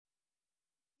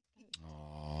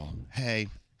Hey.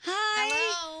 Hi.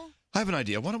 Hello. I have an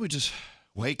idea. Why don't we just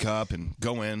wake up and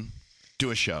go in,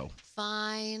 do a show?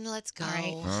 Fine, let's go. All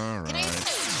right. All right.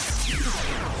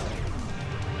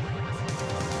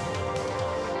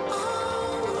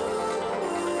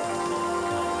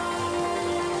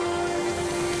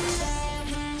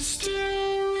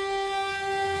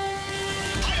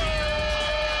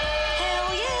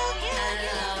 Hell yeah.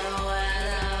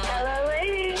 Hello,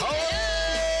 ladies.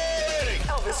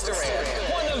 Elvis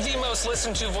Duran. One of the most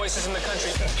listened to voices in the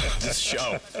country. This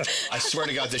show. I swear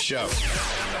to God, this show.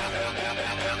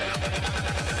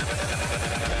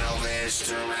 Elvis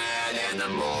Duran in the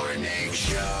morning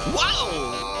show. Wow!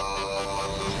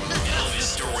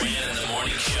 Elvis Duran in the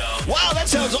morning show. Wow, that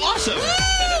sounds awesome.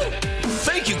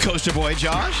 Thank you, Coaster Boy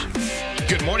Josh.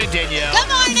 Good morning, Danielle. Good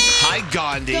morning. Hi,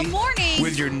 Gandhi. Good morning.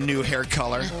 With your new hair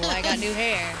color. Oh, I got new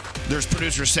hair. There's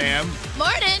producer Sam.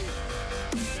 Morning.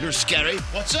 There's Scary.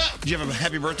 What's up? Did you have a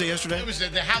happy birthday yesterday? It was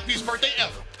the happiest birthday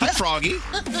ever. Hi, Froggy.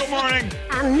 Good morning.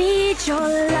 I need your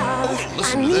love. Oh,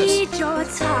 listen I to this. need your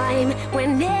time.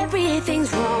 When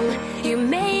everything's wrong, you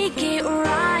make it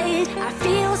right. I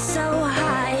feel so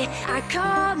high. I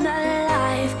come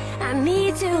alive. I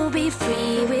need to be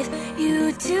free with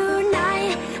you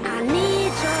tonight. I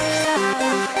need your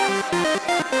love.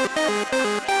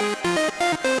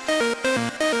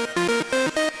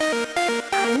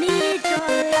 I need your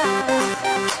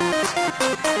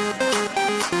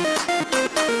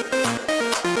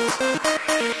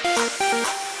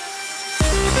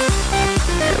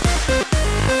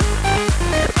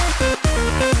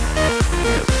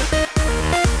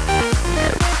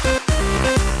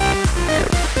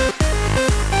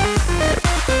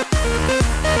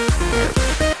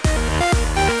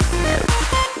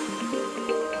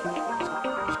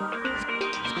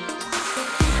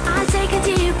I take a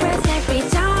deep breath every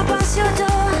time I pass your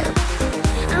door.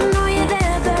 I know you're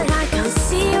there, but I can't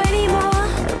see you anymore.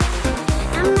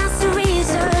 And that's the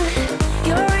reason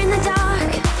you're in the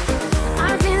dark.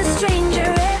 I've been a stranger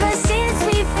ever since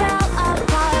we fell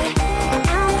apart. And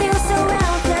I feel so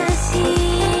helpless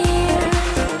here.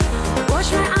 Watch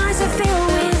my eyes are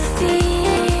filled with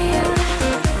fear.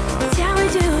 Tell me,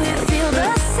 do you feel the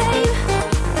same?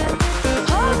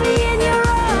 Hold me in your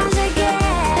arms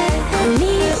again. I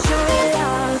need your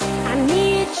love. I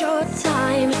need your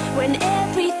time. When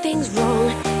everything's wrong,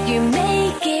 you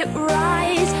make it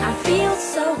right. I feel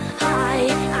so high.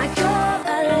 I come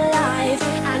alive.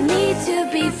 I need to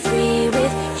be free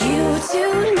with you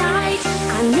tonight.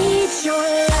 I need your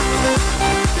love.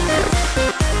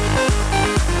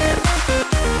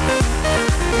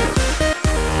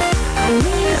 I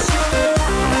need your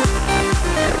love.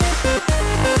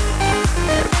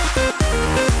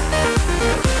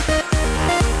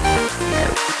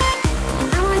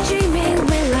 Am I dreaming?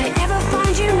 Will I ever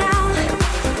find you now?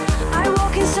 I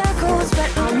walk in circles, but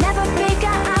I'll never figure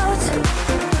out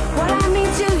what I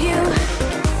mean to you.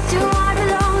 Do I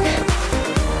belong?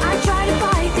 I try to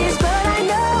fight this, but I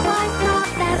know I'm not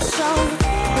that strong.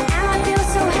 And I feel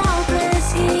so helpless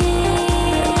here.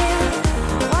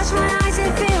 Watch my eyes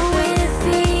and fill with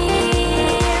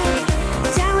fear.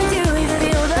 Tell me, do you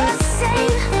feel the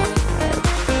same?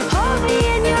 Hold me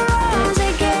in your arms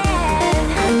again.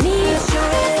 I need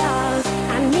your love.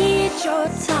 I need your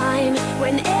time.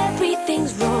 When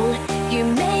everything's wrong, you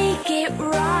make it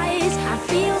right. I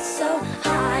feel so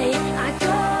high. I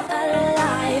come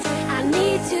alive. I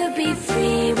need to be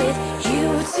free with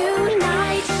you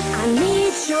tonight. I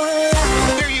need your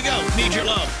love. There you go. Need your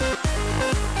love.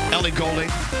 Ellie Goulding.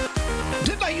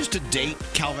 Didn't I used to date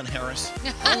Calvin Harris?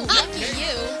 Oh, lucky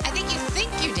you. I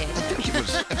think you did.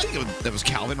 That was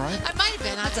Calvin, right? I might have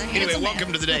been. I'll tell you. Anyway,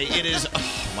 welcome to the day. It is,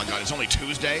 oh my God, it's only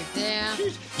Tuesday. Yeah.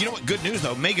 You know what? Good news,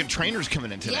 though. Meghan Trainor's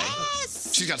coming in today.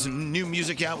 Yes. She's got some new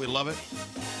music out. We love it.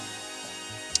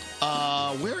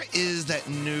 Where is that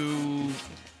new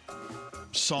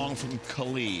song from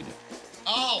Khalid?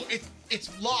 Oh,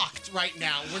 it's locked right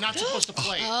now. We're not supposed to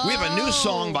play it. We have a new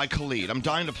song by Khalid. I'm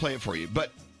dying to play it for you,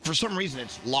 but for some reason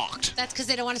it's locked. That's because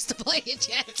they don't want us to play it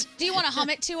yet. Do you want to hum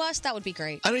it to us? That would be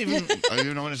great. I don't even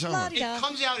know what it sounds like. It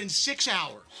comes out in 6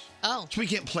 hours. Oh. So we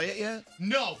can't play it yet?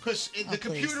 No, because the please.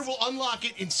 computer will unlock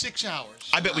it in 6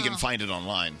 hours. I bet we can find it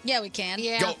online. Yeah, we can.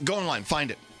 Yeah. Go online, find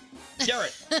it.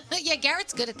 Garrett. Yeah,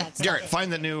 Garrett's good at that stuff. Garrett,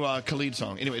 find the new Khalid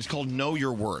song. Anyway, it's called Know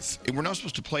Your Worth. And we're not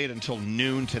supposed to play it until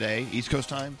noon today, East Coast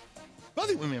time. But I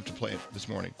think we may have to play it this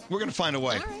morning. We're going to find a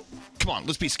way. All right. Come on,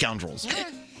 let's be scoundrels.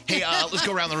 Hey, let's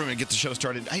go around the room and get the show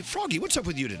started. Hey, Froggy, what's up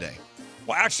with you today?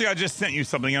 Well, actually, I just sent you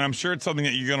something, and I'm sure it's something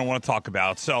that you're going to want to talk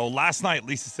about. So last night,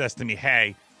 Lisa says to me,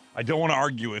 hey, I don't want to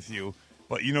argue with you,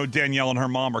 but Danielle and her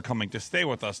mom are coming to stay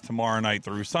with us tomorrow night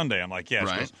through Sunday. I'm like, yeah. She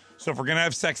Right. goes, so if we're going to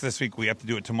have sex this week, we have to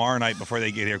do it tomorrow night before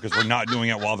they get here because we're not doing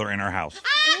it while they're in our house.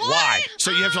 Why?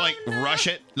 So you have to rush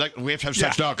it? Like we have to have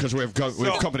sex now because we have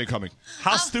company coming.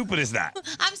 How stupid is that?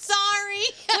 I'm sorry.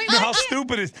 How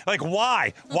stupid is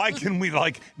why? Why can we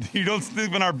you don't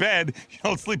sleep in our bed, you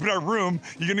don't sleep in our room,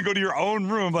 you're gonna go to your own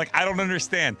room? I don't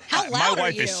understand. How My loud are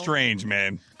wife is you? strange,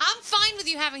 man. I'm fine with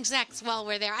you having sex while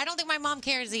we're there. I don't think my mom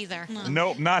cares either.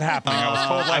 Nope, not happening. I was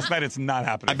told last night it's not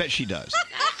happening. I bet she does.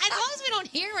 As long as we don't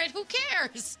hear it, who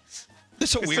cares? It's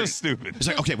so It's weird. so stupid. It's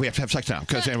like, okay, we have to have sex now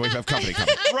because we have company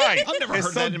coming. Right. I've never It's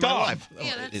heard so that in my dumb. life.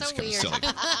 Yeah, that's It's so kind of weird.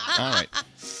 silly. All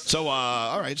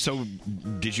right. So, So,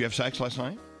 did you have sex last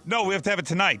night? No, we have to have it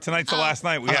tonight. Tonight's the last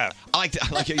night we have. I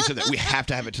like how you said that. We have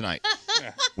to have it tonight.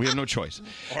 We have no choice.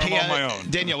 Or I'm on my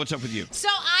own. Danielle, what's up with you? So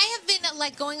I have been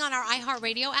going on our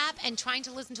iHeartRadio app and trying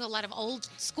to listen to a lot of old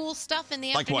school stuff in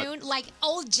the Like what? afternoon, like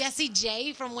old Jessie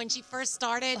J from when she first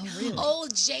started,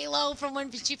 old J Lo from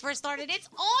when she first started. It's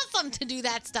awesome to do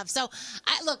that stuff. So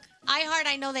iHeart,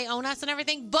 I know they own us and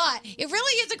everything, but it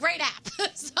really is a great app.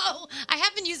 So I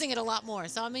have been using it a lot more.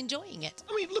 So I'm enjoying it.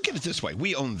 I mean, look at it this way.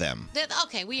 We own them.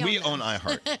 Okay, We them. own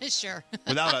iHeart. Sure.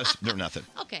 Without us, they're nothing.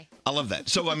 Okay. I love that.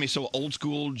 So, so old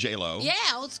school J-Lo. Yeah,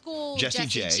 old school Jessie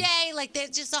J. Like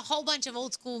there's just a whole bunch of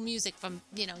old school music from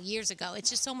years ago. It's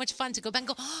just so much fun to go back and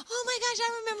go, oh my gosh,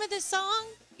 I remember this song.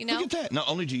 Look at that. Not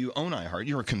only do you own iHeart,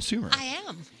 you're a consumer. I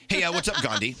am. Hey, what's up,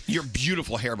 Gandhi? Your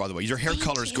beautiful hair, by the way. Your hair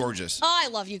color is gorgeous. Oh, I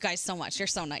love you guys so much. You're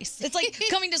so nice. It's like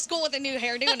coming to school with a new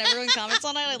hairdo and everyone comments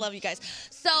on it. I love you guys.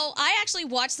 So I actually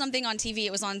watched something on TV.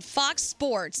 It was on Fox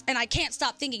Sports, and I can't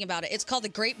stop thinking about it. It's called The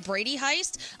Great Brady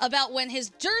Heist, about when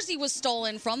his jersey was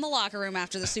stolen from the locker room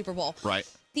after the Super Bowl. Right.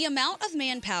 The amount of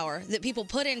manpower that people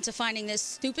put into finding this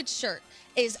stupid shirt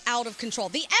is out of control.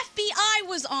 The FBI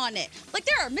was on it.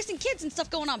 There are missing kids and stuff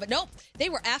going on, but nope. They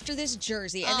were after this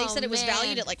jersey, and they said it was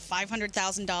valued at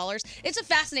 $500,000. It's a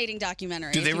fascinating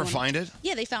documentary. Did they ever find it?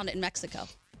 Yeah, they found it in Mexico.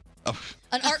 Oh.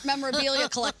 An art memorabilia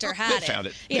collector had They found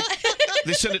it. Yeah.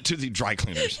 They sent it to the dry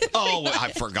cleaners. Oh,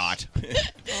 I forgot.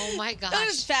 Oh my gosh. That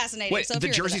was fascinating. Wait, So if the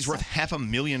you're into jersey's that worth stuff-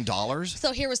 $500,000?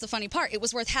 So here was the funny part. It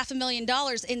was worth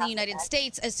 $500,000 in the United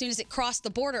States. As soon as it crossed the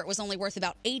border, it was only worth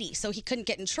about $80. So he couldn't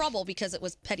get in trouble because it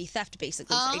was petty theft,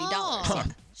 basically, for $80. Huh.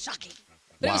 Shocking.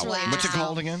 But it was really What's it interesting.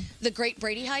 called again? The Great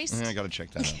Brady Heist. I got to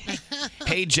check that out.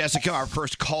 Hey, Jessica, our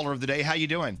first caller of the day. How you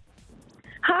doing?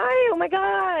 Hi, oh my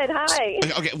God, hi.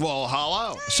 Okay, well,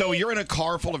 hello. So you're in a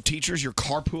car full of teachers. You're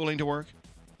carpooling to work?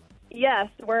 Yes,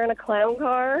 we're in a clown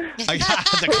car.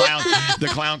 the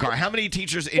clown car. How many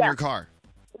teachers in your car?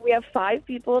 We have 5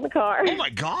 people in the car. Oh,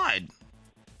 my God.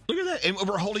 Look at that. And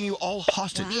we're holding you all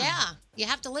hostage. Yeah, you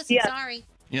have to listen. Yeah. Sorry.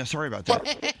 Yeah, sorry about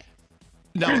that.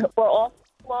 No. We're all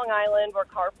Long Island. We're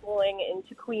carpooling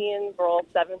into Queens. We're all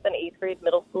 7th and 8th grade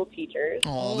middle school teachers.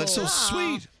 Oh, that's so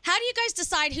sweet. How do you guys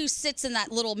decide who sits in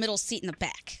that little middle seat in the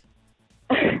back?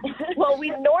 Well, we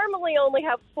normally only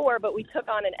have 4, but we took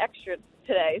on an extra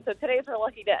today. So today's our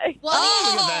lucky day.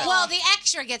 Well, the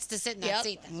extra gets to sit in that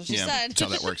seat. Then. Yeah, that's how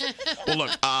that works. Well,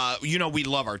 look, we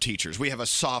love our teachers. We have a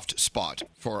soft spot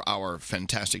for our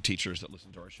fantastic teachers that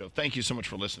listen to our show. Thank you so much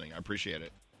for listening. I appreciate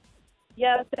it.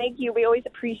 Yes, thank you. We always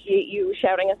appreciate you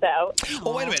shouting us out.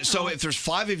 Oh, wait a minute. So if there's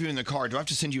 5 of you in the car, do I have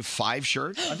to send you 5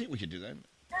 shirts? I think we could do that.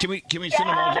 Can we send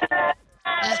them all?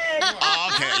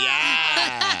 Okay,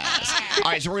 yes.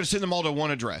 All right, so we're going to send them all to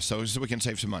one address so we can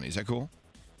save some money. Is that cool?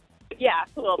 Yeah,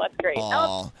 cool. That's great.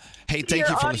 Aw. Hey, thank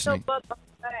you for listening.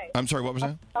 I'm sorry, what was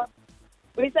that?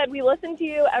 We said we listen to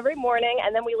you every morning,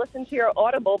 and then we listen to your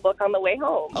Audible book on the way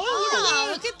home. Oh,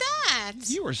 look at that.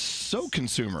 You are so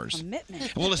consumers.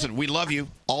 Commitment. Well, listen, we love you.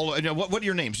 What are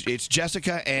your names? It's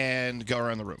Jessica, and go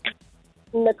around the room.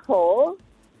 Nicole,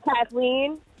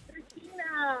 Kathleen,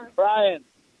 Christina, Brian.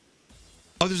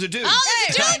 Oh, there's a dude. Oh,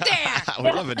 there's a dude there.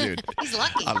 We love a dude. He's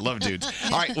lucky. I love dudes.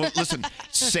 All right, well, listen,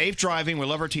 safe driving. We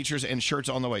love our teachers, and shirts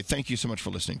on the way. Thank you so much for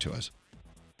listening to us.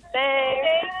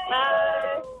 Thanks. Bye.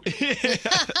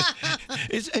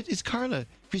 It's Carla,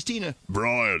 Christina,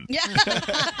 Brian. Yeah.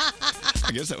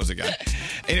 I guess that was a guy.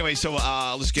 Anyway, so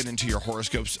let's get into your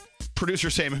horoscopes. Producer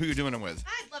Sam, who are you doing it with?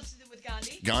 I'd love to do it with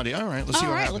Gandhi. Gandhi. All right, let's see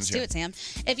All what right, happens let's here. do it, Sam.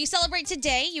 If you celebrate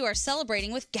today, you are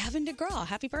celebrating with Gavin DeGraw.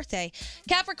 Happy birthday.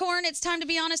 Capricorn, it's time to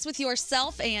be honest with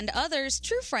yourself and others.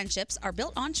 True friendships are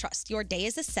built on trust. Your day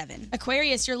is a 7.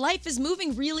 Aquarius, your life is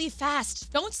moving really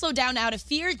fast. Don't slow down out of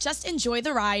fear. Just enjoy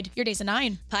the ride. Your day's a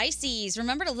 9. Pisces,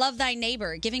 remember to love thy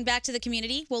neighbor. Giving back to the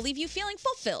community will leave you feeling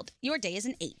fulfilled. Your day is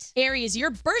an 8. Aries, you're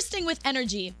bursting with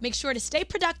energy. Make sure to stay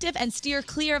productive and steer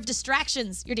clear of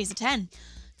distractions. Your day's a 10.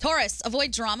 Taurus,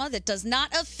 avoid drama that does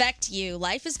not affect you.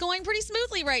 Life is going pretty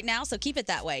smoothly right now, so keep it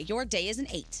that way. Your day is an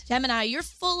 8. Gemini, you're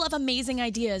full of amazing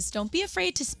ideas. Don't be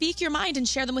afraid to speak your mind and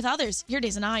share them with others. Your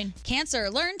day's a 9. Cancer,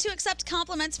 learn to accept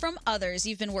compliments from others.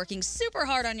 You've been working super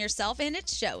hard on yourself, and it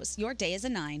shows. Your day is a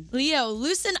 9. Leo,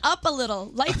 loosen up a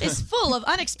little. Life is full of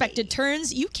unexpected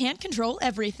turns. You can't control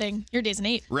everything. Your day's an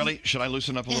 8. Really? Should I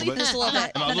loosen up a little bit? Just a little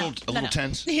bit. Am I a little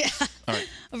tense? Yeah. All right.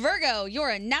 Virgo, you're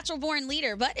a natural-born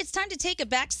leader, but it's time to take a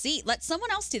back seat. Let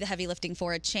someone else do the heavy lifting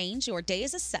for a change. Your day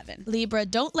is a 7. Libra,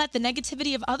 don't let the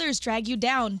negativity of others drag you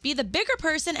down. Be the bigger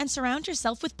person and surround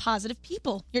yourself with positive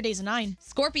people. Your day's a 9.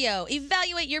 Scorpio,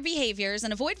 evaluate your behaviors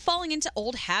and avoid falling into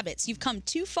old habits. You've come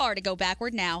too far to go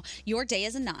backward now. Your day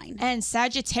is a 9. And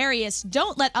Sagittarius,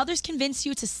 don't let others convince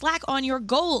you to slack on your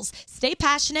goals. Stay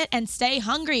passionate and stay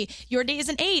hungry. Your day is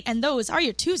an 8, and those are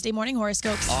your Tuesday morning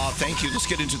horoscopes. Thank you. Let's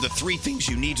get into the 3 things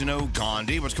you need to know.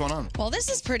 Gandhi, what's going on? Well, this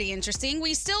is pretty interesting.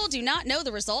 We still do not know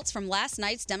the results from last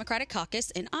night's Democratic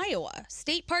caucus in Iowa.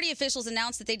 State party officials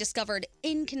announced that they discovered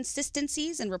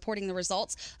inconsistencies in reporting the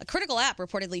results. A critical app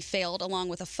reportedly failed, along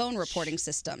with a phone reporting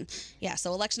system. Yeah,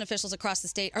 so election officials across the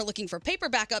state are looking for paper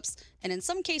backups and, in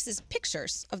some cases,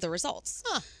 pictures of the results.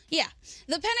 Yeah.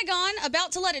 The Pentagon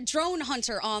about to let a drone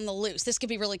hunter on the loose. This could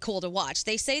be really cool to watch.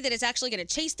 They say that it's actually going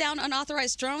to chase down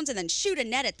unauthorized drones and then shoot a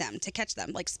net at them to catch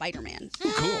them, like Spider-Man.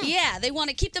 Cool. Yeah, they want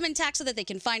to keep them intact so that they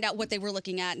can find out what they were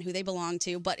looking at and who they belong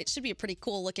to, but it should be a pretty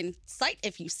cool looking sight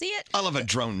if you see it. I love a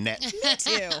drone net. Me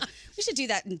too. We should do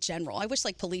that in general. I wish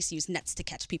police use nets to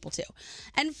catch people too.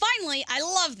 And finally, I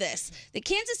love this. The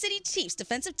Kansas City Chiefs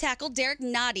defensive tackle Derek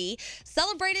Nottie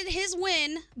celebrated his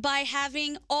win by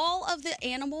having all of the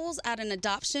animals at an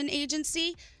adoption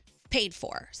agency paid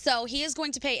for. So he is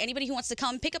going to pay anybody who wants to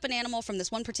come pick up an animal from this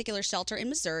one particular shelter in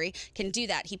Missouri can do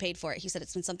that. He paid for it. He said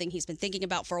it's been something he's been thinking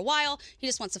about for a while. He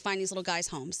just wants to find these little guys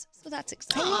homes. So that's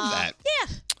exciting. I love that.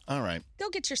 Yeah. All right. Go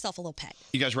get yourself a little pet.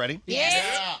 You guys ready?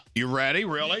 Yeah. You ready?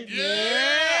 Really?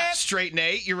 Yeah. Straight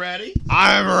Nate, you ready?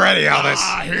 I'm ready, Elvis.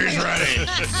 He's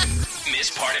ready.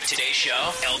 Miss part of today's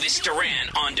show? Elvis Duran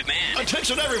on demand.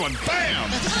 Attention, everyone. Bam!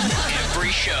 Every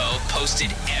show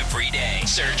posted every day.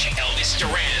 Search Elvis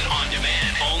Duran on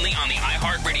demand. Only on the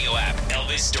iHeartRadio app.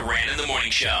 Elvis Duran in the Morning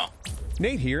Show.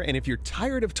 Nate here, and if you're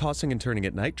tired of tossing and turning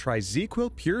at night, try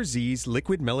ZzzQuil Pure Z's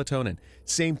Liquid Melatonin.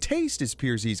 Same taste as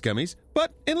Pure Z's gummies,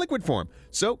 but in liquid form.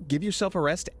 So give yourself a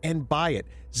rest and buy it.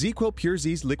 ZzzQuil Pure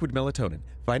Z's Liquid Melatonin.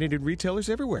 Find it in retailers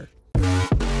everywhere.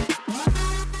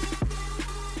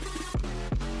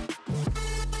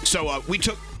 So we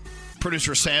took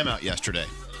producer Sam out yesterday.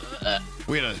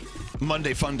 We had a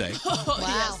Monday fun day.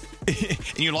 Wow.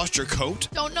 And you lost your coat?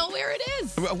 Don't know where it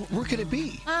is. Where could it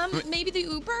be? Maybe the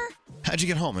Uber? How'd you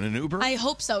get home? In an Uber? I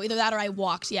hope so. Either that or I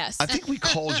walked, yes. I think we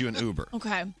called you an Uber.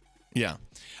 Okay. Yeah.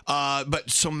 But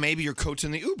so maybe your coat's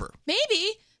in the Uber.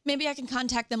 Maybe I can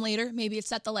contact them later. Maybe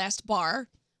it's at the last bar.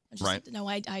 Right. No,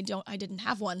 I didn't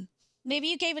have one. Maybe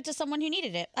you gave it to someone who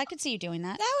needed it. I could see you doing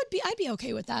that. I'd be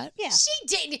okay with that. Yeah. She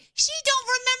didn't. She don't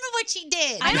remember what she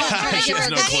did. I don't try to give her a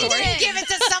no good clue. She story. didn't give it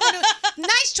to someone who.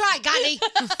 Nice try, Gandhi.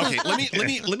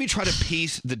 Okay, let me try to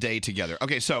piece the day together.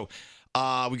 Okay, so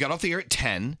we got off the air at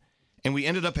 10, and we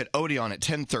ended up at Odeon at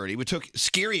 10:30. We took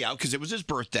Scary out because it was his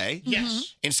birthday.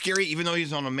 Yes. And Scary, even though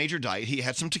he's on a major diet, he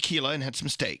had some tequila and had some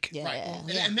steak. Yeah. Right.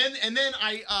 And then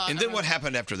I. And then what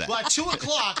happened after that? Well, at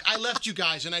 2:00, I left you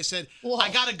guys and I said, I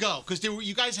gotta go because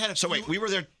you guys had a. So wait, we were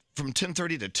there from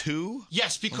 10:30 to 2?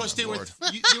 Yes, because there Lord.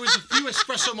 there was a few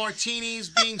espresso martinis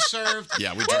being served.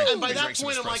 Yeah, we drank. And by we that drank some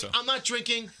point, I'm like, espresso. I'm not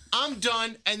drinking. I'm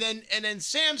done. And then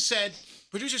Sam said,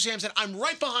 producer Sam said, I'm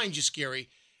right behind you, Scary.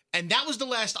 And that was the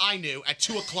last I knew at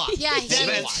 2:00. Yeah, he Then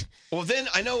did. what? Well, then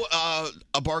I know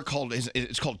a bar called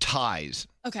it's called Ties.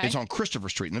 Okay. It's on Christopher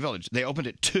Street in the Village. They opened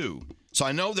at 2, so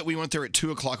I know that we went there at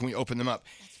 2:00 and we opened them up.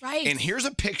 That's right. And here's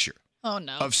a picture Oh,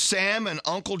 no. of Sam and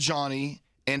Uncle Johnny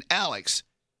and Alex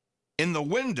in the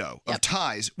window of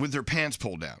Ties with their pants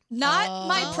pulled down. Not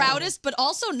my proudest, but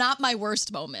also not my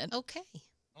worst moment. Okay.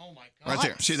 Oh my God. Right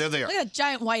there. See, there they are. Look at that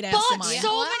giant white ass of But mine.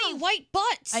 so many white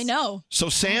butts. I know. So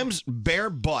Sam's bare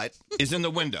butt is in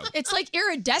the window It's like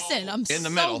iridescent. I'm in the so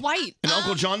middle. white. And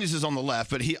Uncle Johnny's is on the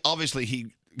left, but he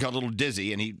got a little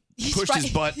dizzy and he He's pushed his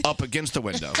right. butt up against the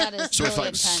window. That is so it's really like,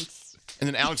 intense. and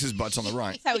then Alex's butt's on the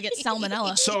right. That's how we get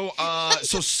salmonella. So, I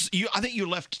think you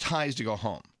left Ties to go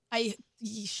home.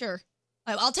 Sure.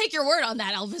 I'll take your word on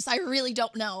that, Elvis. I really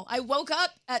don't know. I woke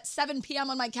up at 7 p.m.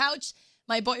 on my couch.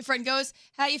 My boyfriend goes,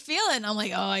 "How you feeling?" I'm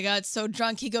like, "Oh, I got so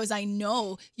drunk." He goes, "I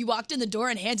know. You walked in the door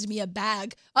and handed me a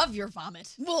bag of your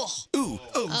vomit." Ooh,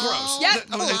 gross. Yep.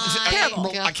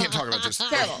 Terrible. I can't talk about this.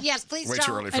 Terrible. Yes, please Way don't.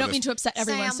 too early for I don't this. mean to upset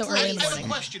everyone Sam, so early in the I have a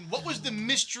morning. question. What was the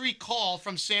mystery call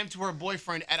from Sam to her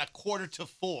boyfriend at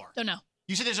 3:45? Don't know.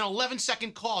 You said there's an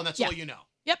 11-second call, and that's Yeah. all you know.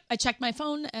 Yep, I checked my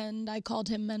phone and I called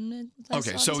him and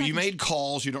Okay, so you made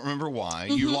calls. You don't remember why.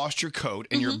 You Mhm. lost your coat,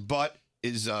 and your butt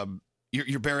is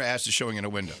your bare ass is showing in a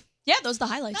window. Yeah, those are the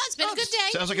highlights. It's been a good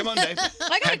day. Sounds like a Monday.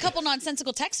 I got a couple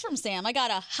nonsensical texts from Sam. I got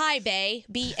a hi, Bay,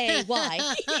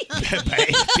 B-A-Y.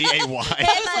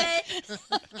 B-A-Y.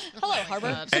 Hello,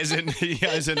 Harbor.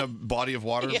 As in a body of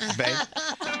water, babe.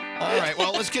 All right,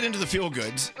 well, let's get into the feel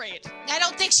goods. Great. I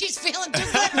don't think she's feeling too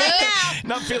good right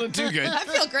now. Not feeling too good. I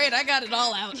feel great. I got it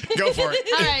all out. Go for it.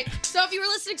 All right. So if you were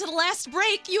listening to the last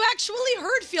break, you actually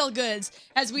heard Feel Goods.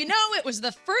 As we know, it was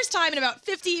the first time in about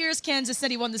 50 years Kansas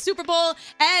City won the Super Bowl,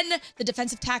 and the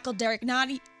defensive tackle Derek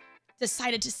Nottie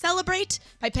decided to celebrate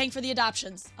by paying for the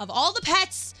adoptions of all the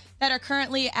pets that are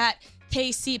currently at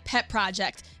KC Pet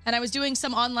Project. And I was doing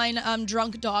some online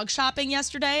drunk dog shopping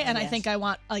yesterday, and I think I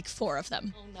want like 4 of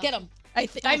them. Get them.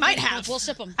 I might have. We'll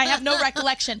ship them. I have no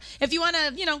recollection. If you want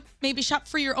to, maybe shop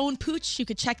for your own pooch, you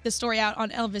could check the story out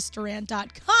on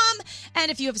ElvisDuran.com. And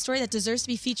if you have a story that deserves to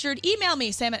be featured, email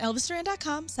me,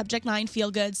 Sam@ElvisDuran.com. Subject line, feel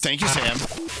goods. Thank you, Sam.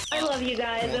 I love you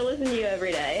guys. I listen to you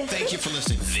every day. Thank you for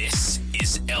listening. This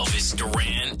is Elvis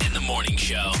Duran in the Morning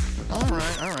Show. All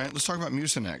right. Let's talk about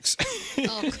Mucinex.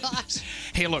 Oh, gosh.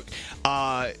 Hey, look,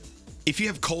 if you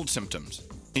have cold symptoms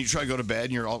and you try to go to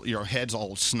bed and your head's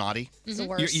all snotty, It's the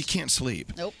worst. you can't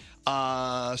sleep. Nope.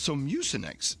 So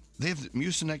Mucinex, they have the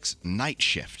Mucinex Night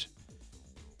Shift.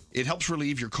 It helps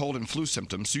relieve your cold and flu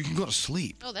symptoms so you can go to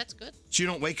sleep. Oh, that's good. So you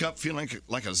don't wake up feeling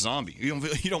like a zombie. You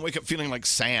don't wake up feeling like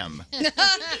Sam.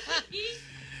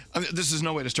 I mean, this is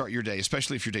no way to start your day,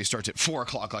 especially if your day starts at 4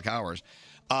 o'clock like ours.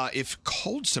 If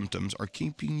cold symptoms are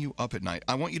keeping you up at night,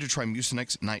 I want you to try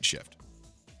Mucinex Night Shift.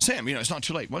 Sam, it's not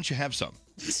too late. Why don't you have some?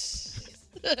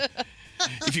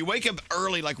 If you wake up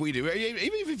early like we do,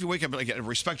 even if you wake up like at a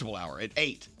respectable hour, at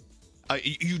 8,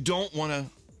 you don't want to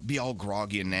be all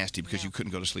groggy and nasty because you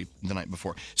couldn't go to sleep the night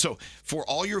before. So for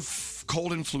all your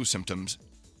cold and flu symptoms,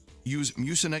 use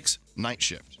Mucinex Night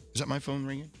Shift. Is that my phone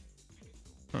ringing?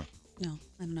 Huh. No,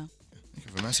 I don't know. I think I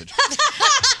have a message.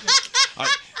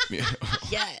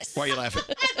 Yes. Why are you laughing?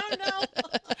 I don't know.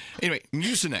 Anyway,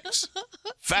 Mucinex.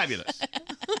 Fabulous.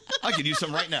 I could use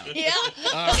some right now. Yeah.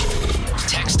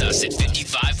 Text us at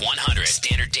 55100.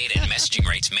 Standard data and messaging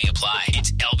rates may apply.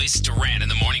 It's Elvis Duran in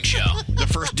the Morning Show. The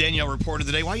first Danielle report of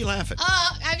the day. Why are you laughing?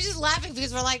 I was just laughing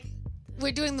because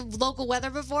we're doing the local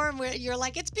weather before, and you're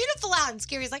like, it's beautiful out. And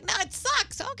Scary's like, no, it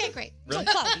sucks. Okay, great. Really?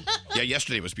 Yeah,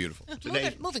 yesterday was beautiful.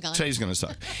 Moving on. Today's going to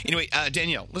suck. Anyway,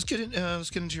 Danielle, let's get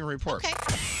into your report. Okay.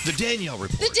 The Danielle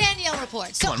report. The Danielle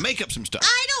report. So, Come on, make up some stuff.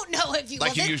 I don't know if you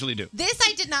Like you usually do. This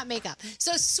I did not make up.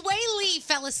 So Sway Lee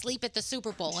fell asleep at the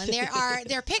Super Bowl, and there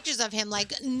are pictures of him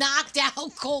like knocked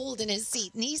out cold in his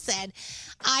seat, and he said,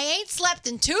 "I ain't slept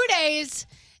in 2 days."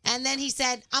 And then he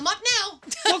said, "I'm up now."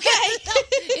 Okay.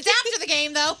 It's after the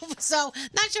game, though, so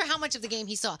not sure how much of the game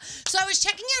he saw. So I was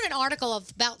checking out an article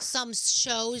about some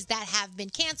shows that have been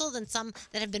canceled and some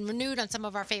that have been renewed on some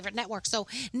of our favorite networks. So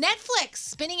Netflix,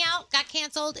 Spinning Out, got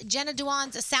canceled. Jenna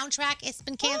Dewan's soundtrack has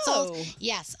been canceled. Oh.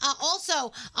 Yes.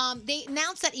 Also, they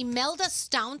announced that Imelda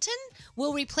Staunton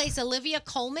will replace Olivia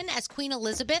Colman as Queen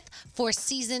Elizabeth for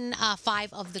season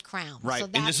 5 of The Crown. Right, So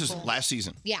and that's this is cool. last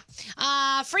season. Yeah.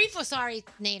 Sorry,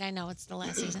 Nate, I know it's the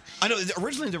last season. I know,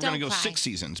 originally they were going to Don't go cry. 6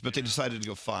 seasons, but they decided to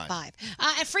go 5. 5.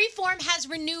 And Freeform has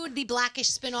renewed the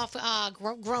Blackish spinoff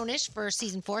Grownish for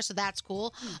season 4, so that's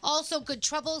cool. Also, Good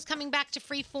Trouble is coming back to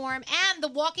Freeform, and the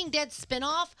Walking Dead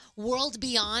spinoff World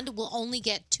Beyond will only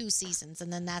get 2 seasons,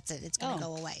 and then that's it. It's going to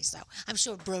go away. So I'm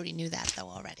sure Brody knew that though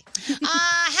already.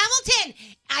 Hamilton,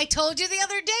 I told you the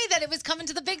other day that it was coming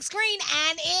to the big screen,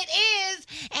 and it is,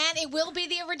 and it will be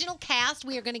the original cast.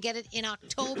 We are going to get it in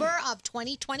October of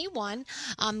 2021,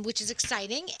 which is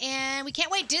exciting, and we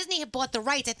can't wait. Disney had bought the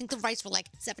rights. I think the rights were like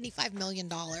 $75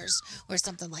 million or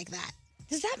something like that.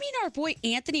 Does that mean our boy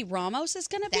Anthony Ramos is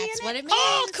going to be in it? That's what it means.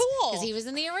 Oh, cool. Because he was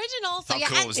in the original. So How yeah,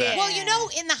 cool was that? Well,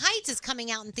 In the Heights is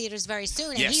coming out in theaters very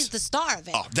soon, and Yes. he's the star of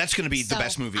it. Oh, that's going to be the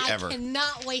best movie ever. I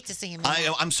cannot wait to see him.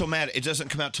 I'm so mad. It doesn't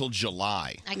come out till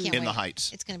July I can't in wait. the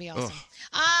Heights. It's going to be awesome.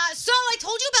 Ugh. So I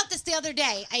told you about this the other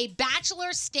day, a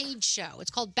Bachelor stage show.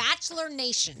 It's called Bachelor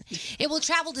Nation. It will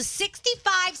travel to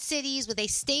 65 cities with a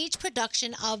stage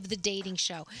production of the dating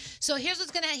show. So here's how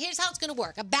it's going to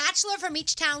work. A bachelor from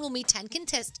each town will meet 10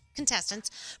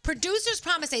 contestants. Producers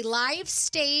promise a live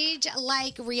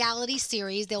stage-like reality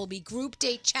series. There will be group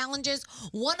date challenges,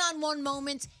 one-on-one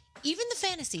moments, even the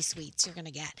fantasy suites you're going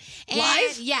to get. And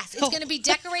Live? Yes. It's going to be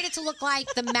decorated to look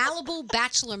like the Malibu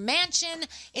Bachelor Mansion.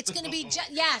 It's going to be,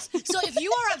 yes. So if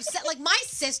you are upset, like my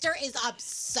sister is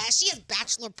obsessed. She has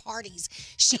bachelor parties.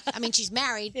 She's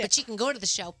married, but she can go to the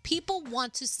show. People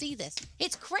want to see this.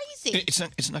 It's crazy. It's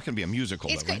not going to be a musical,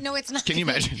 It's though, great. right? No, it's not. Can you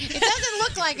imagine? It doesn't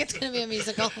look like it's going to be a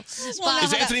musical.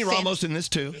 Is Anthony Ramos in this,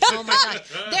 too? Oh my God.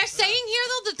 They're saying here,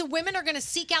 though, that the women are going to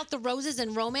seek out the roses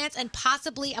and romance and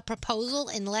possibly a proposal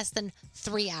in less than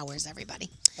 3 hours, everybody.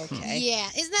 Okay. Yeah.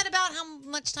 Isn't that about how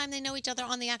much time they know each other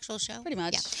on the actual show? Pretty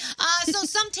much. Yeah. So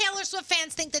some Taylor Swift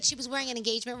fans think that she was wearing an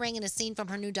engagement ring in a scene from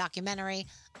her new documentary.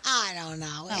 I don't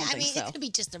know. I don't think it's so. going to be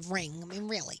just a ring. I mean,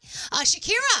 really.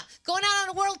 Shakira going out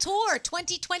on a world tour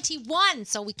 2021.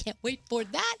 So we can't wait for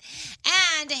that.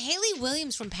 And Hayley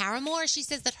Williams from Paramore, she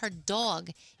says that her dog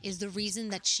is the reason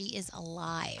that she is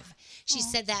alive. She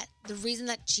said that the reason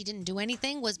that she didn't do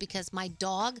anything was because my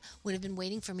dog would have been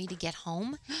waiting for me to get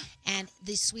home. And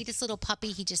the sweetest little puppy,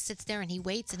 he just sits there and he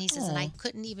waits. And he says, and I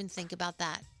couldn't even think about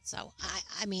that. So,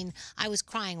 I was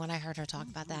crying when I heard her talk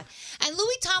about that. And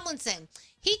Louis Tomlinson,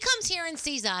 he comes here and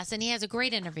sees us, and he has a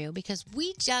great interview because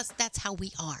that's how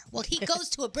we are. Well, he goes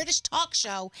to a British talk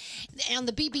show on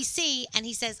the BBC, and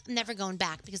he says, I'm never going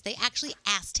back, because they actually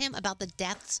asked him about the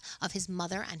deaths of his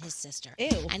mother and his sister. Ew.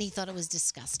 And he thought it was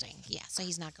disgusting. Yeah, so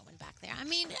he's not going back there. I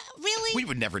mean, really? We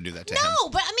would never do that to him. No,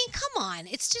 but I mean, come on.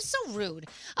 It's just so rude.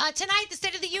 Tonight, the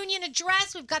State of the Union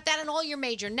address. We've got that on all your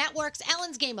major networks.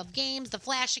 Ellen's Game of Games, The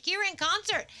Flash, Shakira in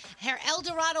concert, her El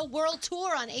Dorado World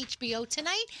Tour on HBO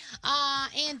tonight,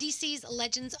 and DC's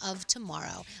Legends of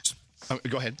Tomorrow.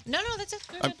 Go ahead. No, that's it.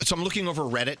 So I'm looking over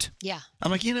Reddit. Yeah.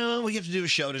 I'm like, we have to do a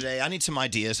show today. I need some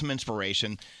ideas, some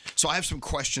inspiration. So I have some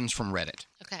questions from Reddit.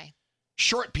 Okay.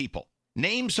 Short people.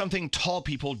 Name something tall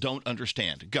people don't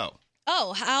understand. Go.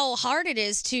 Oh, how hard it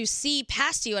is to see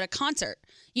past you at a concert.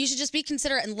 You should just be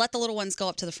considerate and let the little ones go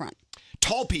up to the front.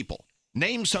 Tall people.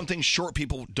 Name something short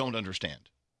people don't understand.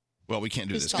 Well, we can't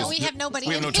do this. We have nobody.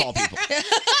 We have no tall people.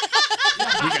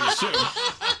 We can assume.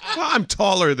 Well, I'm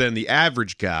taller than the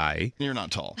average guy. You're not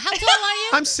tall. How tall are you?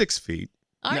 I'm 6 feet.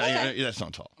 Are you? That's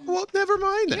not tall. Well, never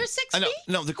mind then. You're 6 I know. feet?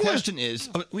 No, the question is,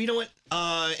 you know what?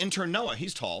 Intern Noah,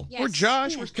 he's tall. Yes. Or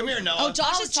Josh. Come here, Noah. Oh,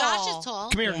 Josh is tall. Josh is tall.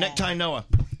 Come here, necktie Noah.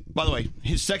 By the way,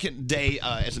 his second day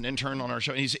as an intern on our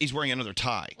show, he's wearing another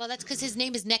tie. Well, that's because his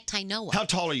name is Necktie Noah. How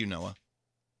tall are you, Noah?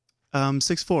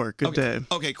 6'4". Good day.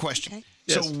 Okay, question. Okay.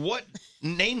 So Yes.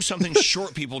 name something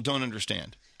short people don't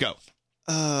understand. Go.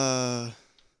 I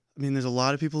mean, there's a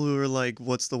lot of people who are like,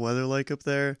 "What's the weather like up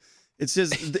there?" It's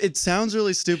just, it sounds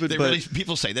really stupid, but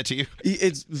people say that to you.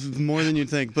 It's more than you'd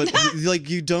think, but like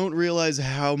you don't realize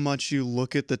how much you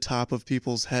look at the top of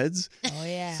people's heads. Oh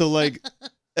yeah. So like,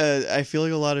 I feel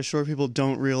like a lot of short people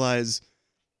don't realize,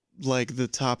 like the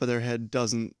top of their head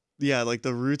doesn't. Yeah, like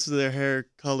the roots of their hair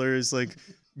color is like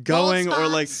going,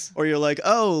 or you're like,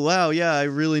 oh wow, yeah, I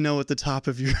really know what the top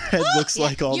of your head looks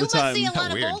like all the time. You must see a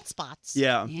lot of bald spots.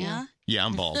 Yeah. Yeah. Yeah,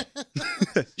 I'm bald.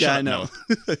 Yeah, I know.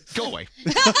 Go away.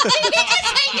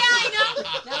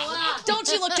 Don't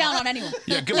you look down on anyone.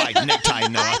 Yeah, goodbye, necktie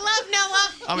Noah. I love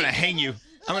Noah. I'm gonna hang you.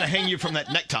 I'm gonna hang you from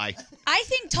that necktie. I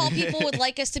think tall people would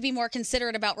like us to be more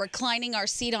considerate about reclining our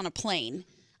seat on a plane.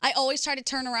 I always try to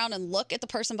turn around and look at the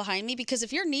person behind me because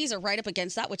if your knees are right up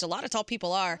against that, which a lot of tall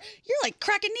people are, you're like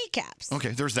cracking kneecaps. Okay,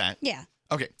 there's that. Yeah.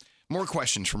 Okay, more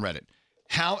questions from Reddit.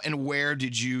 How and where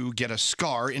did you get a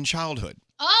scar in childhood?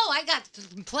 Oh, I got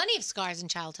plenty of scars in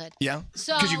childhood. Yeah?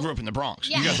 So- Because you grew up in the Bronx.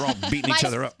 Yeah. You guys were all beating each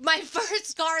other up. My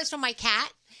first scar is from my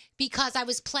cat because I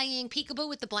was playing peekaboo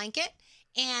with the blanket.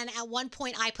 And at one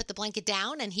point, I put the blanket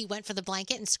down, and he went for the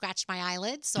blanket and scratched my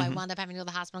eyelids. So I wound up having to go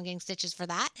to the hospital and getting stitches for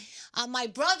that. My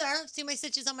brother, see my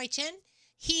stitches on my chin?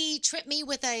 He tripped me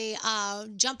with a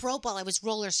jump rope while I was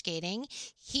roller skating.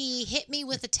 He hit me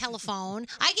with a telephone.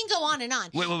 I can go on and on.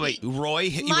 Wait. Roy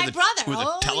hit you My with brother.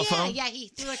 a telephone? Yeah.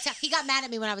 He threw he got mad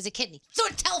at me when I was a kid. And he threw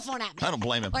a telephone at me. I don't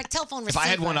blame him. Or a telephone If receiver. I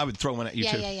had one, I would throw one at you,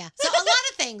 too. Yeah. So a lot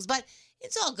of things, but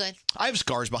it's all good. I have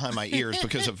scars behind my ears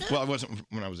because of, well, it wasn't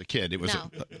when I was a kid. It was No.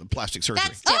 a plastic surgery.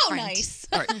 That's different. Oh, nice.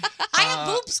 All right. I have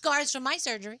boob scars from my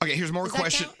surgery. Okay, here's more Does that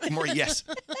questions. count? Yes.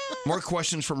 More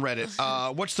questions from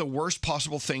Reddit. What's the worst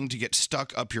possible thing to get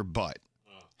stuck up your butt?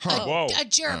 Whoa. A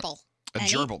gerbil. A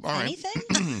gerbil. All right.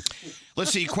 Anything?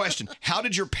 Let's see. Question. How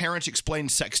did your parents explain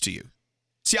sex to you?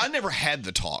 See, I never had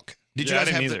the talk. Did you Yeah, I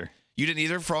guys didn't have either. You didn't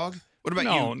either, Frog? What about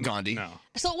No, you, Gandhi? no.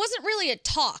 So it wasn't really a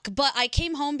talk, but I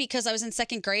came home because I was in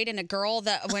second grade and a girl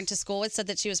that I went to school with said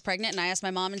that she was pregnant. And I asked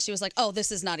my mom and she was like, oh,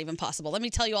 this is not even possible. Let me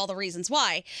tell you all the reasons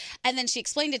why. And then she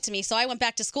explained it to me. So I went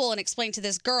back to school and explained to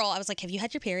this girl, I was like, have you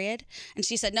had your period? And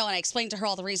she said no. And I explained to her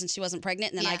all the reasons she wasn't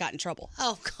pregnant. And then I got in trouble.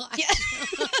 Oh, God. Yeah.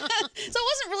 So it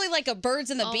wasn't really like a birds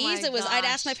and the bees. It was I'd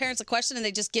ask my parents a question and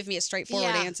they just give me a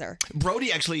straightforward answer.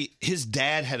 Brody actually, his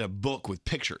dad had a book with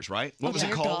pictures, right? What was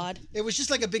it called? It was just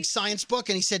like a big science book,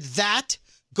 and he said, that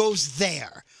goes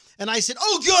there. And I said,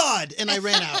 oh, God! And I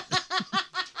ran out.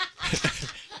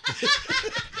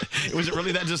 Was it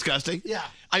really that disgusting? Yeah.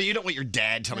 I mean, you don't want your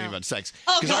dad telling you about sex.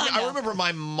 Oh, 'Cause God, I no. remember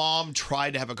my mom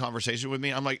tried to have a conversation with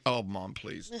me. I'm like, oh, Mom,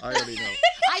 please. I already know.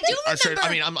 I do remember. I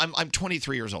mean, I'm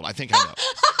 23 years old. I think I know.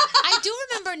 I do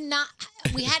remember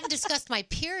we hadn't discussed my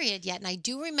period yet, and I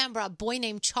do remember a boy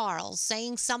named Charles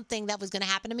saying something that was going to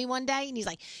happen to me one day, and he's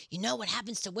like, you know what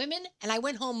happens to women? And I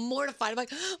went home mortified. I'm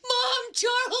like, Mom,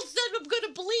 Charles said I'm going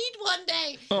to bleed one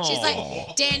day. She's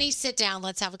like, Danny, sit down.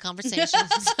 Let's have a conversation.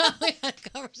 So we had a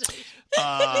conversation.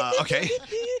 Okay.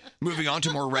 Moving on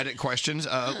to more Reddit questions.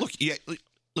 Look,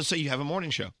 let's say you have a morning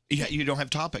show. You don't have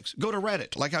topics. Go to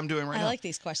Reddit, like I'm doing right now. I like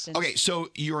these questions. Okay, so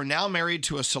you are now married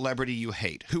to a celebrity you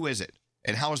hate. Who is it?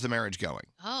 And how is the marriage going?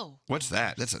 Oh. What's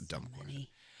that? That's a dumb question.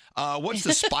 What's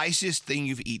the spiciest thing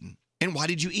you've eaten? And why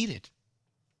did you eat it?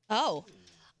 Oh,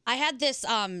 I had this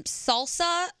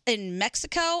salsa in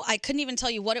Mexico. I couldn't even tell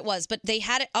you what it was, but they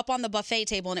had it up on the buffet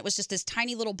table, and it was just this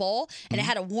tiny little bowl, and it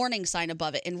had a warning sign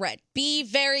above it in red. Be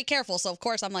very careful. So, of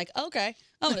course, I'm like, okay,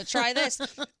 I'm going to try this.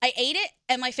 I ate it,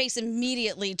 and my face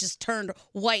immediately just turned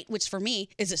white, which for me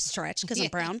is a stretch because I'm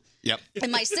brown. Yep.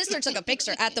 And my sister took a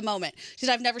picture at the moment. She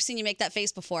said, I've never seen you make that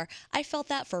face before. I felt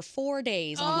that for 4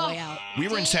 days on the way out. We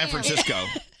were in San Francisco,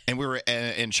 and we were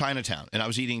in Chinatown, and I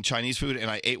was eating Chinese food, and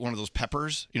I ate one of those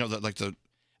peppers, I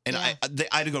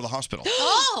had to go to the hospital.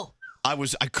 Oh. I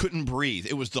couldn't breathe.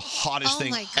 It was the hottest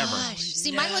thing Oh my ever. gosh!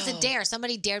 See, mine was a dare.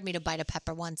 Somebody dared me to bite a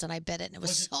pepper once, and I bit it, and it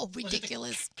was so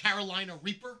ridiculous. Carolina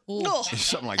Reaper? Ooh.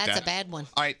 Something like that. That's a bad one.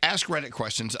 All right, ask Reddit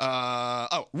questions.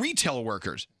 Retail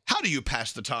workers. How do you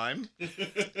pass the time?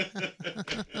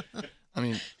 I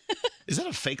mean, is that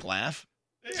a fake laugh?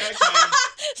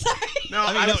 No,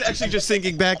 I was actually just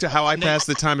thinking back to how I passed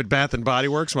the time at Bath and Body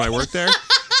Works when I worked there.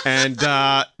 And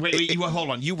wait, hold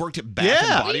on. You worked at Bath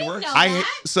and Body Works?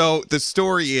 So the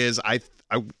story is I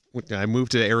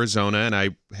moved to Arizona and I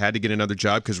had to get another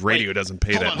job because radio doesn't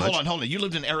pay that much. Hold on. You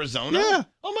lived in Arizona? Yeah.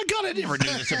 Oh my God, I never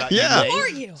knew this about Yeah. you. Who are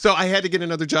you? So I had to get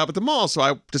another job at the mall. So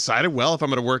I decided, well, if I'm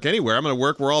going to work anywhere, I'm going to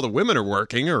work where all the women are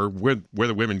working or where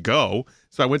the women go.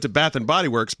 So I went to Bath and Body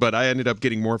Works, but I ended up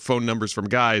getting more phone numbers from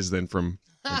guys than from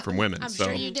women. I'm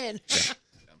sure you did. Yeah.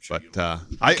 But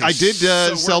I did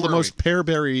sell the most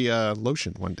pearberry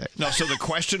lotion one day. No, so the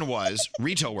question was,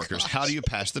 retail workers, how do you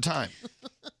pass the time?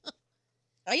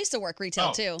 I used to work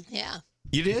retail too. Yeah.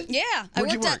 You did? Yeah. I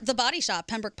Where'd you worked work? at the Body Shop,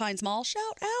 Pembroke Pines Mall.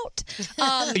 Shout out.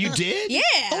 You did? Yeah.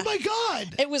 Oh my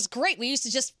God. It was great. We used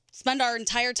to just spend our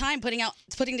entire time putting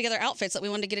together outfits that we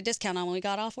wanted to get a discount on when we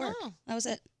got off work. Oh. That was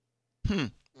it.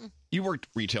 You worked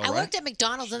retail, I right? worked at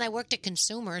McDonald's and I worked at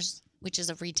Consumers, which is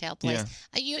a retail place.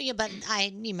 But you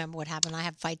remember what happened. I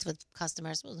had fights with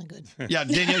customers. It wasn't good. Yeah,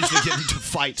 Danielle used to get into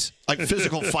fights, like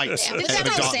physical fights. Yeah, at did they have a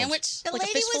McDonald's. sandwich? The Like a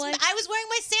lady fish was. fillet? I was wearing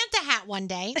my Santa hat one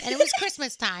day, and it was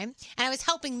Christmas time, and I was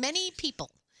helping many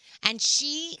people. And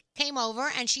she came over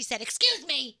and she said, "Excuse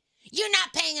me, you're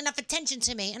not paying enough attention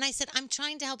to me." And I said, "I'm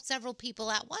trying to help several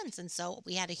people at once." And so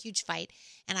we had a huge fight,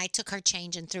 and I took her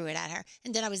change and threw it at her.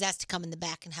 And then I was asked to come in the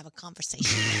back and have a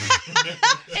conversation.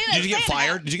 Did you get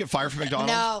fired? Did you get fired from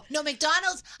McDonald's? No,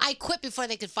 McDonald's, I quit before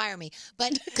they could fire me.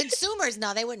 But Consumers,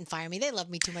 no, they wouldn't fire me. They love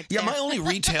me too much. Yeah, there. my only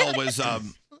retail was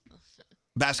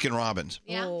Baskin Robbins.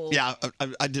 Yeah. Yeah,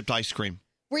 I dipped ice cream.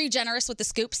 Were you generous with the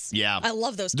scoops? Yeah. I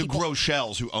love those The people.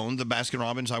 Groschels who owned the Baskin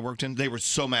Robbins I worked in, they were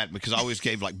so mad because I always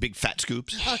gave like big fat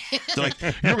scoops. Oh, yeah. They're like,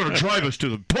 "You're going to drive us to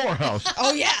the poorhouse."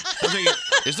 Oh, yeah. I was like,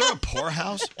 is there a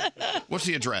poorhouse? What's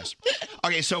the address?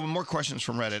 Okay, so more questions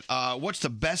from Reddit. What's the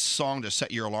best song to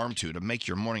set your alarm to make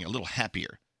your morning a little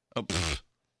happier? Oh,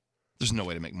 there's no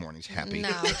way to make mornings happy. No.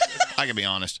 I can be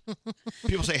honest.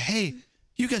 People say, "Hey,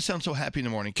 you guys sound so happy in the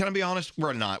morning." Can I be honest?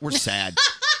 We're not. We're sad.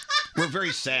 We're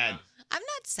very sad. I'm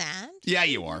not sad. Yeah,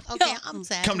 you are. Okay, I'm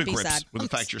sad. Come to Be grips sad. with the I'm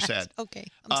fact you're sad. sad. Okay,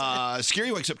 I'm sad.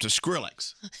 Scary wakes up to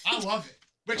Skrillex. I love it.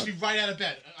 Makes me right out of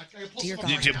bed. I pull Dear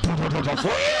something God. right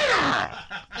now.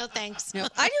 No thanks. No,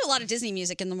 I do a lot of Disney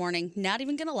music in the morning. Not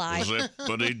even gonna lie.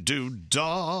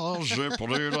 Zippity-doo-dah,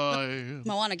 zippity-dah.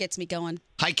 Moana gets me going.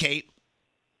 Hi, Kate.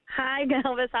 Hi,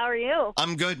 Elvis. How are you?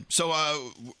 I'm good. So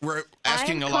we're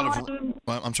asking a lot of.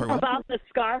 I'm sorry. What? About the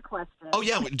scar question. Oh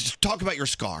yeah, just talk about your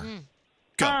scar.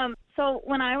 So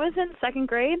when I was in second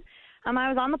grade, I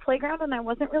was on the playground and I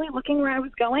wasn't really looking where I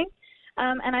was going,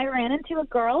 and I ran into a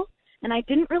girl and I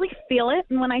didn't really feel it.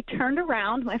 And when I turned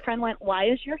around, my friend went, "Why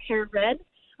is your hair red?"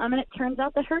 And it turns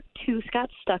out that her tooth got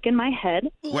stuck in my head.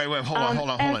 Wait, hold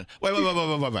on.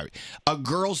 Wait. A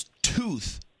girl's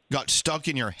tooth got stuck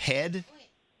in your head?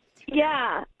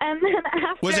 Yeah, and then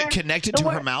after... Was it connected to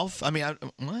her mouth? I mean, what?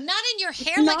 Not in your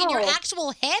hair, like in your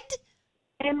actual head?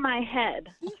 In my head.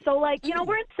 So, like,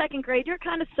 we're in second grade. You're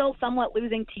kind of still somewhat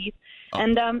losing teeth. Oh.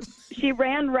 And she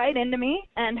ran right into me,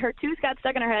 and her tooth got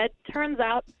stuck in her head. Turns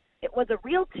out it was a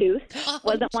real tooth.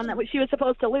 Wasn't one that she was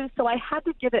supposed to lose, so I had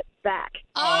to give it back.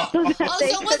 So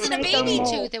it wasn't a baby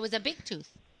tooth. It was a big tooth.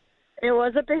 It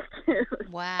was a big tooth.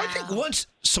 Wow. I think once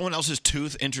someone else's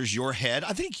tooth enters your head,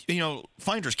 I think,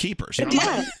 finders keepers.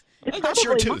 That's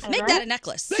your tooth. Make that a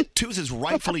necklace. That tooth is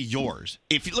rightfully yours.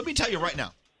 Let me tell you right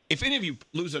now, if any of you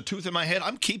lose a tooth in my head,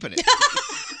 I'm keeping it.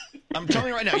 I'm telling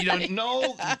you right now,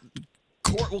 no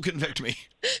court will convict me.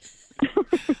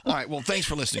 All right, well, thanks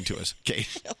for listening to us,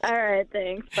 Kate. All right,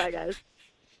 thanks. Bye, guys.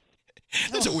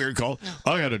 That's a weird call.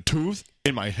 I had a tooth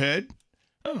in my head.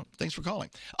 Oh, thanks for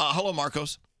calling. Hello,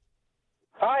 Marcos.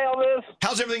 Hi, Elvis.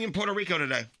 How's everything in Puerto Rico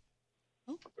today?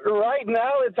 Right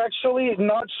now, it's actually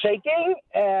not shaking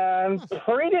and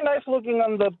pretty nice looking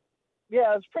on the...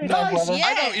 Yeah, it's pretty nice weather.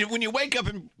 I know. When you wake up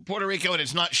in Puerto Rico and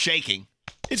it's not shaking,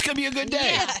 it's going to be a good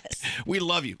day. Yes. We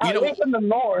love you. At least in the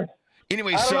north.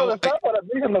 Anyway, I don't know the south, but at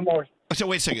least in the north. So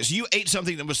wait a second. So you ate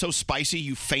something that was so spicy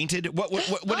you fainted? What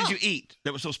did you eat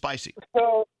that was so spicy?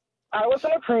 So I was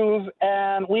on a cruise,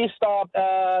 and we stopped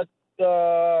at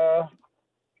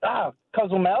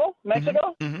Cozumel,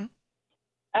 Mexico, and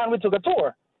we took a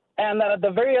tour. And then at the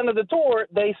very end of the tour,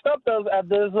 they stopped us at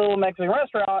this little Mexican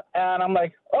restaurant, and I'm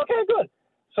like, okay, good.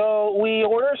 So we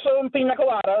ordered some piña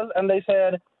coladas, and they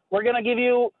said, we're going to give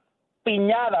you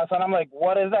piñadas. And I'm like,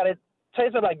 what is that? It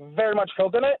tasted like very much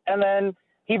coconut. And then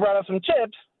he brought us some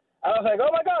chips. I was like, oh,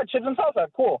 my God, chips and salsa,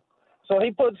 cool. So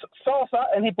he puts salsa,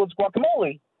 and he puts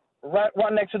guacamole right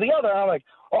one next to the other. And I'm like,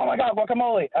 oh, my God,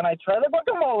 guacamole. And I try the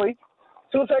guacamole.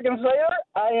 2 seconds later,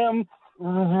 I am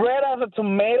red as a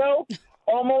tomato,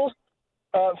 almost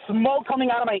smoke coming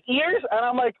out of my ears, and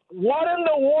I'm like, what in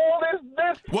the world is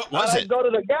this? What was it? I go to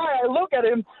the guy, I look at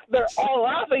him, they're all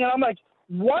laughing, and I'm like,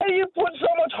 why do you put so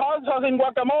much hot sauce in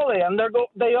guacamole? And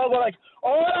they all go like,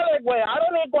 oh, wait, I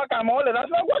don't need guacamole. That's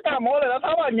not guacamole. That's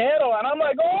habanero. And I'm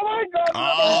like, oh, my God.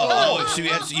 Oh, so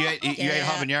you ate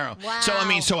habanero. Wow. So, I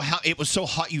mean, it was so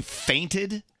hot you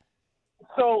fainted?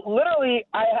 So literally,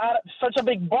 I had such a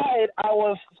big bite, I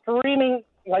was screaming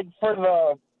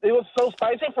it was so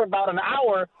spicy for about an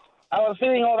hour. I was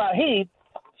feeling all that heat.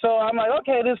 So I'm like,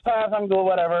 okay, this passed, I'm good,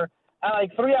 whatever. And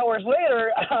like 3 hours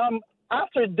later,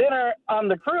 after dinner on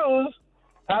the cruise,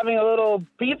 having a little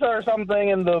pizza or something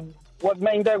in the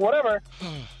main deck, whatever,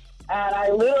 and I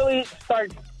literally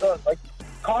start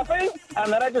coughing,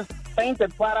 and then I just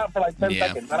fainted flat out for like 10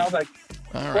 seconds. And I was like,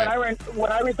 all right.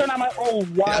 When I return, I'm like, oh,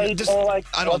 why?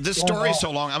 I don't. This story is so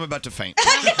long. I'm about to faint.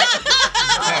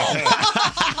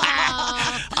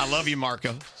 I love you,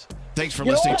 Marco. Thanks for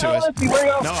listening to us.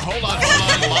 No, hold on.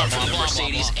 From the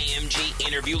Mercedes-AMG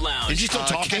Interview Lounge. Is he still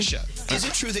talking? Keisha, is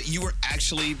it true that you were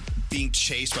actually being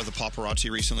chased by the paparazzi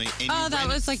recently? And that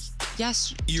was like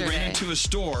yesterday. You ran into a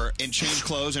store and changed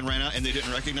clothes and ran out, and they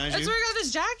didn't recognize That's you? where I got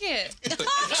this jacket.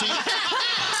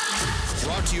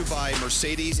 Brought to you by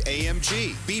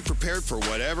Mercedes-AMG. Be prepared for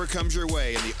whatever comes your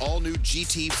way in the all-new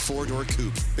GT 4-door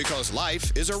coupe. Because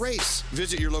life is a race.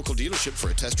 Visit your local dealership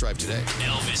for a test drive today.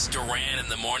 Elvis Duran in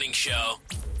the Morning Show.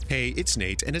 Hey, it's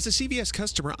Nate, and as a CVS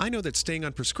customer, I know that staying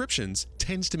on prescriptions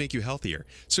tends to make you healthier.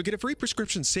 So get a free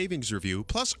prescription savings review,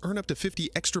 plus earn up to $50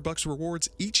 extra rewards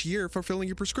each year for filling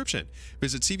your prescription.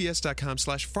 Visit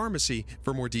cvs.com/pharmacy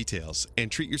for more details,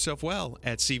 and treat yourself well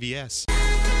at CVS.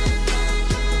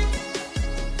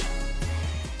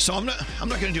 So I'm not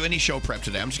going to do any show prep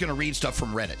today. I'm just going to read stuff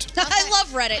from Reddit. I love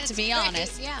Reddit, to be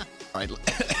honest. Yeah. All right,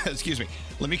 excuse me.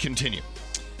 Let me continue.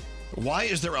 Why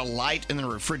is there a light in the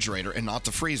refrigerator and not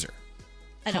the freezer?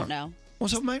 I don't know. Well,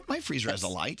 so my freezer has a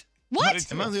light.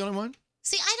 What? Am I the only one?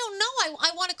 See, I don't know.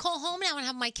 I want to call home now and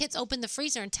have my kids open the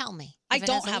freezer and tell me. I if it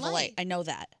don't has have a light. I know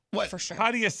that. What? For sure.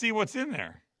 How do you see what's in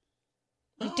there?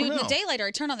 You do it in the daylight or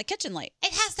I turn on the kitchen light.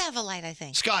 It has to have a light, I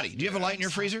think. Scotty, do you have a light in your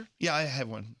freezer? Yeah, I have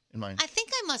one in mine. I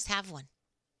think I must have one.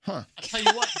 Huh. I'll tell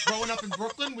you what, growing up in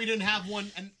Brooklyn, we didn't have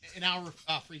one in our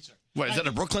freezer. What, is that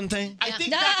a Brooklyn thing? I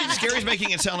think Scary's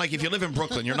making it sound like if you live in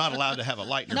Brooklyn, you're not allowed to have a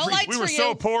light in your freezer. We were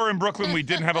so poor in Brooklyn, we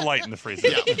didn't have a light in the freezer.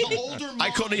 Yeah. The older I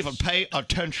couldn't even pay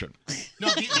attention. No,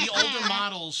 the older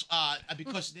models,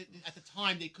 because at the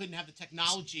time they couldn't have the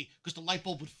technology because the light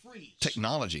bulb would freeze.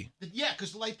 Technology. Yeah,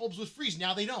 because the light bulbs would freeze.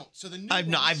 Now they don't. So the new I've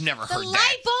never The heard that.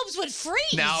 light bulbs would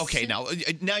freeze.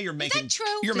 Now you're making true?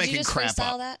 You're Did you making just crap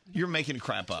freestyle up. that? You're making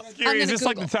crap up. Gary, is this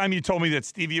like the time you told me that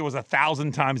stevia was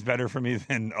 1,000 times better for me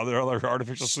than other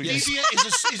artificial sweeteners?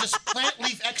 Stevia is a plant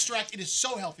leaf extract. It is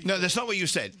so healthy. No, that's not what you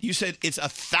said. You said it's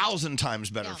 1,000 times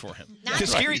better for him. Not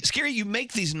Because right. Scary, you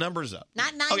make these numbers up.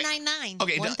 Not 999.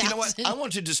 Okay, now, you know what? 1,000. I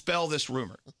want to dispel this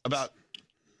rumor about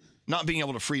not being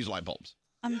able to freeze light bulbs.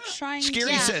 I'm trying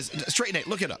Scary to. says, straight Nate,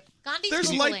 look it up. Gandhi's There's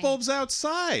Googling. light bulbs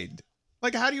outside.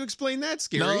 Like, how do you explain that,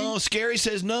 Scary? No, Scary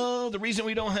says no. The reason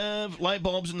we don't have light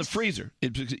bulbs in the freezer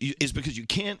is because you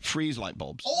can't freeze light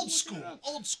bulbs. Old school.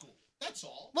 That's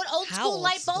all. What old school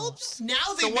light bulbs? Now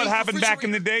they So what make happened back in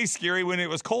the day, Scary, when it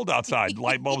was cold outside?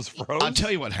 Light bulbs froze? I'll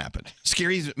tell you what happened.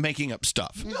 Scary's making up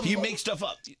stuff. You make stuff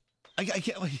up. I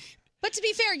can't. But to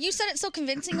be fair, you said it so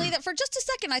convincingly that for just a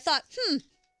second I thought,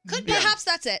 perhaps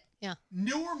that's it. Yeah.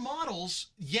 Newer models,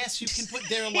 yes, you can put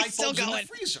their He's light still bulbs in the going.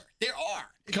 freezer. There are.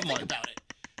 If Come you think on. about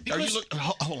it. Are you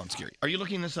Because- hold on, Scary. Are you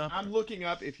looking this up? I'm looking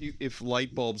up if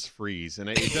light bulbs freeze, and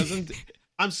it doesn't.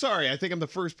 I'm sorry. I think I'm the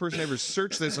first person to ever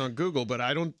search this on Google, but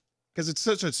I don't because it's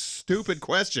such a stupid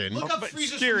question. Look up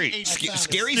freezers Scary. from the 80s.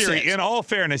 Scary Scary, says. in all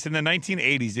fairness, in the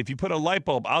 1980s, if you put a light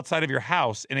bulb outside of your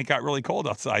house and it got really cold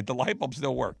outside, the light bulb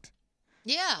still worked.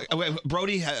 Yeah. Wait,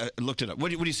 Brody looked it up.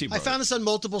 What do you see, I Brody? found this on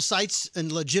multiple sites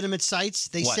and legitimate sites.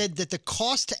 They What? said that the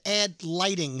cost to add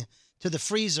lighting to the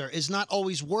freezer is not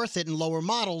always worth it in lower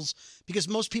models because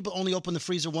most people only open the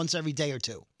freezer once every day or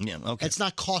two. Yeah, okay. It's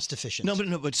not cost efficient.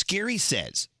 No, but Scary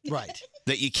says Right.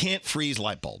 that you can't freeze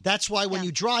light bulbs. That's why when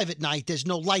you drive at night, there's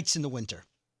no lights in the winter.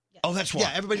 Oh, that's why.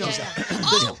 Yeah, everybody knows Yeah. that.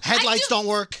 Oh, Headlights don't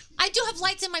work. I do have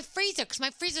lights in my freezer because my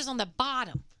freezer's on the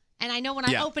bottom. And I know when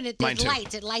I Yeah, open it, mine there's too.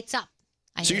 lights. It lights up.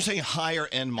 So you're saying higher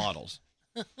end models,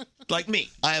 like me?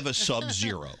 I have a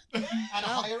Sub-Zero, At a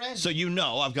higher end. so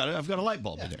I've got a light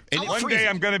bulb in there. And it One freezes. day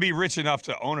I'm going to be rich enough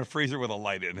to own a freezer with a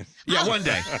light in it. Yeah, one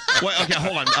day. Wait, okay,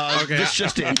 hold on. Okay, This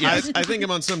just in. Yes. I think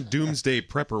I'm on some doomsday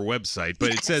prepper website,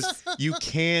 but it says you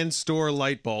can store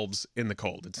light bulbs in the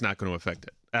cold. It's not going to affect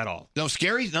it at all. No,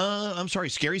 Scary. No, I'm sorry.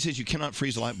 Scary says you cannot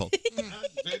freeze a light bulb,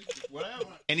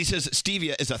 and he says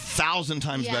stevia is 1,000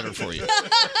 times better for you.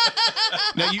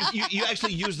 Now you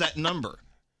actually use that number.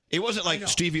 It wasn't like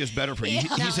stevia is better for you. Yeah.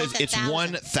 He No, says it's it's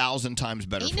 1,000. 1,000 times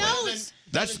better He for you. knows.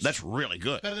 That's really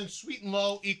good. Better than sweet and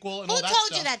low, equal, and Who all that told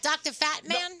stuff. you that? Dr. Fat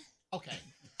Man? Okay.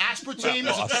 Aspartame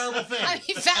is a terrible thing. I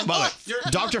mean, Fat By Loss. the way,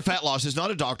 Dr. Fat Loss is not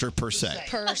a doctor per se.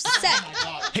 Percent.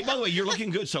 Hey, by the way, you're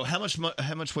looking good. So how much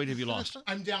weight have you lost?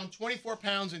 I'm down 24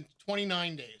 pounds in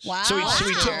 29 days. Wow. So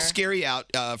we took Scary out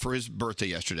for his birthday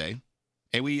yesterday,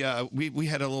 and we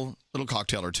had a little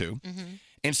cocktail or two,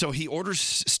 and so he orders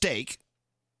steak,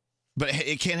 but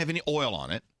it can't have any oil on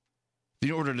it. Then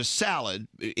he ordered a salad.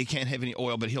 It can't have any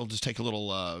oil, but he'll just take a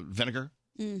little vinegar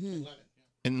and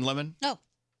lemon. Oh.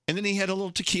 And then he had a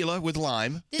little tequila with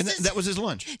lime, and that was his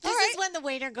lunch. This is when the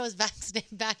waiter goes back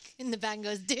in the back and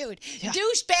goes, dude,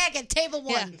 douchebag at table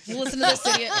one. Listen to this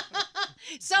idiot.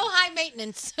 So high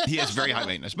maintenance. He has very high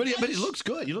maintenance, but he looks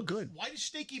good. You look good. Why does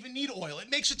steak even need oil? It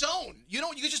makes its own. You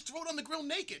can just throw it on the grill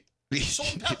naked.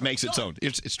 Salt and pepper. It makes its own.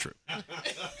 It's true.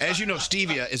 As you know,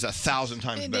 stevia is 1,000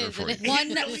 times better for you.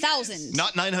 1,000.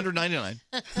 Not 999.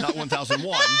 Not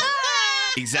 1,001.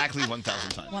 Exactly 1,000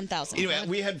 times. 1,000. Anyway,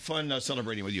 we had fun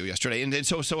celebrating with you yesterday, and then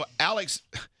so Alex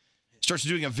starts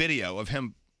doing a video of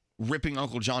him ripping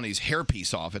Uncle Johnny's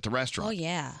hairpiece off at the restaurant. Oh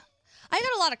yeah. I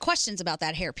got a lot of questions about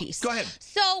that hairpiece. Go ahead.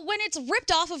 So when it's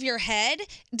ripped off of your head,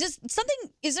 is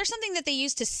there something that they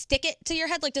use to stick it to your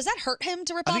head? Like, does that hurt him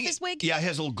to rip I off think his wig? Yeah, it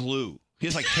has a little glue. He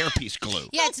has like hairpiece glue.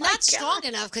 Yeah, it's not strong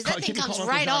enough because that Can thing you comes call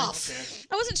right Uncle Johnny? off.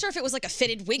 I wasn't sure if it was like a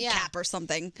fitted wig cap or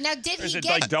something. Now, did Is he it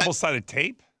get like double-sided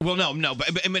tape? Well, no,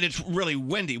 but I mean, it's really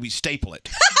windy. We staple it.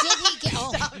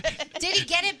 Did he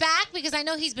get it back? Because I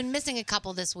know he's been missing a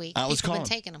couple this week. Let's People call been him.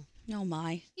 taking them. Oh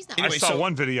my. He's not. I saw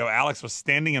one video. Alex was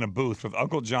standing in a booth with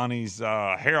Uncle Johnny's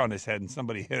hair on his head, and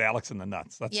somebody hit Alex in the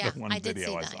nuts. That's Yeah, the one I did video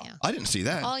see I that, saw. yeah. I didn't see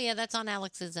that. Oh yeah, that's on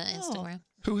Alex's Instagram.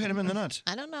 Who hit him in the nuts?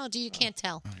 I don't know. You can't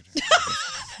tell.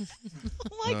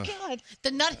 Oh my God. The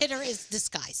nut hitter is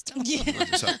disguised.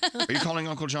 So, are you calling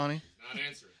Uncle Johnny? Not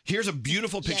answering. Here's a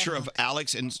beautiful picture of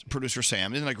Alex and producer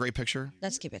Sam. Isn't that a great picture?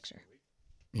 That's a cute picture.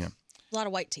 Yeah. A lot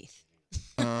of white teeth.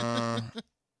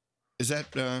 Is that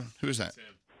who is that?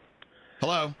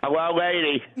 Hello. Hello,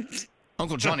 lady.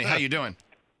 Uncle Johnny, how you doing?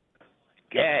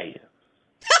 Gay.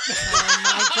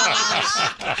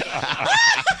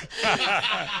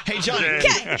 Hey, Johnny.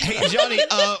 Hey, Johnny.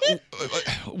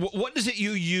 What is it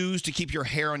you use to keep your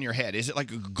hair on your head? Is it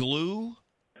like a glue?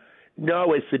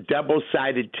 No, it's a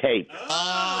double-sided tape.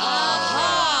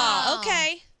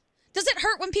 Okay. Does it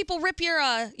hurt when people rip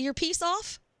your piece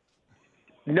off?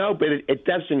 No, but it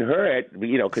doesn't hurt,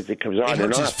 because it comes on and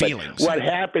hurts his off. But feelings. what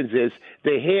happens is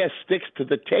the hair sticks to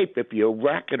the tape if you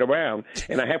rack it around,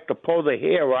 and I have to pull the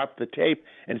hair off the tape,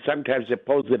 and sometimes it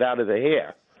pulls it out of the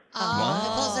hair. It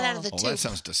pulls it out of the Oh, tube. that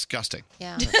sounds disgusting.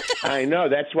 Yeah. I know.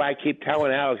 That's why I keep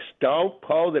telling Alex, don't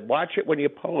pull it. Watch it when you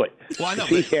pull it. Well, I know.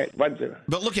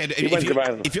 But look at it. He runs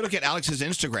around. If you look at Alex's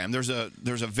Instagram, there's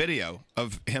a video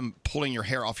of him pulling your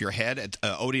hair off your head at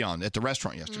Odeon at the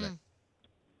restaurant yesterday.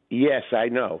 Yes, I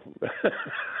know.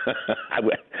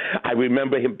 I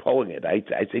remember him pulling it. I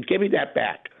said, give me that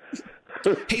back.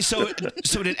 Hey, so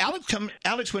did Alex come?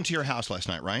 Alex went to your house last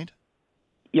night, right?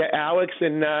 Yeah, Alex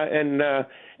and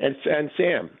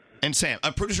Sam. And Sam.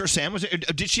 Producer Sam, was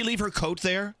it? Did she leave her coat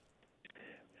there?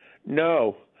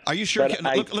 No. Are you sure?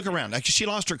 But Look around. She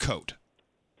lost her coat.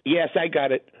 Yes, I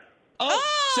got it.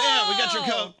 Oh, Sam, we got your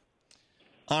coat.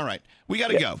 All right. We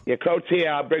got to go. Your coat's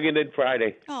here. I'll bring it in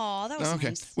Friday. Oh, that was Okay.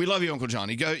 nice. We love you, Uncle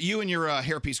Johnny. Go. You and your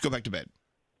hairpiece, go back to bed.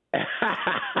 All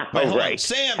hold on. right.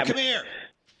 Sam, come here.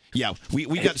 Yeah, we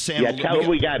got Sam. Yeah, tell him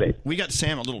we got it. We got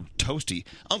Sam a little toasty.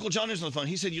 Uncle Johnny's on the phone.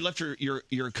 He said you left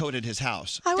your coat at his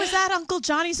house. I was at Uncle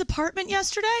Johnny's apartment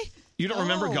yesterday. You don't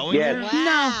remember going there?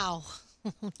 Wow.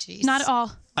 No, not at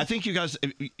all. I think you guys,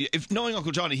 if knowing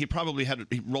Uncle Johnny, he probably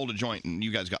he rolled a joint and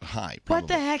you guys got high. What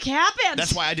the heck happened?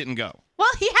 That's why I didn't go. Well,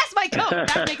 he has my coat.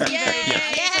 That makes me very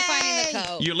Yay for finding the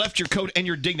coat. You left your coat and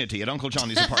your dignity at Uncle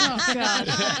Johnny's apartment. Oh, God.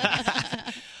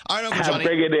 All right, Uncle I'll Johnny.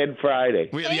 bring it in Friday.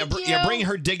 Bring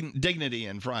her dignity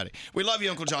in Friday. We love you,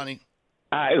 Uncle Johnny.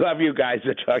 I love you guys.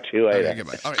 I'll talk to you later. Okay,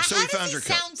 goodbye. All right, so we found your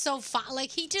coat. Sounds so fun.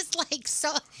 Like he just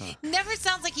never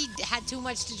sounds like he had too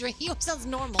much to drink. He always sounds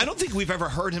normal. I don't think we've ever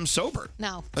heard him sober.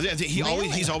 No. I think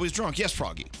he's always drunk. Yes,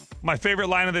 Froggy. My favorite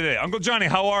line of the day. Uncle Johnny,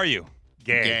 how are you?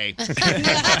 Gay. All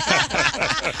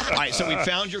right, so we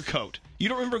found your coat. You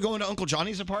don't remember going to Uncle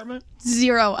Johnny's apartment?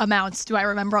 Zero amounts do I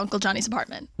remember Uncle Johnny's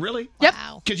apartment. Really? Yep.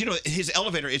 Because, his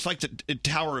elevator, it's like the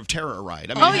Tower of Terror ride.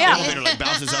 I mean, Oh, his yeah. elevator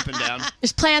bounces up and down.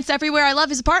 There's plants everywhere. I love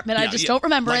his apartment. I just don't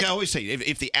remember like it. I always say,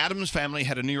 if the Addams family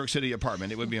had a New York City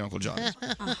apartment, it would be Uncle Johnny's.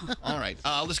 All right,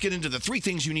 let's get into the 3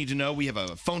 things you need to know. We have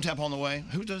a phone tap on the way.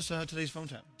 Who does today's phone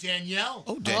tap? Danielle.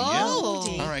 Oh,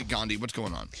 Danielle. All right, Gandhi, what's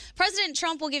going on? President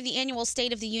Trump will give the annual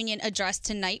State of the Union address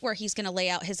tonight, where he's going to lay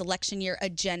out his election year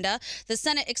agenda. The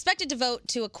Senate expected to vote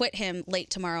to acquit him late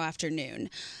tomorrow afternoon.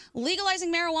 Legalizing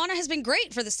marijuana has been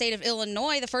great for the state of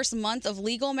Illinois. The first month of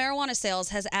legal marijuana sales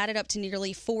has added up to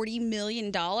nearly $40 million.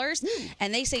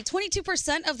 And they say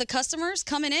 22% of the customers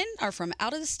coming in are from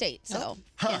out of the state. So,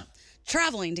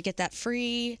 traveling to get that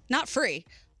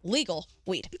legal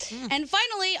weed. And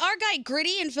finally, our guy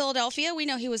Gritty in Philadelphia, we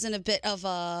know he was in a bit of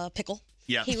a pickle.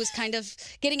 Yeah. He was kind of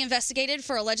getting investigated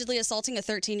for allegedly assaulting a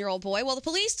 13-year-old boy. Well, the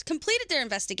police completed their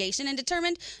investigation and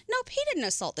determined, nope, he didn't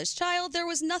assault this child. There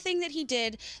was nothing that he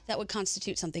did that would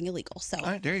constitute something illegal. So, All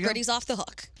right, there you go. Gritty's off the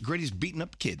hook. Gritty's beating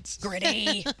up kids.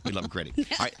 Gritty. We love Gritty.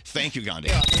 All right, thank you, Gandhi.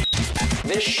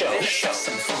 This show.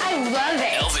 I love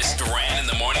it. Elvis Duran in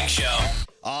the morning show.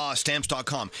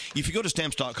 Stamps.com. If you go to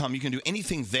Stamps.com, you can do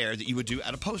anything there that you would do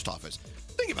at a post office.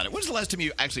 Think about it. When's the last time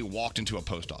you actually walked into a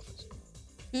post office?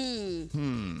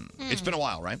 It's been a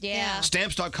while, right? Yeah.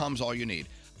 Stamps.com is all you need.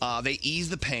 They ease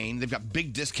the pain. They've got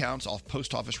big discounts off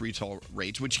post office retail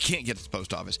rates, which you can't get at the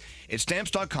post office. At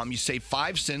Stamps.com, you save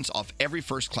 5 cents off every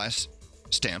first-class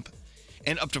stamp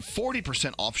and up to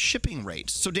 40% off shipping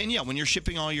rates. So, Danielle, when you're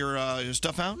shipping all your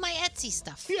stuff out? My Etsy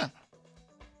stuff. Yeah.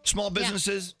 Small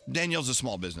businesses, Danielle's a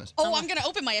small business. Oh, I'm going to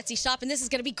open my Etsy shop, and this is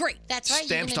going to be great. That's right.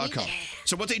 Stamps.com.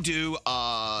 So what they do,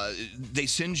 they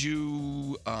send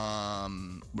you, what are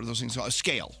those things called? A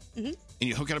scale. And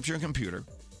you hook it up to your computer.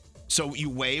 So you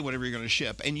weigh whatever you're going to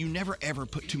ship, and you never, ever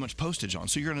put too much postage on,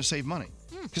 so you're going to save money.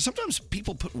 Because sometimes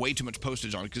people put way too much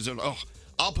postage on it because they're like,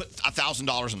 I'll put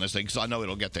 $1,000 on this thing because I know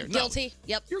it'll get there. Guilty.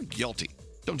 Yep. You're guilty.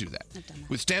 Don't do that.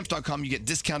 With Stamps.com, you get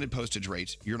discounted postage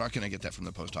rates. You're not going to get that from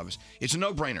the post office. It's a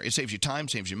no-brainer. It saves you time,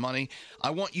 saves you money. I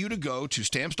want you to go to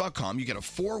Stamps.com. You get a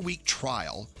 4-week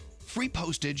trial, free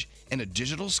postage, and a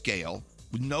digital scale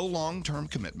with no long-term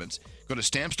commitments. Go to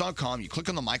Stamps.com. You click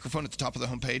on the microphone at the top of the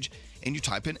homepage, and you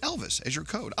type in Elvis as your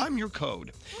code. I'm your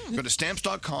code. Go to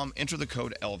Stamps.com. Enter the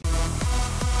code Elvis.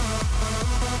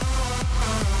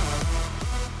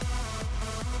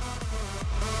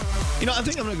 I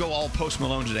think I'm going to go all Post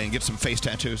Malone today and get some face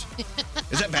tattoos.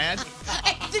 Is that bad?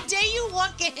 The day you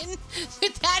walk in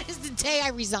with that is the day I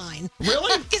resign.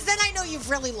 Really? Because then I know you've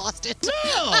really lost it.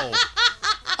 No.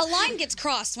 A line gets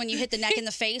crossed when you hit the neck and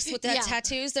the face with that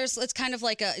tattoos. It's kind of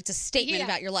like it's a statement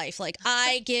about your life. Like,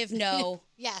 I give no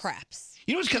craps.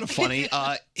 You know what's kind of funny?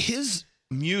 His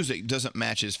music doesn't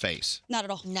match his face. Not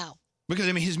at all. No. Because,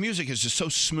 I mean, his music is just so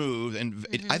smooth, and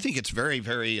I think it's very,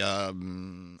 very...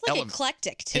 It's like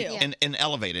eclectic, too. And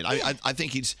elevated. I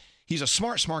think he's a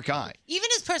smart guy. Even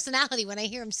his personality, when I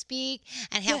hear him speak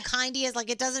and how kind he is, like,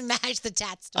 it doesn't match the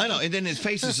tat stuff. I know, and then his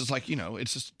face is just like,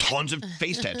 it's just tons of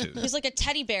face tattoos. He's like a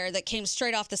teddy bear that came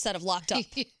straight off the set of Locked Up.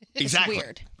 Exactly. It's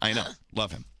weird. I know.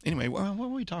 Love him. Anyway, what were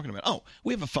we talking about? Oh,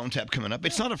 we have a phone tap coming up.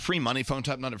 It's not a free money phone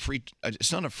tap,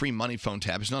 it's not a free money phone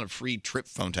tap. It's not a free trip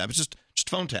phone tap. It's just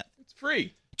phone tap. It's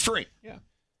free. It's free. Yeah.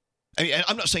 I mean,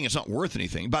 I'm not saying it's not worth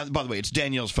anything. By the way, it's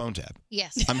Danielle's phone tap.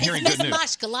 Yes. I'm hearing good news.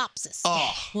 Miss Moshkalopsis.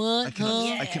 Oh, what?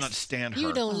 I cannot stand her.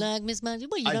 You don't like Miss Mosh?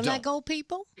 What, you don't like old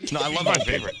people? No, I love my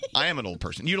favorite. I am an old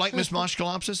person. You like Miss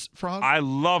Moshkalopsis, Frog? I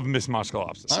love Miss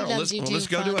Moshkalopsis. All right, let's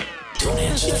go to it. Don't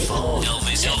answer the phone.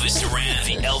 Elvis Duran,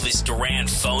 the Elvis Duran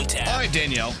phone tap. All right,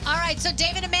 Danielle. All right, so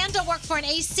Dave and Amanda work for an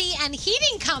AC and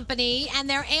heating company, and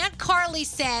their Aunt Carly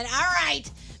said, all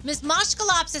right, Miss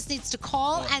Moshkalopsis needs to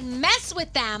call and mess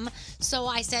with them. So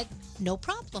I said, no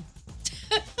problem.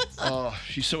 Oh,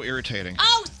 she's so irritating.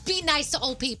 Oh, be nice to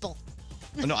old people.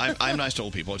 No, I'm nice to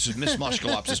old people. It's just Miss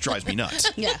Moshkalopsis drives me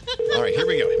nuts. Yeah. All right, here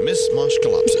we go. Miss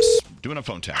Moshkalopsis doing a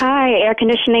phone tap. Hi, Air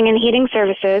Conditioning and Heating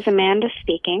Services. Amanda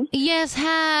speaking. Yes,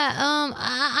 hi.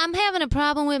 I'm having a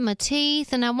problem with my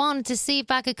teeth, and I wanted to see if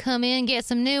I could come in and get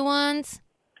some new ones.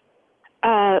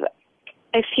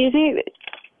 Excuse me?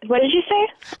 What did you say?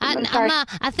 I'm sorry.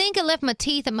 I think I left my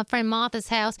teeth at my friend Martha's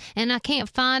house, and I can't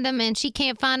find them, and she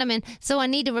can't find them, and so I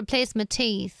need to replace my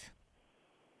teeth.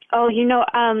 Oh,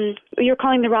 you're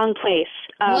calling the wrong place.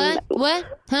 What?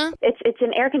 Huh? It's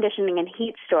an air conditioning and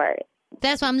heat store.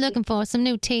 That's what I'm looking for, some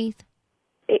new teeth.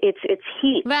 It's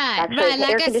heat. Right, actually. right. It's air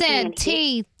Like I conditioning said, and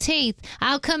teeth.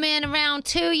 I'll come in around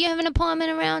 2. You have an appointment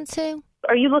around 2?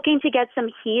 Are you looking to get some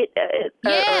heat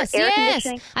Yes, or air yes.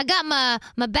 conditioning? I got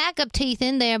my backup teeth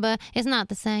in there, but it's not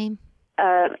the same.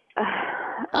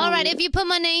 All right, if you put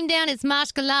my name down, it's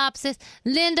Moshkalopsis,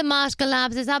 Linda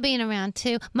Moshkalopsis. I'll be in around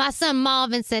 2. My son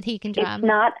Marvin said he can drive. It's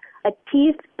not a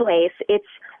teeth place.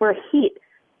 We're heat.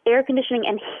 Air conditioning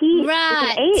and heat.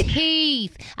 Right, with an H.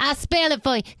 teeth. I spell it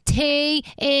for you.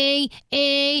 T-E-E.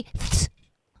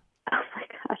 Oh, my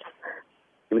God.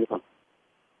 Give me the phone.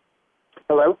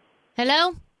 Hello?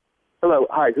 Hello? Hello.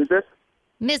 Hi, who's this?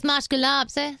 Miss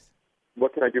Moshkalopsis.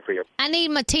 What can I do for you? I need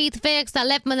my teeth fixed. I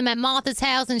left them at Martha's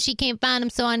house, and she can't find them,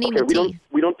 so I need Okay, my teeth.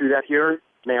 we don't do that here,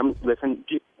 ma'am. Listen,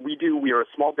 we are a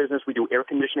small business. We do air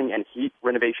conditioning and heat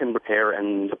renovation, repair,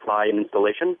 and supply and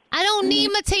installation. I don't need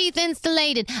my teeth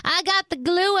installated. I got the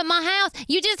glue at my house.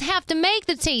 You just have to make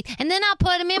the teeth, and then I'll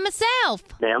put them in myself.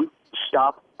 Ma'am,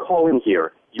 stop calling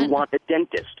here. You want a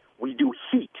dentist. We do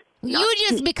heat. You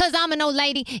just, because I'm an old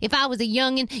lady, if I was a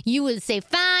youngin', you would say,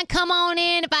 fine, come on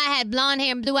in if I had blonde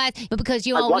hair and blue eyes. But because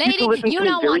you're old lady, you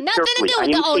don't want nothing to do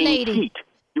with the old lady. Heat.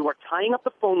 You are tying up the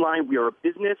phone line. We are a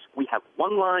business. We have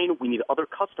one line. We need other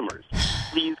customers.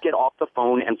 Please get off the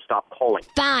phone and stop calling.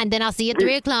 Fine, then I'll see you at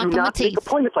 3 o'clock Do for my not make teeth.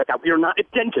 appointments like that. We are not a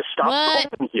dentist. Stop What?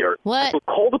 calling here. What? I will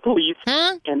call the police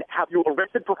Huh? and have you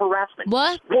arrested for harassment.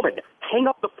 What? Woman, hang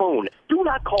up the phone. Do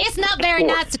not call. It's not very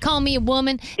anymore. nice to call me a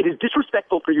woman. It is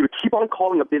disrespectful for you to keep on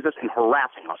calling a business and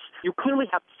harassing us. You clearly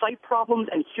have sight problems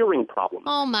and hearing problems.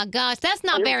 Oh, my gosh, that's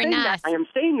not very saying nice. That. I am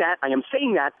saying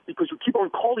that because you keep on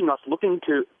calling us looking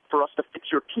for us to fix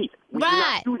your teeth. We do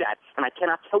not do that, and I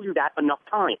cannot tell you that enough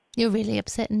times. You're really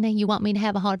upsetting me. You want me to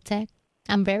have a heart attack?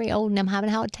 I'm very old and I'm having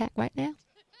a heart attack right now.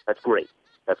 That's great.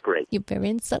 That's great. You're very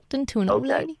insulting to an old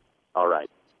lady. All right.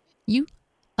 You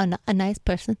are not a nice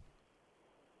person.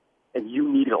 And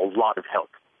you needed a lot of help.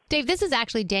 Dave, this is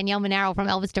actually Danielle Monaro from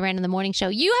Elvis Duran in the Morning Show.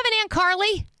 You have an Aunt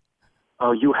Carly?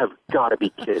 Oh, you have got to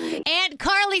be kidding me. Aunt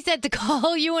Carly said to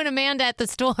call you and Amanda at the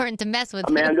store and to mess with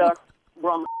Amanda,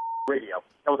 we're on the radio.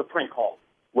 That was a prank call.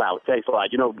 Wow, thanks a lot.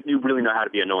 You really know how to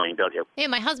be annoying, don't you? Yeah,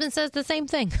 my husband says the same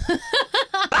thing.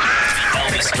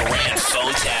 Elvis Duran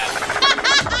phone tap.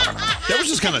 That was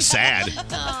just kind of sad.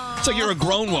 It's like you're a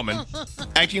grown woman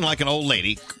acting like an old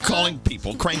lady, calling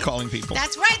people, crank calling people.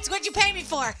 That's right. It's what you pay me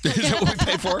for. Is that what we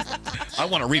pay for? I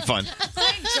want a refund.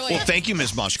 I enjoy Well, it. thank you,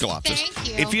 Ms. Moshkalopsis. Thank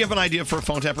you. If you have an idea for a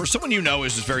phone tap or someone you know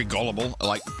is just very gullible,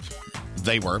 like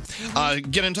they were,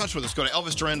 get in touch with us. Go to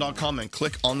ElvisDuran.com and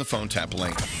click on the phone tap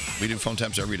link. We do phone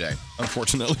taps every day,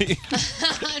 unfortunately.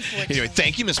 Anyway,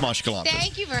 thank you, Ms. Moshkalopsis.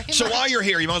 Thank you very much. So while you're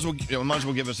here, you might as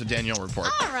well give us a Danielle report.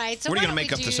 All right. So what are you why going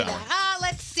to don't make we up this do hour? that?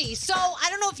 let's see. So I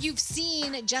don't know if you've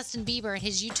seen Justin Bieber in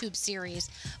his YouTube series,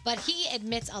 but he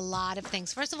admits a lot of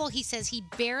things. First of all, he says he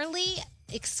barely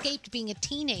escaped being a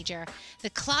teenager, the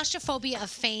claustrophobia of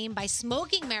fame, by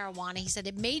smoking marijuana. He said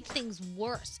it made things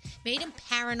worse, made him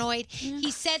paranoid.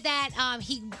 He said that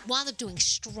he wound up doing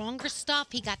stronger stuff.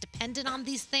 He got dependent on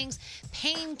these things,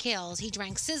 painkills. He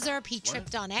drank scissor. He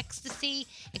tripped on ecstasy,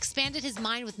 expanded his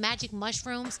mind with magic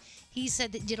mushrooms. He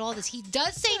said that did all this. He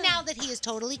does say now that he is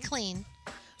totally clean,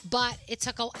 but it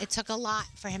took a lot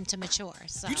for him to mature.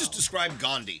 So You just described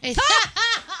Gandhi.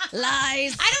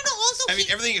 Lies. I don't know. Also, I mean,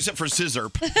 everything except for scissor.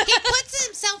 he puts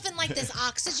himself in like this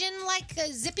oxygen, like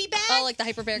a zippy bag. Oh, like the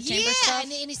hyperbaric chamber stuff?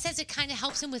 and he says it kind of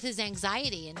helps him with his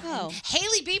anxiety. And Oh.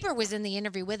 Haley Bieber was in the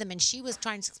interview with him, and she was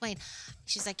trying to explain.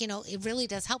 She's like, it really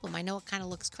does help him. I know it kind of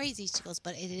looks crazy, she goes,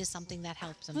 but it is something that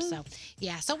helps him. So,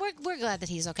 yeah. So we're glad that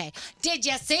he's okay. Did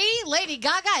you see Lady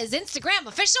Gaga is Instagram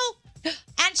official?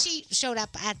 And she showed up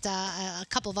at a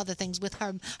couple of other things with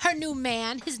her new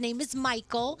man. His name is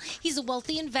Michael. He's a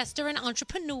wealthy investor and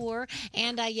entrepreneur.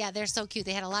 And they're so cute.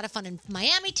 They had a lot of fun in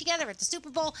Miami together at the Super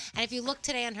Bowl. And if you look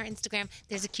today on her Instagram,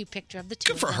 there's a cute picture of the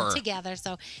two Good of for them her. together.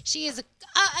 So she is a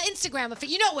Instagram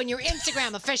official. You know when you're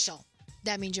Instagram official,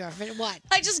 that means you're what?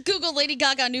 I just Googled Lady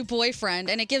Gaga new boyfriend,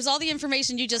 and it gives all the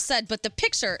information you just said, but the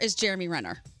picture is Jeremy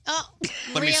Renner. Oh,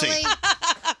 Let me see. really?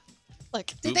 Look,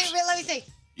 Did they really? Let me see.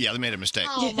 Yeah, they made a mistake.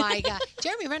 Oh my God,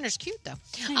 Jeremy Renner's cute though.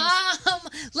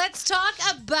 Let's talk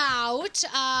about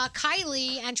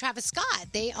Kylie and Travis Scott.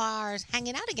 They are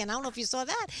hanging out again. I don't know if you saw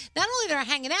that. Not only they're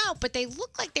hanging out, but they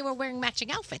look like they were wearing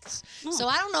matching outfits. So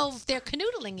I don't know if they're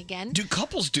canoodling again. Do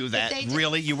couples do that? They do.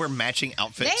 Really? You wear matching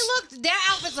outfits? Their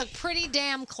outfits look pretty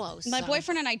damn close. My so.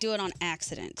 boyfriend and I do it on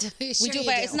accident. Sure we do you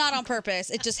it. do. It's not on purpose.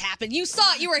 It just happened. You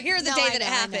saw it. You were here the No, day I that know, it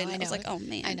happened. I know. was like, oh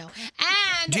man. I know.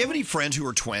 Do you have any friends who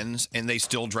are twins and they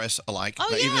still dress alike?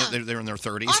 Oh, Even yeah. if they're in their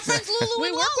 30s? Our friends Lulu We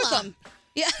and work Lala. with them.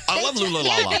 Yeah. I love Lula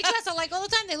Yeah, Lala. they dress alike all the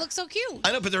time. They look so cute.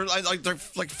 I know, but they're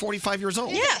like 45 years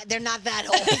old. Yeah, they're not that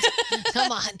old.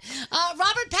 Come on.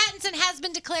 Robert Pattinson has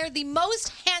been declared the most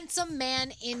handsome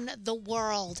man in the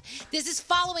world. This is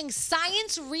following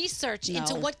science research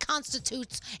into what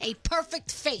constitutes a perfect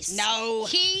face. No.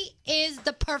 He is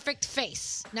the perfect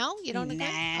face. No? You don't agree?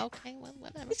 Nah. Okay, well,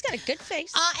 whatever. He's got a good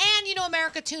face. And,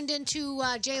 America tuned into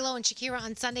J-Lo and Shakira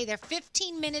on Sunday. Their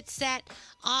 15-minute set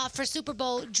for Super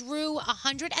Bowl drew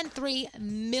 103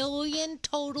 million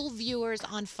total viewers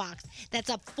on Fox. That's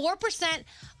up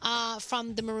 4%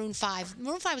 from the Maroon 5.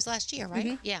 Maroon 5 was last year,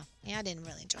 right? Yeah, I didn't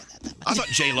really enjoy that much. I thought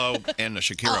J-Lo and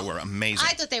Shakira were amazing.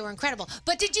 I thought they were incredible.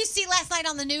 But did you see last night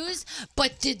on the news?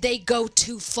 But did they go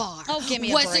too far? Oh, give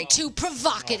me a Was break. it too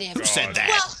provocative? Who said that?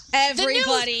 Well, the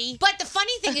Everybody. news- but the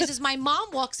funny thing is my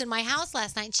mom walks in my house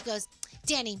last night and she goes,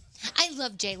 Danny, I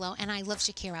love J-Lo and I love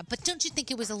Shakira, but don't you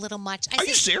think it was a little much? Are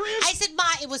you serious? I said, Ma,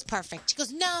 it was perfect. She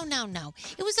goes, no.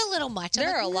 It was a little much. I'm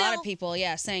There are like, a lot "No." of people,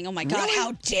 saying, oh my God, Really?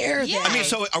 how dare they? Yeah. I mean,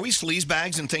 so are we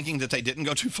sleazebags and thinking that they didn't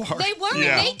go too far? They were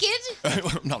Yeah.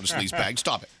 naked. Not a sleazebag.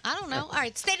 Stop it. I don't know. All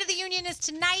right, State of the Union is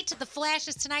tonight. The Flash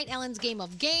is tonight. Ellen's Game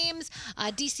of Games.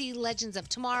 DC Legends of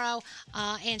Tomorrow.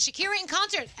 And Shakira in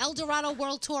concert. El Dorado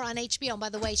World Tour on HBO. And by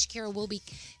the way, Shakira will be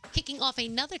kicking off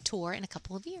another tour in a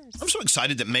couple of years. I'm so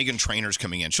excited that Meghan Trainor's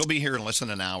coming in. She'll be here in less than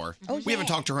an hour. We haven't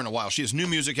talked to her in a while. She has new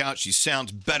music out. She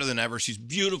sounds better than ever. She's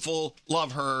beautiful.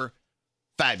 Love her.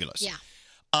 Fabulous. Yeah.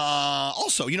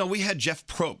 Also, we had Jeff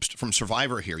Probst from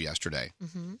Survivor here yesterday.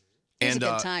 Mm-hmm. It was And a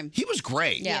good time. he was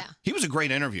great. Yeah. He was a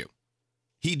great interview.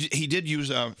 He did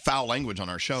use foul language on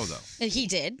our show, though. And he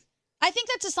did. I think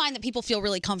that's a sign that people feel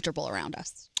really comfortable around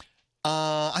us.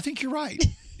 I think you're right.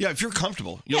 Yeah, if you're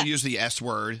comfortable, you'll use the S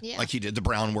word like he did, the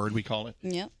brown word, we call it.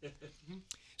 Yep.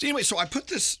 So anyway, I put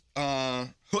this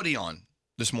hoodie on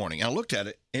this morning, and I looked at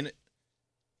it, and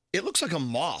it looks like a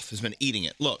moth has been eating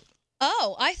it. Look.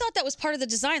 Oh, I thought that was part of the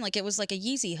design, like it was like a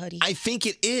Yeezy hoodie. I think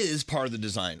it is part of the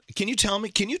design. Can you tell me?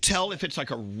 Can you tell if it's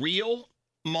like a real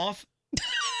moth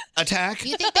attack?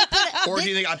 You think they put it, Or do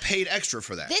you think I paid extra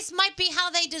for that? This might be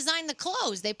how they design the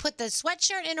clothes. They put the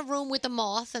sweatshirt in a room with a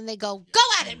moth, and they go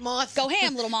at it, moth. Go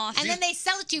ham, little moth. And then they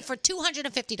sell it to you for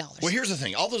 $250. Well, here's the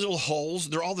thing. All those little holes,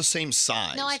 they're all the same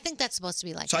size. No, I think that's supposed to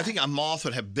be like So that. I think a moth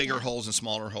would have bigger holes and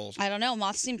smaller holes. I don't know.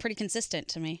 Moths seem pretty consistent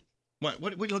to me. What are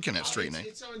you looking at, Street Nate?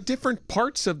 It's on different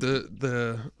parts of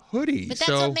the hoodie. But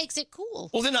that's so, what makes it cool.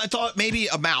 Well, then I thought maybe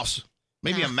a mouse.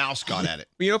 Maybe a mouse got at it.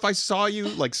 if I saw you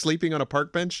like sleeping on a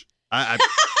park bench,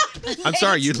 I'm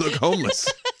sorry, you'd look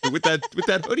homeless with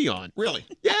that hoodie on. Really?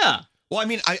 Yeah. Well, I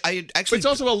mean, I But actually. it's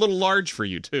also a little large for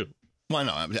you too. Why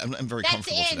not? I'm very That's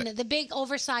comfortable in. today. The big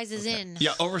oversize is in.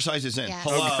 Yeah, oversize is in. Yes.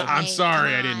 Hello. I'm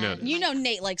sorry, I didn't know that. You know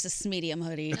Nate likes a medium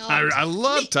hoodie. I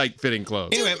love tight-fitting clothes.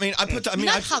 Anyway, I mean, I put.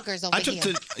 Nut huggers over I took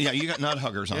here. Yeah, you got nut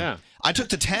huggers on. Yeah. I took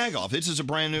the tag off. This is a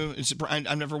brand new.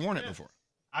 I've never worn it before.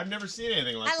 I've never seen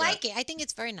anything like I that. like it. I think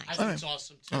it's very nice. I think it's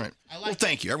awesome too. All right. Well,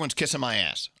 thank you. Everyone's kissing my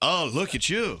ass. Oh, look at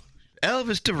you,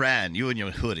 Elvis Duran. You and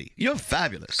your hoodie. You're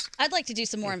fabulous. I'd like to do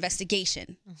some more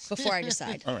investigation before I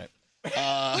decide. All right.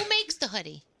 Who makes the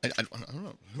hoodie? I don't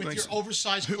know. Who With makes your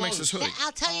oversized Who clothes. makes this hoodie?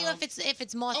 I'll tell you if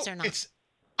it's moths or not. It's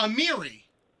Amiri.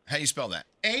 How do you spell that?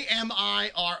 Amiri.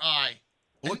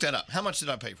 Look that up. How much did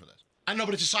I pay for this? I know,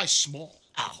 but it's a size small.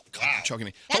 Oh, God, you're choking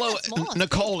me. Hello,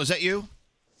 Nicole. Is that you?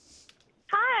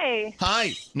 Hi.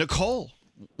 Hi, Nicole.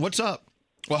 What's up?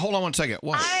 Well, hold on one second.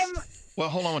 What? Well,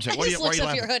 hold on one I second. just Why are looked you up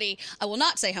laughing? your hoodie. I will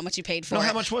not say how much you paid for No, it.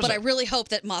 how much was but it? I really hope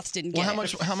that moths didn't Well,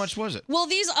 get it. how much was it? Well,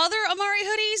 these other Amari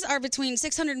hoodies are between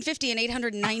 $650 and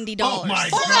 $890. Oh, my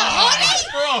For a God.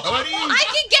 hoodie? For a hoodie? I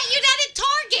can get you that at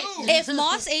Target. If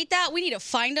moths ate that, we need to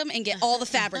find them and get all the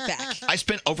fabric back. I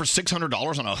spent over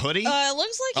 $600 on a hoodie? It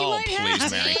looks like you might please,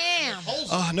 have. Mary.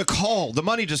 Damn. Nicole, the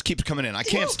money just keeps coming in. I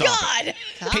can't stop it.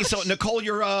 God. Hey, so Nicole,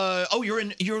 you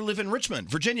live in Richmond,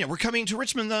 Virginia. We're coming to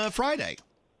Richmond Friday.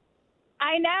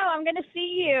 I know. I'm going to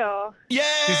see you. Yay!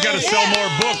 He's got to sell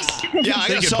more books. Yeah, I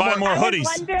so gotta you sell can buy more I was hoodies.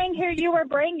 wondering who you were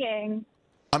bringing.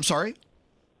 I'm sorry?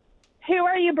 Who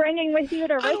are you bringing with you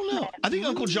to Richmond? I don't know. I think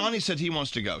Uncle Johnny said he wants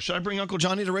to go. Should I bring Uncle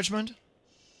Johnny to Richmond?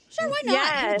 Sure, why not?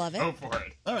 Yes. He would love it. Go for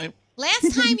it. All right.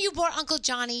 Last time you brought Uncle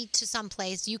Johnny to some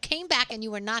place, you came back and you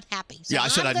were not happy. So Yeah, I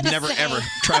said I'm I'd gonna never, say- ever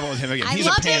travel with him again. I He's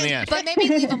love a pain in the him, ass. but maybe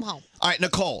leave him home. All right,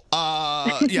 Nicole.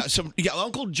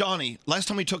 Uncle Johnny, last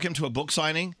time we took him to a book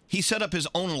signing, he set up his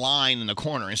own line in the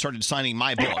corner and started signing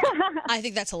my book. I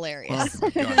think that's hilarious. Oh,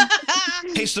 my God.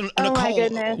 Hey, so Oh, my Nicole,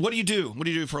 goodness. what do you do? What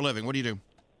do you do for a living? What do you do?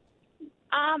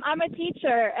 I'm a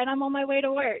teacher, and I'm on my way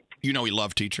to work. You know we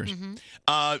love teachers.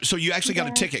 So you actually got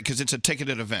a ticket because it's a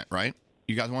ticketed event, right?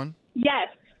 You got one? Yes,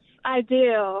 I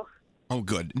do. Oh,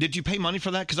 good. Did you pay money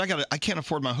for that? Because I can't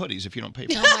afford my hoodies if you don't pay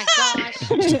for Oh it.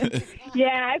 my gosh.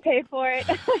 Yeah, I pay for it.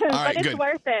 All right, but it's good.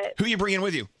 worth it. Who are you bringing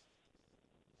with you?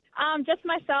 Just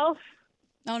myself.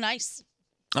 Oh, nice.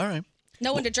 All right.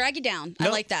 No one to drag you down. I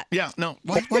No, like that. Yeah, no.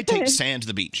 Why take sand to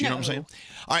the beach? You know what I'm saying?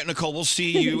 All right, Nicole, we'll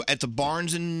see you at the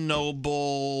Barnes &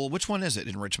 Noble. Which one is it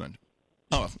in Richmond?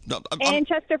 Oh, no, In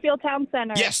Chesterfield Town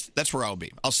Center. yes, that's where I'll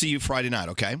be. I'll see you Friday night,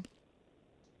 okay?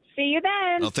 See you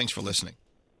then. Oh, thanks for listening.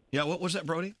 Yeah, what was that,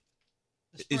 Brody?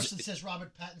 This person says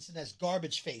Robert Pattinson has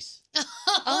garbage face.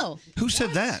 Oh. Who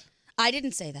said that? I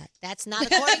didn't say that. That's not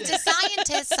according to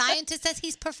scientists. Scientists says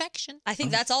he's perfection. I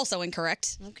think that's also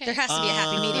incorrect. Okay. There has to be a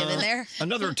happy medium in there.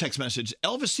 Another text message.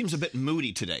 Elvis seems a bit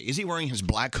moody today. Is he wearing his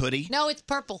black hoodie? No, it's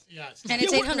purple. Yeah, And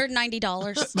it's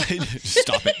 $890.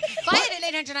 Stop it. If I had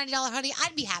an $890 hoodie,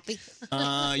 I'd be happy.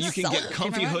 You can get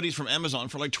comfy hoodies from Amazon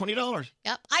for like $20.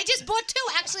 Yep. I just bought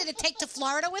two actually to take to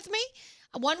Florida with me.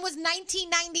 One was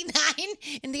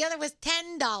 $19.99 and the other was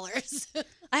 $10.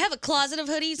 I have a closet of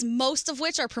hoodies, most of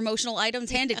which are promotional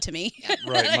items handed to me.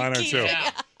 Right, mine are too.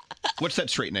 What's that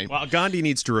street name? Well, Gandhi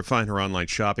needs to refine her online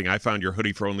shopping. I found your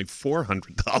hoodie for only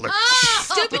 $400.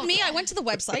 Stupid me. I went to the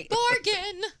website.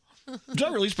 Bargain. Did I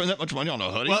really spend that much money on a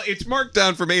hoodie? Well, it's marked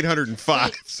down from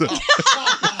 $805. So.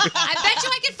 I bet you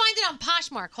I could find it on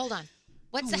Poshmark. Hold on.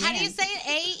 How do you say it?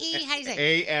 A-E? How do you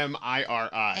say it?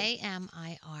 A-M-I-R-I.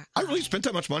 A-M-I-R. I really spent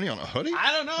that much money on a hoodie?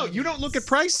 I don't know. You don't look at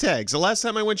price tags. The last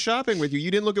time I went shopping with you, you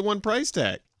didn't look at one price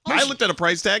tag. I looked at a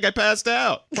price tag. I passed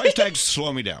out. Price tags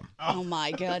slow me down. Oh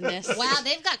my goodness. Wow,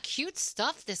 they've got cute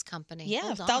stuff, this company. Yeah,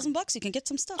 Hold on. $1,000 you can get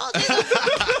some stuff.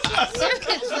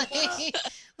 Seriously.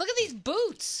 Look at these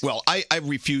boots. Well, I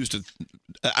refuse to.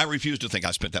 I refuse to think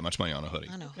I spent that much money on a hoodie.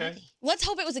 I know. Let's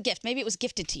hope it was a gift. Maybe it was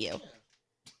gifted to you.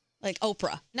 Like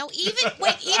Oprah. No, even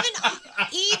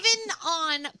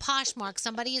on Poshmark,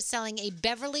 somebody is selling a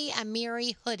Beverly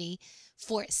Amiri hoodie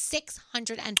for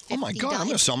 $650. Oh my God! I'm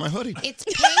going to sell my hoodie. It's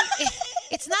pink.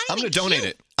 It's not I'm even going to donate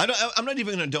cute. it. I'm not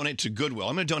even going to donate to Goodwill.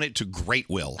 I'm going to donate to Great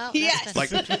Will. Oh, Yes. Like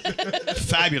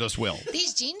fabulous Will.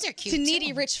 These jeans are cute To needy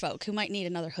too. rich folk who might need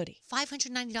another hoodie.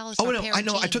 $590 Oh for a no! pair I of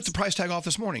know. I jeans. took the price tag off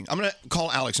this morning. I'm going to call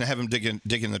Alex and have him dig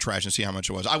in the trash and see how much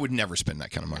it was. I would never spend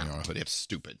that kind of money on a hoodie. It's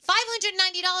stupid.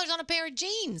 $590 on a pair of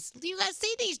jeans. You guys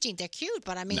see these jeans? They're cute,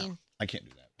 but I mean, No, I can't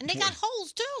do that. and they got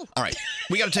holes too. All right,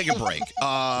 we got to take a break.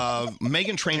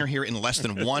 Meghan Trainor here in less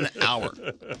than 1 hour.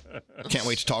 Can't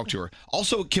wait to talk to her.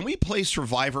 Also, can we play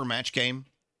Survivor match game?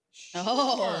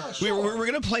 Oh. We were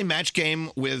going to play match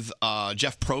game with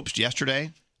Jeff Probst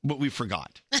yesterday, but we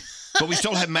forgot. But we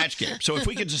still have match game. So if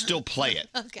we could just still play it.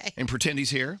 Okay. And pretend he's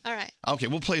here. All right. Okay,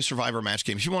 we'll play a Survivor match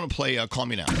game. If you want to play, call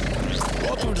me now.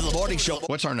 Welcome to the morning show.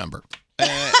 What's our number?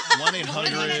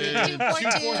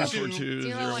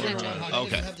 1-800-242-0100.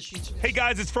 Okay. Hey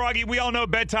guys, it's Froggy. We all know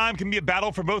bedtime can be a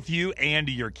battle for both you and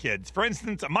your kids. For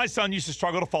instance, my son used to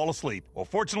struggle to fall asleep. Well,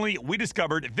 fortunately, we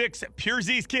discovered Vicks Pure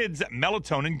Z's Kids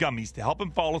melatonin gummies to help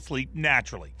him fall asleep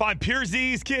naturally. Find Pure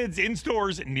Z's Kids in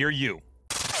stores near you.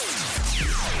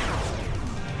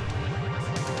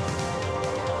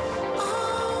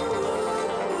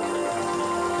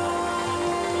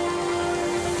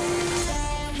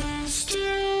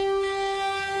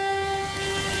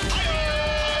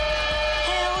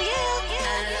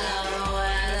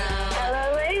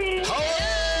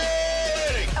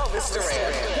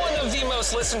 One of the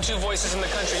most listened to voices in the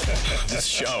country. This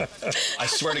show. I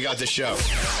swear to God, this show.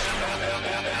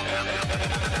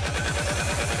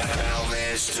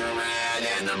 Elvis Duran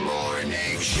in the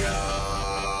morning show.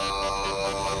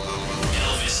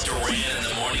 Elvis Duran in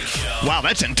the morning show. Wow,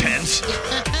 that's intense.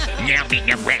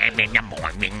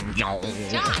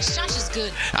 Josh is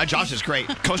good. Josh is great.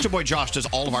 Coaster Boy Josh does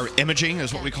all of our imaging,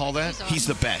 is what we call that. He's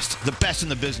the best. The best in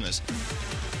the business.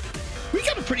 We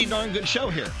got a pretty darn good show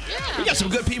here. Yeah. We got some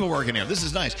good people working here. This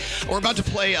is nice. We're about to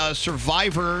play a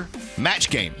Survivor match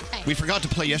game. We forgot to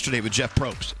play yesterday with Jeff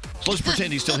Probst. So let's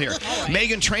pretend he's still here.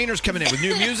 Meghan Trainor's coming in with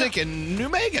new music and new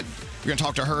Meghan. We're going to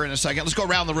talk to her in a second. Let's go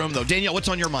around the room, though. Danielle, what's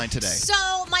on your mind today?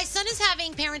 So my son is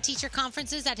having parent-teacher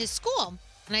conferences at his school.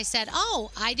 And I said,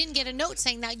 I didn't get a note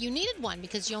saying that you needed one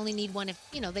because you only need one if,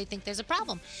 they think there's a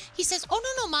problem. He says,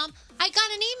 no, Mom. I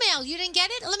got an email. You didn't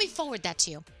get it? Let me forward that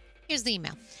to you. Here's the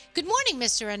email. Good morning,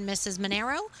 Mr. and Mrs.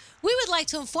 Monero. We would like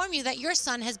to inform you that your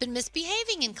son has been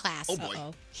misbehaving in class. Oh, boy.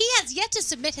 He has yet to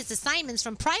submit his assignments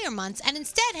from prior months and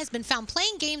instead has been found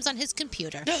playing games on his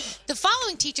computer. The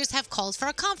following teachers have called for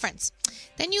a conference.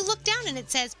 Then you look down and it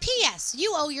says, P.S.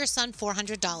 You owe your son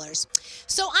 $400.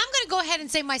 So I'm going to go ahead and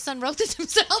say my son wrote this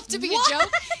himself to be a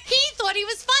joke. He thought he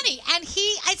was funny. And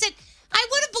I said, I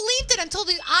would have believed it until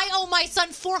I owe my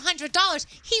son $400.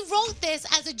 He wrote this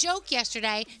as a joke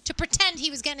yesterday to pretend he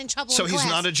was getting in trouble So in he's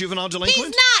class. not a juvenile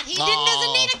delinquent? He's not. He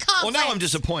doesn't need a conference. Well, now I'm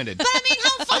disappointed. But I mean,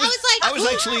 how fun. I was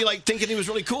actually thinking he was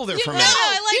really cool there for a No, minute.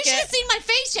 you should have seen my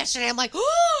face yesterday. I'm like,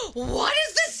 what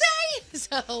does this say?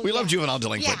 So We love juvenile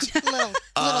delinquents. Yeah, little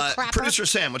crapper. Producer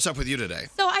Sam, what's up with you today?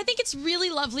 So I think it's really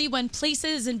lovely when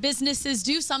places and businesses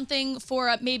do something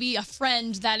for maybe a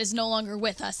friend that is no longer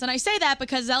with us. And I say that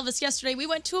because Elvis, yesterday we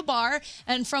went to a bar,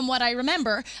 and from what I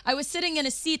remember, I was sitting in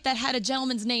a seat that had a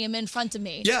gentleman's name in front of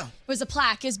me. Yeah. It was a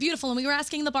plaque. It was beautiful. And we were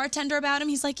asking the bartender about him.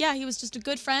 He's like, yeah, he was just a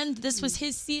good friend. This was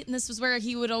his seat, and this was where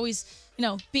he would always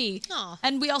be. Aw.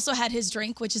 And we also had his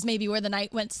drink, which is maybe where the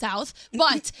night went south.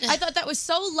 But I thought that was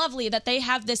so lovely that they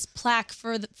have this plaque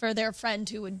for their friend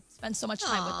who would spend so much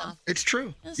time with them. It's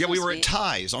true. That's Yeah, so we were at sweet.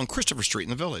 Ty's on Christopher Street in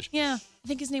the Village. Yeah, I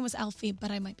think his name was Alfie, but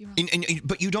I might be wrong.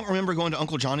 But you don't remember going to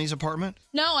Uncle Johnny's apartment?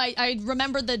 No, I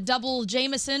remember the double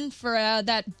Jameson for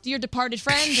that dear departed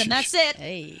friend, and that's it.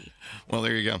 Hey. Well,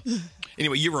 there you go.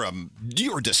 Anyway, you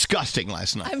were disgusting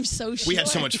last night. I'm so sure. We had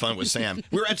so much fun with Sam.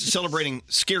 We were celebrating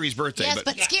Scary's birthday, Yes,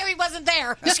 but Scary wasn't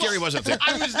there. Scary wasn't there.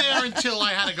 I was there until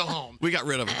I had to go home. We got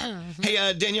rid of him.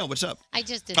 Hey, Danielle, what's up? I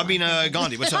just did.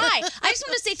 Gandhi, what's up? Hi. I just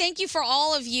want to say thank you for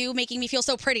all of you making me feel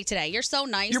so pretty today. You're so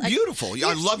nice. You're beautiful.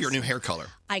 I love your new hair color.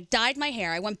 I dyed my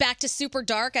hair. I went back to super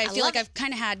dark. I feel like I've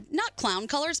kind of had not clown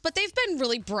colors, but they've been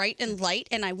really bright and light,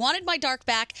 and I wanted my dark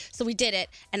back, so we did it,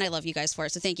 and I love you guys for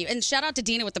it, so thank you. And shout out to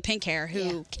Dina with the pink hair,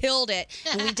 who killed it.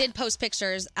 And we did post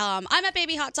pictures. I'm at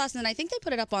Baby Hot Sauce, and I think they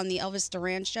put it up on the Elvis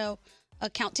Duran Show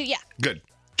account, too. Yeah. Good.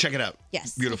 Check it out.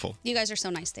 Yes. Beautiful. You guys are so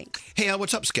nice. Thanks. Hey,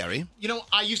 what's up, Scary?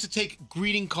 I used to take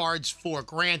greeting cards for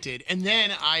granted, and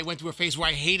then I went through a phase where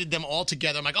I hated them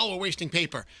altogether. I'm like, we're wasting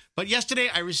paper. But yesterday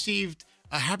I received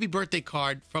a happy birthday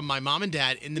card from my mom and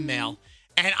dad in the mail,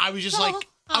 and I was just like,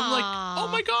 oh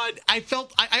my God.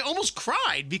 I almost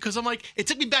cried because I'm like, it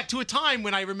took me back to a time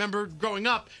when I remember growing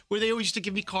up where they always used to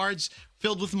give me cards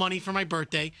filled with money for my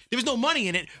birthday. There was no money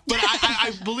in it, but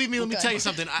I believe me, let me tell you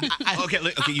something. Okay,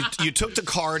 you took the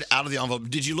card out of the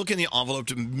envelope. Did you look in the envelope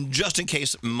just in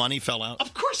case money fell out?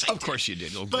 Of course I did. Of course you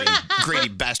did, little greedy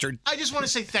bastard. I just want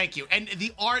to say thank you. And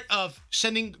the art of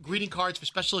sending greeting cards for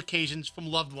special occasions from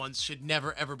loved ones should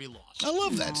never, ever be lost. I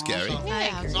love that, Scary.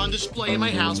 It's on display in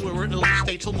my house where it'll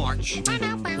stay till March.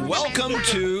 Welcome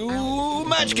to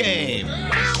Match Game.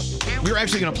 We were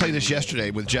actually going to play this yesterday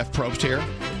with Jeff Probst here.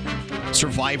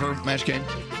 Survivor Match Game.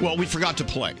 Well, we forgot to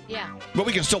play. Yeah. But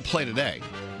we can still play today.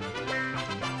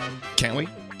 Can't we?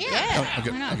 Yeah.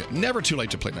 Oh, okay. Never too late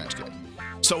to play Match Game.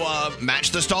 So,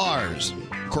 Match the Stars.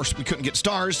 course, we couldn't get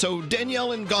stars, so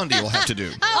Danielle and Gandhi will have to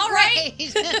do. All right.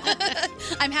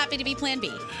 I'm happy to be Plan B.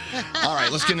 All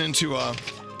right, let's get into a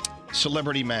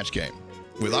celebrity match game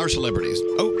with our celebrities.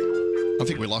 Oh, I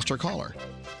think we lost our caller.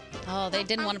 Oh, they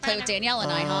didn't want to play with Danielle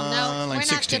and I, huh? Line We're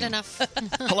 16. not good enough.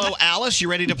 Hello, Alice. You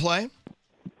ready to play?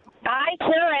 I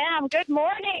sure am. Good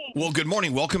morning. Well, good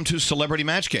morning. Welcome to Celebrity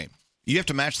Match Game. You have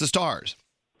to match the stars.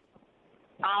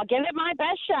 I'll give it my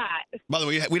best shot. By the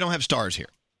way, we don't have stars here.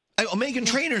 Oh, Meghan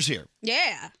Trainor's here.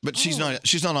 Yeah. But she's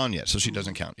not on yet, so she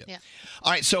doesn't count yet. Yeah.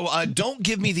 All right, so don't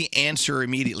give me the answer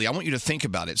immediately. I want you to think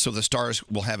about it so the stars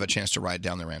will have a chance to write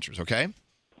down their answers, okay?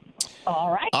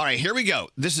 All right. All right, here we go.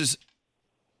 This is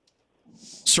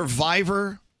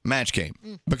Survivor Match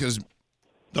Game because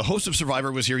the host of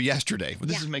Survivor was here yesterday. Well,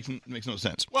 this makes no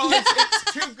sense. Well,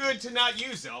 it's too good to not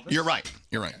use, Elvis. You're right.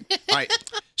 All right.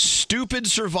 Stupid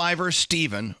Survivor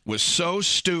Steven was so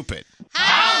stupid.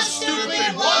 How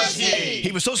stupid was he?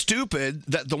 He was so stupid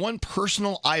that the one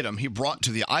personal item he brought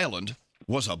to the island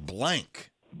was a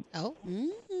blank. Oh.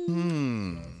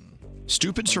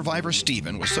 Stupid Survivor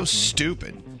Steven was so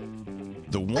stupid.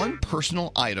 The one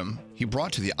personal item he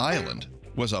brought to the island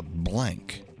was a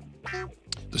blank.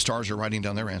 The stars are writing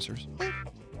down their answers.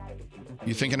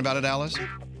 You thinking about it, Alice?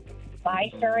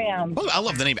 I sure am. Oh, I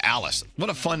love the name Alice. What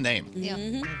a fun name.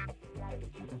 Yeah.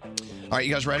 All right,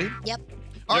 you guys ready? Yep.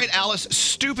 All right, Alice.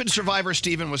 Stupid Survivor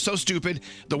Steven was so stupid.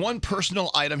 The one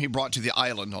personal item he brought to the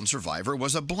island on Survivor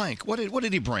was a blank. What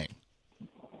did he bring?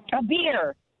 A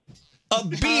beer. A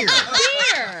beer.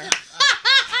 Beer.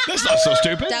 That's not so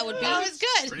stupid. That would be. That was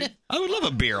good. I would love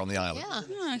a beer on the island.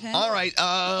 Yeah. Okay. All right,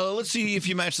 let's see if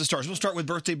you match the stars. We'll start with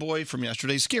birthday boy from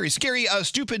yesterday. Scary.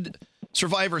 Stupid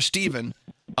Survivor Steven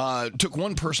took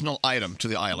one personal item to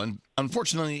the island.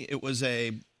 Unfortunately, it was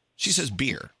she says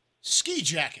beer. Ski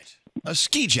jacket. A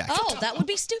ski jacket. Oh, that would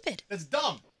be stupid. That's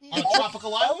dumb. On a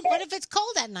tropical island? What if it's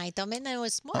cold at night, though? Maybe that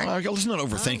was smart. Let's not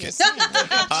overthink it.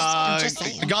 I'm just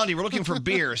saying. Gandhi, we're looking for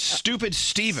beer. Stupid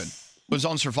Steven was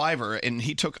on Survivor, and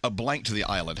he took a blank to the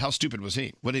island. How stupid was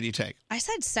he? What did he take? I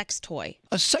said sex toy.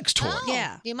 A sex toy. Oh,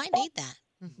 Yeah. You might need that.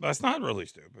 That's not really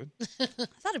stupid. I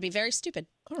thought it'd be very stupid.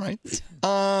 All right.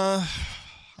 I'm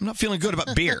not feeling good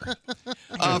about beer.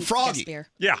 Froggy. Yes, beer.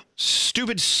 Yeah.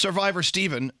 Stupid Survivor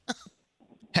Steven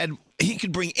he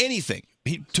could bring anything.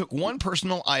 He took one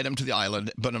personal item to the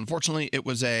island, but unfortunately it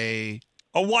was a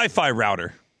Wi-Fi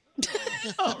router.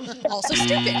 Also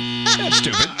stupid. That's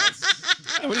stupid.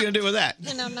 What are you going to do with that?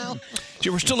 I don't know. Gee,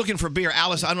 we're still looking for beer.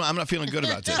 Alice, I'm not feeling good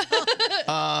about this.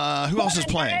 Who else is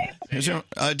playing? Is there,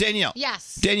 Danielle.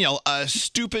 Yes. Danielle,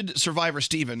 stupid Survivor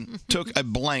Steven took a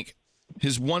blank,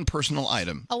 his one personal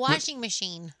item. A washing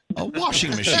machine. A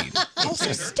washing machine.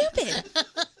 Also stupid.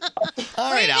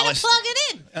 All right, Alice. Plug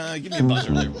it in. Give me a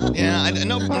buzzer there. Yeah,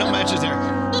 no matches there.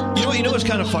 You know what's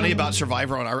kind of funny about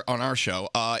Survivor on our show?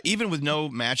 Even with no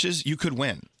matches, you could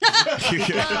win.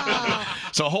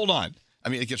 So hold on. I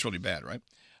mean, it gets really bad, right?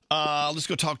 Let's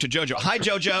go talk to JoJo. Hi,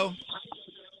 JoJo.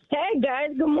 Hey,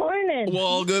 guys. Good morning.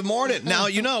 Well, good morning. Now,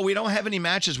 we don't have any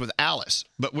matches with Alice,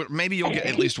 but maybe you'll get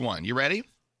at least one. You ready?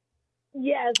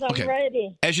 Yes, I'm Okay.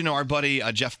 ready. As you know, our buddy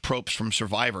Jeff Probst from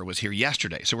Survivor was here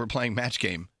yesterday, so we're playing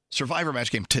Survivor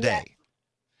match game today.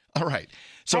 All right.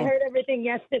 So I heard everything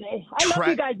yesterday. I love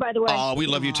you guys, by the way. Oh, we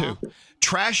love you too.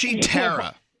 Trashy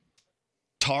Tara.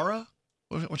 Tara?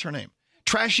 What's her name?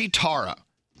 Trashy Tara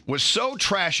was so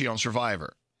trashy on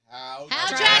Survivor. How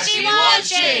trashy was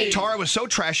she? Tara was so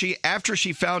trashy, after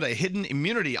she found a hidden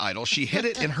immunity idol, she hid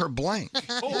it in her blank.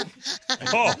 Oh.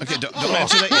 Okay, don't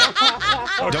answer that yet.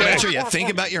 Don't answer yet. Think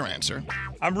about your answer.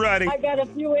 I'm ready. I got a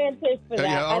few answers for that.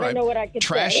 Yeah, all I right. don't know what I could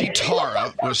Trashy say.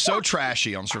 Tara was so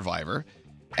trashy on Survivor.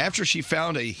 After she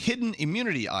found a hidden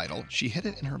immunity idol, she hid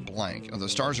it in her blank. Oh, the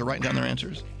stars are writing down their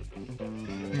answers.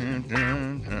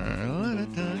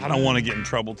 I don't want to get in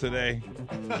trouble today.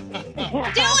 Do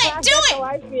it. How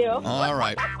I feel. All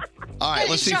right.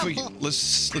 Let's see if we trouble. let's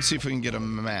see if we can get a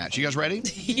match. You guys ready?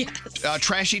 Yes.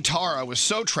 Trashy Tara was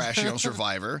so trashy on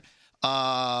Survivor.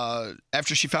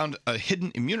 After she found a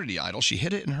hidden immunity idol, she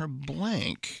hid it in her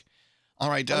blank. All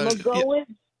right. I'm gonna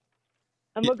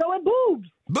go with boobs.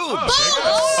 Boobs.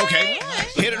 Oh, Okay.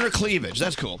 Hid it in her cleavage.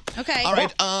 That's cool. Okay. All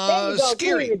right. There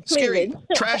you go, Scary. cleavage.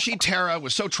 Trashy Tara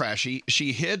was so trashy,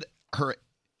 she hid her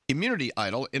immunity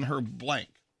idol in her blank.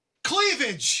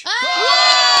 Cleavage.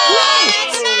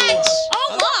 Oh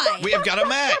my. We have got a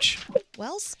match.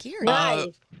 Well, scary.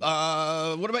 What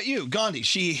about you, Gandhi?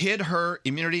 She hid her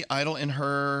immunity idol in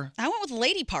her I went with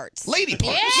lady parts. lady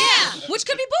parts. Yeah. Which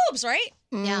could be boobs, right?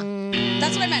 Yeah.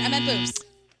 That's what I meant. I meant boobs.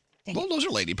 Well, those are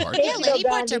lady parts. Yeah, lady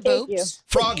parts are Thank you. boobs.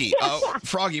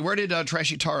 Froggy, where did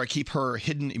Trashy Tara keep her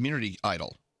hidden immunity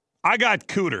idol? I got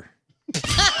Cooter.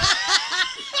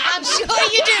 I'm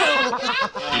sure you do.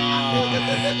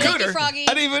 Cooter. Froggy.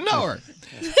 I didn't even know her.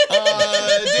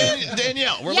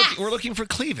 Danielle, we're looking for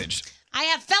cleavage. I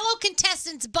have fellow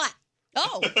contestants' butt.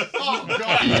 Oh.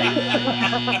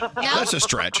 That's a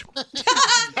stretch. All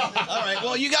right.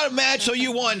 Well, you got a match, so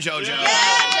you won, JoJo.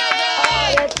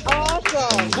 Oh, that's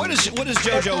awesome. What does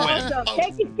JoJo win? Awesome.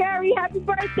 Thank you, Scary. Happy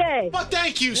birthday. Well,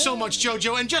 thank you so much,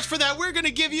 JoJo. And just for that, we're going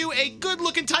to give you a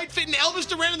good-looking, tight-fitting Elvis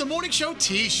Duran in the Morning Show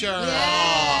T-shirt.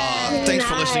 Thanks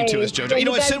for listening to us, JoJo. So You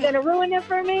know what? guys going to ruin it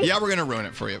for me? Yeah, we're going to ruin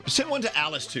it for you. Send one to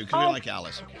Alice, too, because we like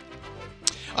Alice.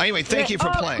 Anyway, thank you for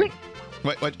playing.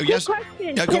 What? Quick Yes?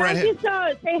 question. Yeah, go Can right I ahead.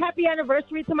 just say happy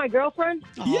anniversary to my girlfriend?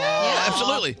 Yeah,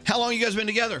 absolutely. How long you guys been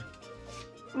together?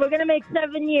 We're going to make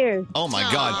 7 years. Oh, my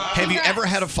God. Have you ever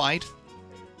had a fight?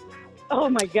 Oh,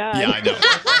 my God. Yeah, I know.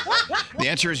 The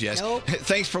answer is yes.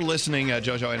 Thanks for listening,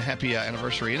 JoJo, and happy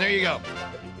anniversary. And there you go.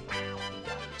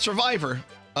 Survivor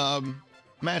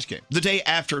match game. The day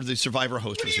after the Survivor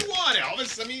host was here. What,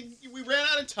 Elvis? I mean, we ran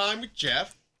out of time with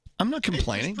Jeff. I'm not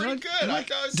complaining. Pretty good.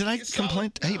 Did I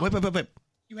complain? Hey, wait.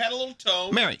 You had a little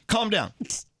tone. Mary, calm down.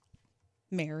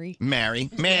 Mary.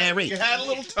 You had a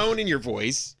little tone in your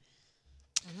voice.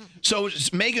 So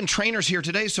Meghan Trainor's here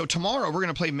today, so tomorrow we're going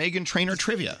to play Meghan Trainor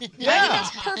trivia. I think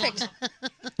that's perfect.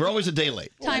 We're always a day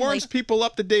late. It warms people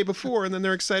up the day before, and then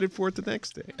they're excited for it the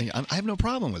next day. I have no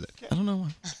problem with it. I don't know.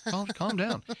 Calm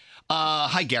down.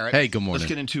 Hi, Garrett. Hey, good morning. Let's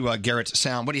get into Garrett's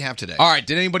sound. What do you have today? All right.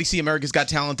 Did anybody see America's Got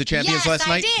Talent, the champions last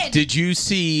night? Yes, I did. Did you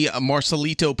see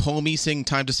Marcelito Pomey sing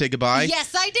Time to Say Goodbye?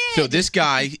 Yes, I did. So this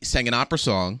guy sang an opera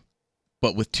song,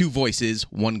 but with two voices,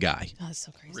 one guy. Oh, that's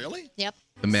so crazy. Really? Yep.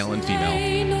 The male and female.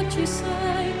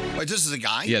 Wait, this is a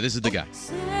guy? Yeah, this is the guy.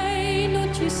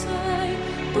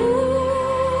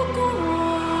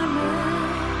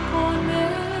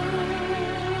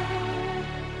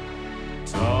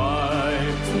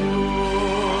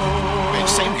 Wait,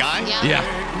 same guy? Yeah.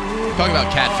 Talking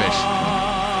about catfish.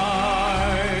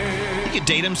 He could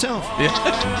date himself. Yeah.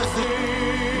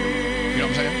 You know what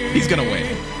I'm saying? He's going to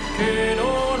win.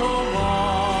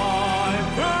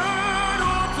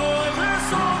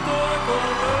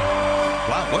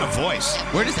 Wow, what a voice.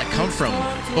 Where does that come from?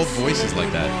 Both voices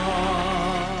like that.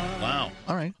 Wow.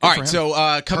 All right. All right, so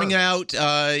coming out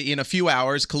in a few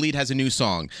hours, Khalid has a new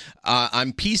song.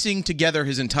 I'm piecing together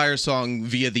his entire song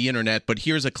via the internet, but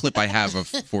here's a clip I have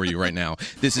for you right now.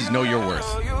 This is Know Your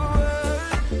Worth.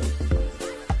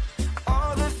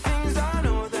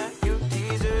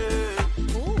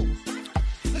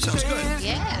 That sounds good.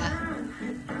 Yeah.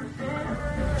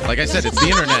 Like I said, it's the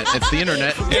internet. It's the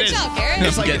internet. It is.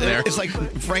 I'm getting there. It's like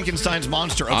Frankenstein's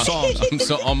monster of songs.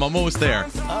 I'm almost there.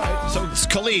 All right. So it's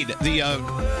Khalid, the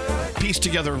Piece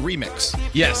Together remix.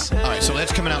 Yes. All right, so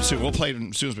that's coming out soon. We'll play it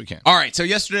as soon as we can. All right, so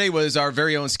yesterday was our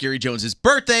very own Scary Jones's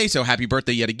birthday, so happy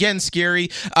birthday yet again, Scary.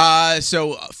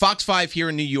 So Fox 5 here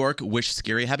in New York wished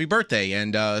Scary a happy birthday,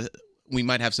 and we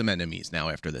might have some enemies now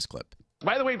after this clip.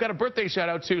 By the way, we've got a birthday shout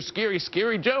out to Scary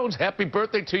Jones. Happy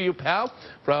birthday to you, pal,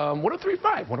 from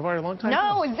 1035, one of our longtime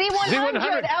No, pals.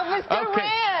 Z100, Elvis Duran. Okay.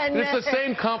 It's the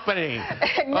same company.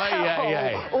 No.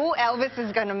 Ooh, Elvis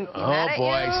is going to be mad at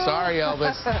boy. you. Sorry,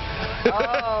 Elvis.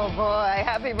 Oh, boy.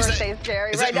 Happy birthday,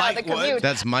 Scary. Right now, the commute.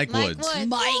 That's Mike Woods.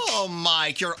 Mike. Oh,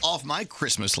 Mike, you're off my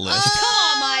Christmas list. Come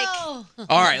on, Mike.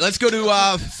 All right, let's go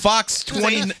to Fox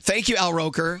 20. Thank you, Al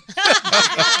Roker.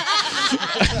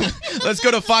 Let's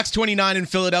go to Fox 29 in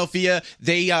Philadelphia.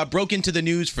 They broke into the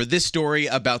news for this story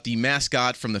about the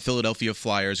mascot from the Philadelphia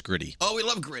Flyers, Gritty. Oh, we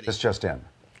love Gritty. This just in.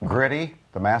 Gritty,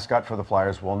 the mascot for the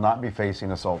Flyers, will not be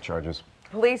facing assault charges.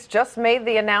 Police just made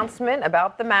the announcement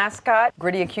about the mascot.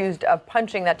 Gritty accused of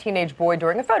punching that teenage boy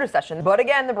during a photo session. But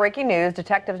again, the breaking news,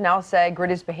 detectives now say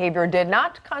Gritty's behavior did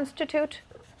not constitute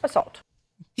assault.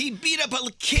 He beat up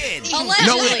a kid. Allegedly.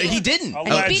 No, he didn't.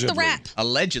 He beat the rap.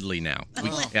 Allegedly now. We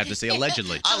have to say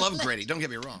allegedly. I love Gritty. Don't get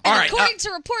me wrong. All And right, according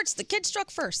to reports, the kid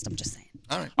struck first. I'm just saying.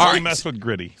 All right. All Don't right. mess with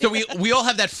Gritty. So we all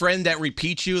have that friend that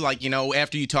repeats you, like,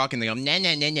 after you talk and they go, nah,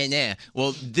 nah, nah, nah, nah.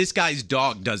 Well, this guy's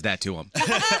dog does that to him.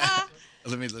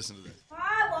 Let me listen to this. Blah,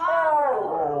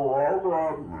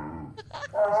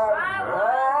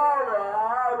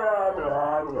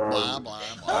 blah,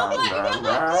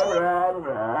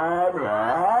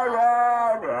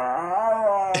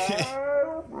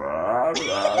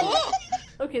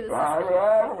 Okay, this I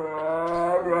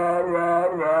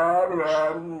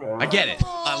get it.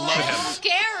 I love him.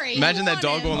 Scary. Imagine that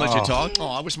dog won't let you talk. Oh,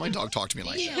 I wish my dog talked to me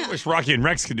like that. I wish Rocky and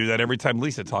Rex could do that every time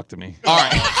Lisa talked to me. All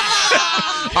right.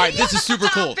 All right, this is super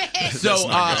cool. So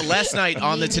last night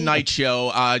on The Tonight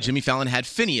Show, Jimmy Fallon had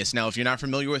Phineas. Now, if you're not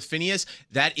familiar with Phineas,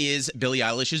 that is Billie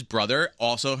Eilish's brother,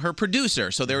 also her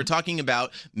producer. So they were talking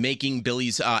about making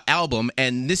Billie's album,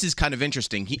 and this is kind of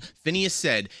interesting. Phineas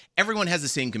said everyone has the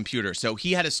same computer, so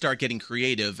he had to start getting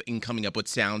creative in coming up with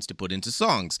sounds to put into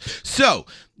songs. So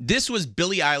this was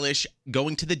Billie Eilish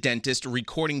going to the dentist,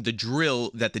 recording the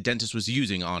drill that the dentist was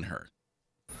using on her.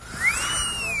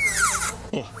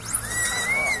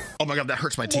 Oh my God, that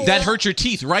hurts my teeth. That hurts your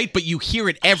teeth, right? But you hear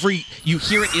it in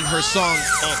her song.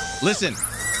 Oh, listen.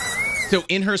 So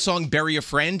in her song, Bury a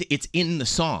Friend, it's in the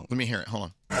song. Let me hear it. Hold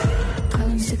on.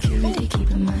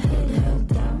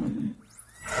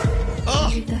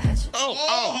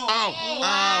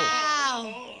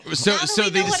 So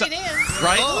they decided,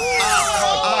 right?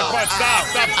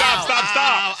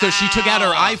 Stop. So she took out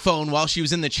her iPhone while she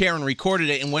was in the chair and recorded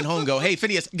it and went home and go, hey,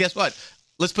 Phineas, guess what?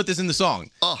 Let's put this in the song.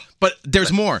 But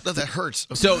there's more. That hurts.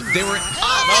 So they were...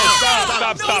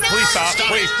 Stop. Please stop.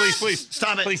 Please.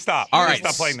 Stop it. Please stop. All right.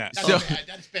 Stop playing that.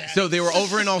 So they were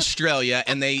over in Australia,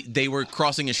 and they were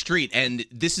crossing a street, and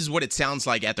this is what it sounds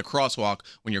like at the crosswalk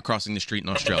when you're crossing the street in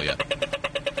Australia.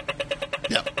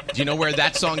 Yep. Do you know where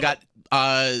that song got...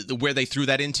 where they threw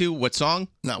that into? What song?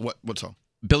 No, what song?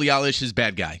 Billie Eilish's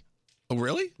Bad Guy. Oh,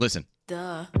 really? Listen.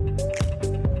 Duh.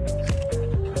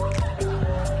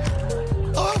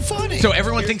 Oh, funny. So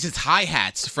everyone thinks it's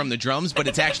hi-hats from the drums, but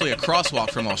it's actually a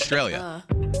crosswalk from Australia.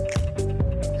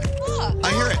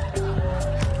 I hear it.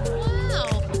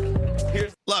 Wow.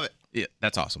 Love it. Yeah,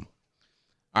 that's awesome.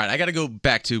 All right, I got to go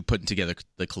back to putting together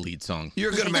the Khalid song.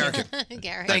 You're a good American.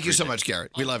 Garrett. Thank you so much,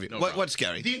 Garrett. We love you. No What's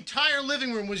Gary? The entire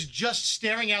living room was just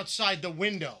staring outside the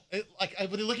window.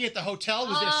 Were they looking at the hotel?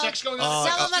 Was there sex going on?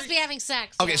 Someone must be having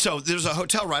sex. Okay, so there's a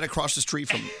hotel right across the street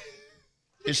from...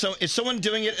 Is someone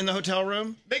doing it in the hotel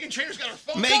room? Meghan Trainor's got her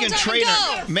phone. Meghan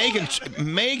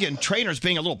Trainor's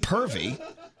being a little pervy,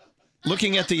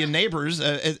 looking at the neighbors.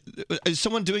 Is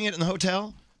someone doing it in the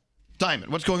hotel?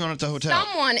 Diamond, what's going on at the hotel?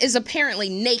 Someone is apparently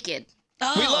naked.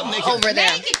 We love naked over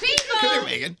there. Naked people. Come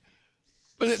here, Meghan.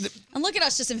 And look at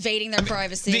us just invading their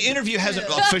privacy. The interview hasn't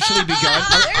officially begun.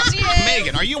 There she is.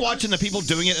 Megan, are you watching the people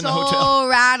doing it in the hotel? So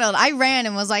rattled. I ran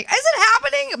and was like, is it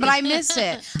happening? But I missed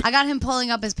it. I got him pulling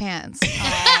up his pants.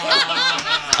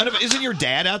 Isn't your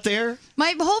dad out there?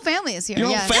 My whole family is here. Your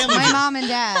whole yes. family? My mom and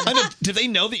dad. Do they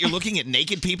know that you're looking at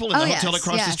naked people in the hotel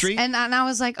across the street? And I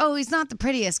was like, oh, he's not the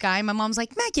prettiest guy. My mom's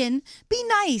like, Megan, be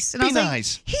nice. And I was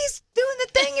nice. Like, he's doing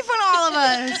the thing in front of all of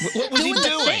us. What was he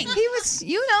doing? He was,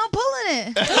 pulling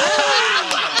it.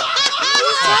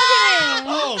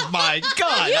 Oh my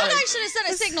God! You and I should have sent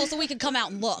a signal so we could come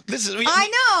out and look. I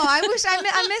know. I wish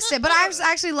I missed it, but I was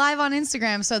actually live on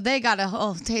Instagram, so they got a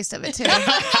whole taste of it too.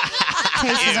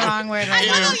 Taste is the wrong word. I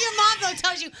know your mom though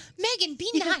tells you, Megan, be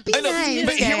nice. Be nice.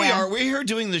 But here we are. We're here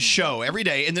doing the show every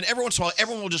day, and then every once in a while,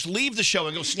 everyone will just leave the show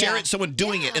and go stare at someone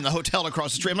doing it in the hotel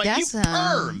across the street. I'm like, you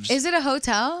pervs. Is it a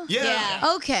hotel?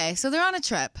 Yeah. Okay, so they're on a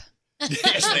trip.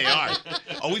 Yes, they are.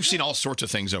 Oh, we've seen all sorts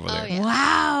of things over there. Yeah.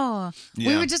 Wow. Yeah.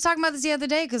 We were just talking about this the other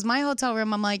day because my hotel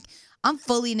room, I'm like, I'm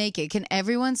fully naked. Can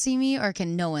everyone see me or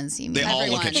can no one see me? They all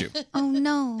look at you. Oh,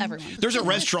 no. Everyone. There's a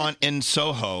restaurant in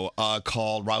Soho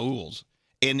called Raoul's,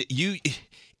 and it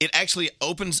actually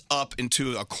opens up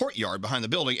into a courtyard behind the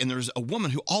building, and there's a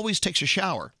woman who always takes a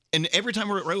shower. And every time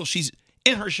we're at Raoul's, she's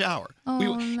in her shower. Oh,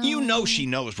 no. You know she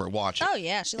knows we're watching. Oh,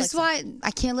 yeah. She That's why I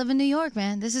can't live in New York,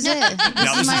 man. This is it.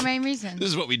 This is my main reason. This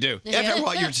is what we do. After a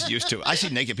while, you're just used to it. I see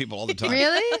naked people all the time.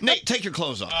 Really? Nate, take your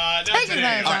clothes off. Take your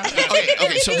clothes off.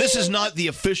 Okay, so this is not the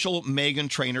official Meghan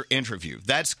Trainor interview.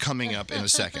 That's coming up in a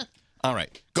second. All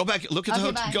right. Go back. Look at the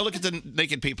hotel. Go look at the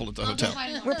naked people at the hotel.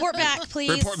 Report back,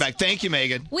 please. Report back. Thank you,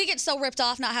 Megan. We get so ripped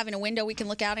off not having a window we can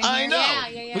look out in here. I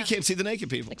know. We can't see the naked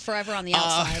people. Like forever on the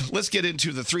outside. Let's get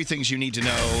into the 3 things you need to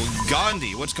know.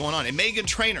 Gandhi, what's going on? And Meghan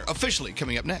Trainor officially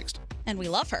coming up next. And we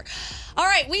love her. All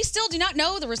right, we still do not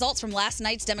know the results from last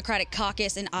night's Democratic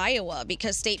caucus in Iowa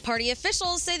because state party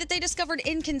officials say that they discovered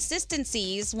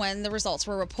inconsistencies when the results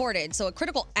were reported. So a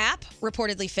critical app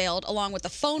reportedly failed along with the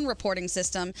phone reporting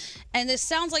system. And this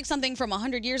sounds like something from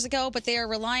 100 years ago, but they are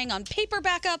relying on paper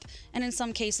backup and in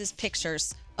some cases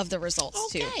pictures of the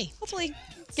results too. Hopefully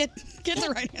Get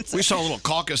the right answer. We saw a little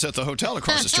caucus at the hotel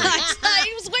across the street.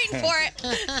 I was waiting for it.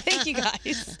 Thank you,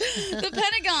 guys. The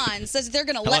Pentagon says they're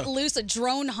going to let loose a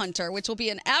drone hunter, which will be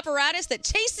an apparatus that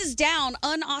chases down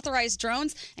unauthorized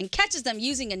drones and catches them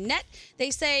using a net.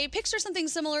 They say, picture something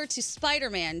similar to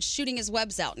Spider-Man shooting his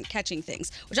webs out and catching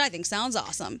things, which I think sounds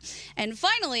awesome. And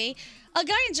finally, a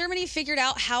guy in Germany figured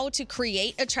out how to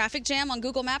create a traffic jam on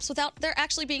Google Maps without there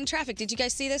actually being traffic. Did you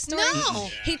guys see this story? No.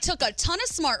 He took a ton of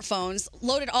smartphones,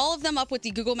 loaded all of them up with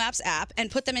the Google Maps app, and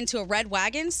put them into a red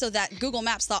wagon so that Google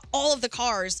Maps thought all of the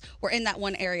cars were in that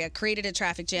one area, created a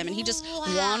traffic jam, and he just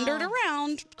wandered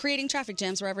around creating traffic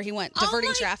jams wherever he went,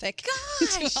 diverting traffic.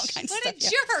 Doing all kinds What of a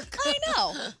stuff. Yeah. jerk. I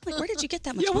know. Like, where did you get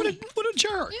that much Yeah, money? what a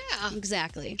jerk. Yeah.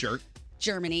 Exactly. Jerk.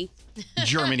 Germany.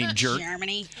 Germany jerk.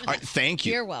 Germany. All right, thank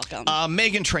you. You're welcome.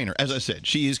 Meghan Trainor, as I said,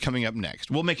 she is coming up next.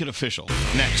 We'll make it official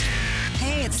next.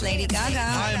 Hey, it's Lady Gaga.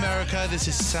 Hi, America. This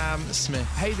is Sam Smith.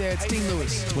 Hey there, it's Dean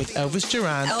Lewis with Elvis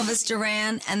Duran. Elvis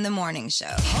Duran and The Morning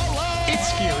Show. It's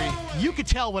scary. You could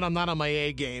tell when I'm not on my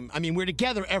A game. I mean, we're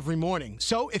together every morning.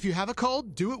 So if you have a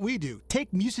cold, do what we do.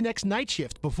 Take Mucinex Night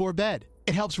Shift before bed.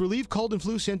 It helps relieve cold and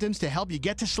flu symptoms to help you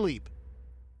get to sleep.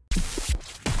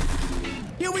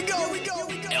 Here we go.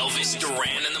 Elvis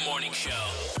Duran in the Morning Show.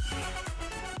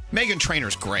 Meghan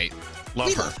Trainor's great.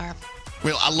 Love her. Love her.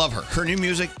 Well, I love her. Her new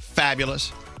music,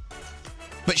 fabulous.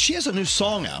 But she has a new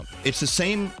song out. It's the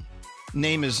same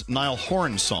name as Niall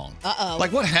Horan's song. Uh-oh.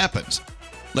 Like, what happens?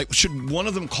 Like, should one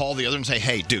of them call the other and say,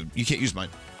 hey, dude, you can't use mine?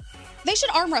 They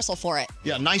should arm wrestle for it.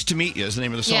 Yeah, Nice to Meet You is the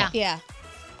name of the song. Yeah.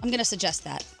 I'm going to suggest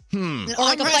that. Or Or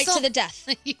like a fight to the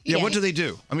death. Yeah, what do they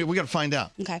do? I mean, we got to find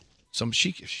out. Okay.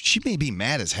 She may be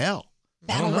mad as hell.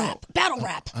 Battle rap. Battle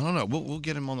rap. I don't know. We'll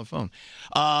get him on the phone.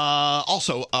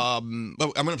 Also, I'm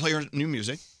going to play her new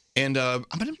music, and I'm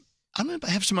going to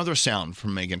have some other sound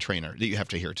from Meghan Trainor that you have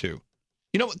to hear too.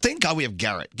 You know what? Thank God we have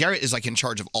Garrett. Garrett is like in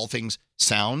charge of all things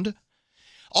sound.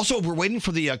 Also, we're waiting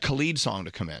for the Khalid song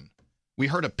to come in. We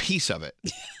heard a piece of it.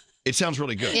 It sounds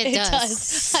really good. It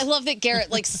does. I love that Garrett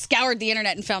like scoured the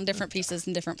internet and found different pieces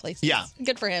in different places. Yeah.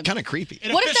 Good for him. Kind of creepy.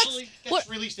 It What if officially that's-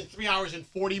 gets released in 3 hours and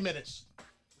 40 minutes.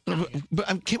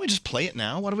 But can't we just play it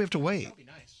now? Why do we have to wait? That'd be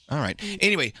nice. All right.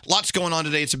 Anyway, lots going on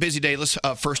today. It's a busy day. Let's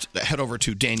first head over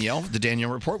to Danielle, the Danielle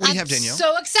Report. What do you have, Danielle?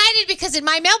 So excited because in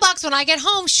my mailbox when I get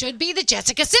home should be the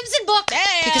Jessica Simpson book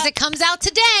because it comes out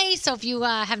today. So if you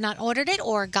have not ordered it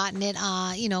or gotten it,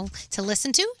 to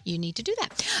listen to, you need to do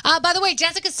that. By the way,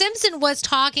 Jessica Simpson was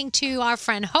talking to our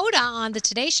friend Hoda on the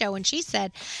Today Show, and she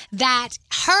said that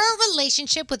her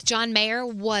relationship with John Mayer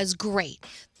was great.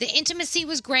 The intimacy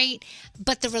was great,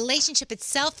 but the relationship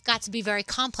itself got to be very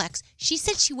complex. She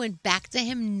said she went back to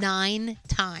him 9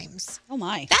 times. Oh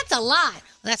my. That's a lot. Well,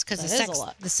 that's because That the is sex a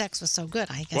lot. the sex was so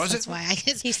good. I guess Was that's it? why. I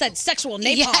guess He said sexual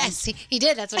napalm. Yes, he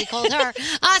did. That's what he called her.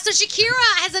 So Shakira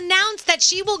has announced that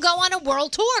she will go on a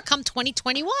world tour come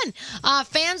 2021.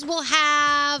 Fans will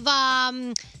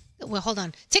have. Well, hold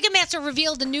on. Ticketmaster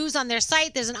revealed the news on their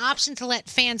site. There's an option to let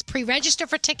fans pre-register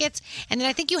for tickets. And then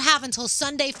I think you have until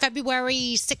Sunday,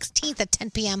 February 16th at 10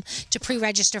 p.m. to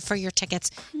pre-register for your tickets.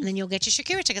 And then you'll get your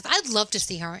Shakira tickets. I'd love to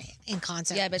see her in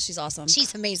concert. Yeah, I bet she's awesome.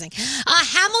 She's amazing.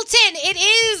 Hamilton, it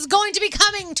is going to be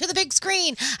coming to the big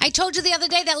screen. I told you the other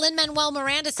day that Lin-Manuel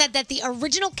Miranda said that the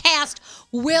original cast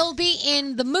will be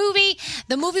in the movie.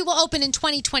 The movie will open in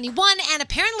 2021, and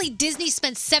apparently Disney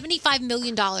spent $75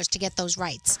 million to get those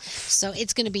rights. So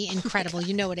it's going to be incredible.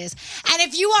 You know it is. And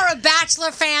if you are a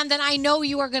Bachelor fan, then I know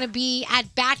you are going to be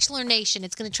at Bachelor Nation.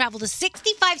 It's going to travel to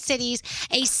 65 cities,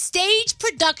 a stage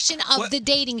production of the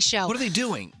dating show. What are they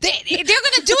doing? They're going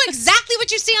to do exactly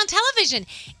what you see on television.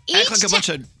 Act like a bunch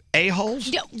of a-holes?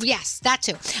 Yes, that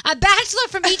too. A bachelor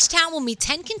from each town will meet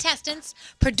 10 contestants.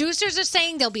 Producers are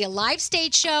saying there'll be a live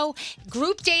stage show,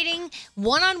 group dating,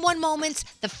 one-on-one moments,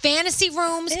 the fantasy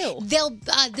rooms.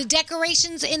 The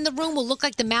decorations in the room will look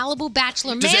like the Malibu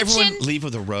Bachelor Does Mansion. everyone leave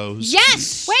with a rose?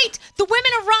 Yes. Wait. The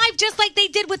women arrive just like they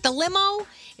did with the limo.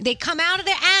 They come out of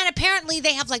there, and apparently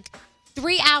they have like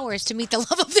 3 hours to meet the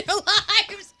love of their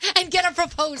lives and get a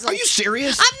proposal. Are you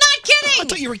serious? I'm not kidding. I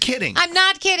thought you were kidding. I'm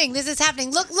not kidding. This is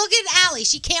happening. Look at Allie.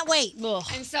 She can't wait.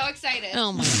 I'm so excited.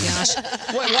 Oh my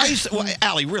gosh.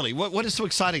 Allie, really? What is so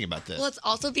exciting about this? Well, it's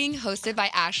also being hosted by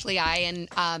Ashley I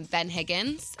and Ben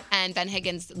Higgins. And Ben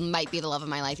Higgins might be the love of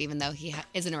my life, even though he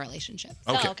is in a relationship.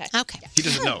 Okay. Okay. He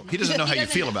doesn't know. He doesn't know how you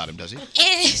feel about him, does he?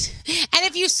 And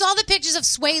if you saw the pictures of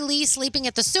Sway Lee sleeping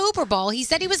at the Super Bowl, he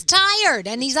said he was tired,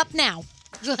 and he's up now.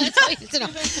 That's all you need to know.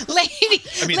 Lady,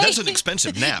 I mean, that's an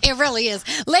expensive nap. It really is.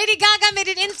 Lady Gaga made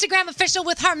an Instagram official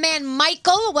with her man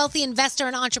Michael, a wealthy investor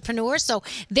and entrepreneur. So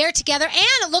they're together.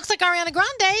 And it looks like Ariana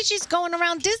Grande, she's going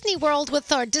around Disney World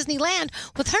or Disneyland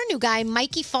with her new guy,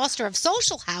 Mikey Foster of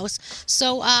Social House.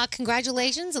 So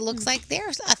congratulations. It looks like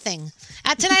there's a thing.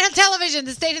 Tonight on television,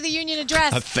 the State of the Union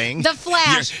address. A thing? The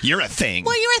Flash. You're a thing.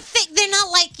 Well, you're a thing. They're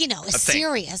not like, thing.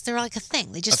 serious. They're like a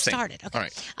thing. They just A thing. started. Okay. All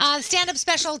right. Stand-up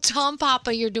special, Tom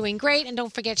Papa, you're doing great. And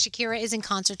don't forget, Shakira is in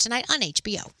concert tonight on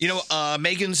HBO. You know,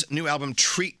 Meghan's new album,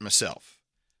 Treat Myself,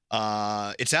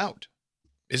 it's out,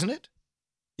 isn't it?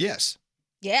 Yes.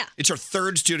 Yeah. It's her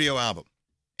third studio album.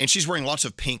 And she's wearing lots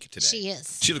of pink today. She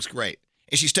is. She looks great.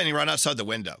 And she's standing right outside the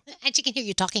window. And she can hear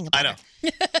you talking about I know.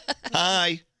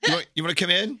 Hi. You want to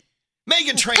come in?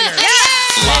 Meghan Trainor.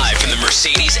 Live from the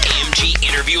Mercedes-AMG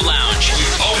Interview Lounge.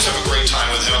 We always have a great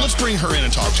time with her. Let's bring her in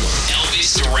and talk to her.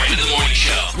 Elvis Duran in the Morning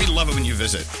Show. We love it when you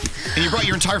visit. And you brought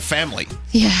your entire family.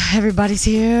 Yeah, everybody's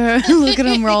here. Look at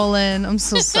them rolling. I'm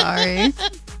so sorry.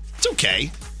 It's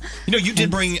okay. You know, you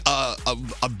did bring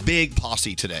a big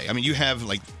posse today. I mean, you have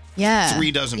like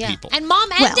 3 dozen people. And Mom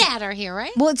and Dad are here,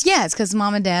 right? Well, it's because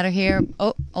Mom and Dad are here.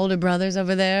 Oh, older brother's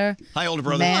over there. Hi, older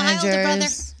brother. Managers. Hi, older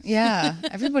brother. Yeah,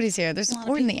 everybody's here. They're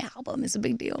supporting the album. It's a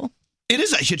big deal.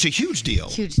 It's a huge deal.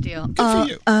 Huge deal. Good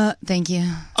for you. Thank you.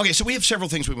 Okay, so we have several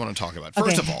things we want to talk about.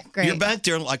 First of all, great. you're back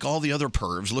there like all the other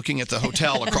pervs looking at the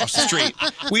hotel across the street.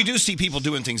 We do see people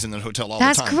doing things in the hotel all the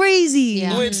time. That's crazy.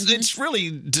 Well, it's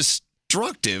really destructive.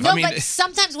 No, I mean, but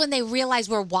sometimes when they realize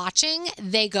we're watching,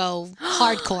 they go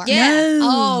hardcore. Yeah. No.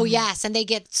 Oh, yes. And they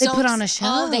get so... They put on a show.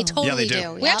 Oh, they totally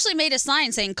do. We actually made a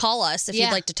sign saying, call us if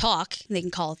you'd like to talk. They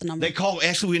can call at the number. They call.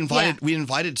 Actually, we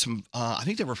invited some. I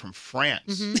think they were from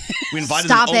France. Mm-hmm. We invited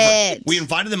Stop them over. it. We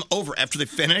invited them over after they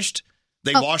finished.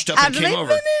 They washed up and after came they over.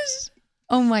 finished?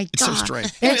 Oh my God. It's so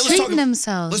strange. They're Anyway, treating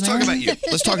themselves. Let's man. talk about you.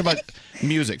 Let's talk about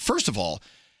music. First of all,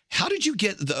 how did you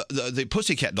get the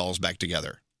Pussycat Dolls back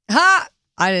together? Ha!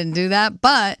 I didn't do that,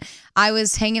 but I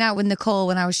was hanging out with Nicole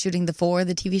when I was shooting the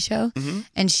TV show,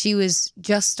 and she was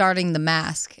just starting The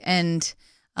Mask and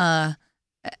or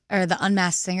the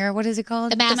Unmasked Singer. What is it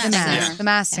called? The Masked Singer. Yeah. The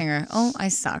Masked Singer. Oh, I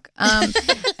suck.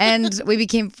 And we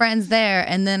became friends there,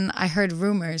 and then I heard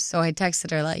rumors, so I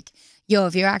texted her like, "Yo,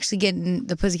 if you're actually getting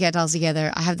the Pussycat Dolls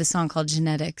together, I have this song called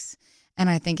Genetics, and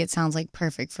I think it sounds like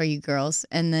perfect for you girls."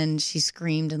 And then she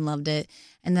screamed and loved it.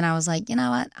 And then I was like, you know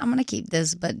what? I'm going to keep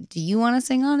this, but do you want to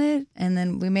sing on it? And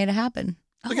then we made it happen.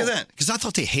 Look at that. Because I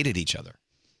thought they hated each other.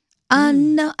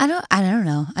 No, I don't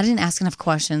know. I didn't ask enough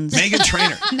questions. Meghan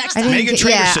Trainor. Meghan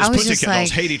Trainor says Pussycat Dolls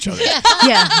hate each other.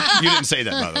 Yeah. You didn't say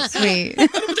that, by the way.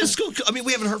 Sweet. But that's cool. I mean,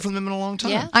 we haven't heard from them in a long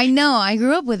time. Yeah. I know. I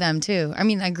grew up with them, too. I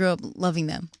mean, I grew up loving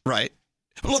them. Right.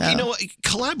 But look, So- you know what?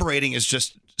 Collaborating is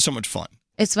just so much fun.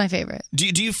 It's my favorite. Do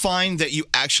you find that you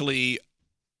actually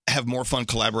have more fun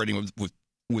collaborating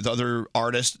with other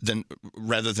artists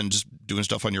rather than just doing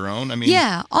stuff on your own? I mean,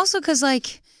 Yeah. Also, because,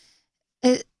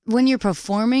 when you're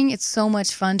performing, it's so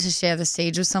much fun to share the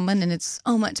stage with someone, and it's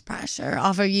so much pressure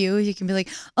off of you. You can be like,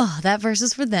 oh, that verse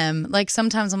is for them. Like,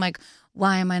 sometimes I'm like,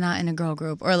 why am I not in a girl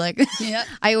group? Or like,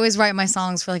 I always write my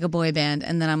songs for like a boy band,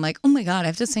 and then I'm like, oh my God, I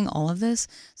have to sing all of this.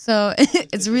 So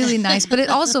it's really nice, but it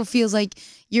also feels like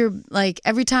you're like,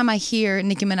 every time I hear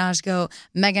Nicki Minaj go,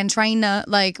 Meghan Trainor,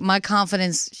 like my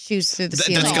confidence shoots through the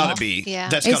ceiling. That's got to be. Yeah.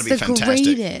 That's It's got to be the fantastic.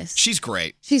 greatest. She's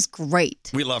great. She's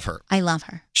great. We love her. I love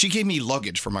her. She gave me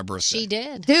luggage for my birthday. She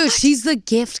did. Dude, she's the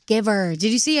gift giver.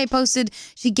 Did you see I posted,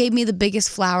 she gave me the biggest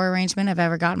flower arrangement I've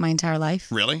ever got in my entire life?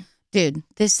 Really? Dude,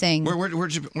 this thing. Where'd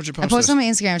you post I posted this? on my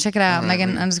Instagram. Check it out. All right,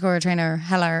 Meghan_Trainor.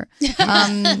 Hello.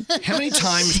 How many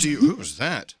times do you... Who was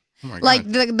that? Oh my God.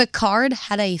 Like the card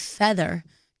had a feather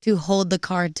to hold the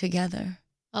card together.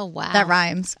 Oh, wow. That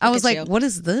rhymes. I Look was at like, you. what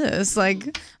is this?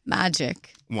 Like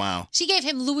magic. Wow. She gave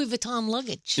him Louis Vuitton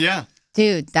luggage. Yeah.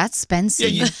 Dude, that's Spencer.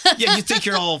 Yeah, you think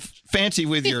you're all fancy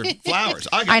with your flowers.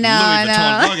 I got I know, Louis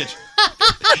Vuitton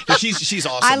luggage. She's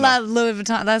awesome. I though. love Louis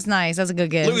Vuitton. That's nice. That's a good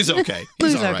gift. Louis is okay.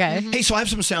 He's Louis all right. okay. Hey, so I have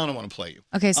some sound I want to play you.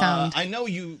 Okay, sound. I know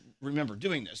you remember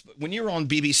doing this, but when you were on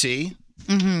BBC,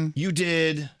 Mm-hmm. you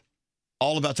did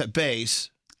All About That Bass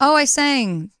Oh, I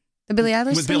sang the Billie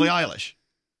Eilish with thing? Billie Eilish.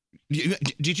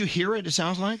 Did you hear it? It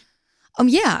sounds like.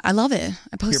 Yeah, I love it.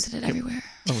 I posted it everywhere.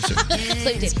 Oh,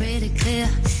 it's It's pretty clear.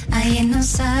 I ain't no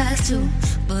size 2,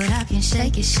 but I can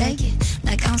shake it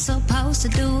like I'm supposed to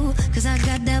do. Cause I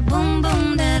got that boom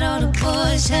boom that all the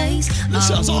boys chase. This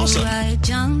sounds all awesome. the right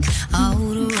junk, all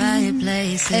the right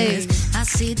places. I I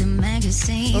see the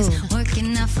magazines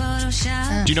working out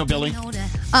Photoshop. Do you know Billy?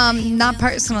 Not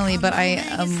personally, but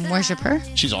I worship her.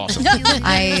 She's awesome.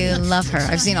 I love her.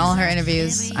 I've seen all her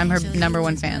interviews. I'm her number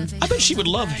one fan. I bet she would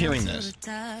love hearing this.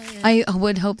 I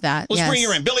would hope that. Let's yes. bring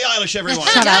her in. Billie Eilish, everyone.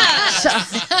 Shut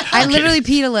up. I literally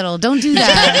peed a little. Don't do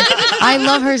that. I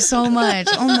love her so much.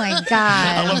 Oh my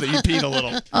God. I love that you peed a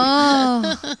little.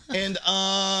 Oh. And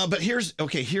but here's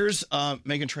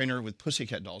Meghan Trainor with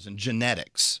Pussycat Dolls and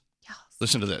Genetics.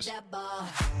 Listen to this. And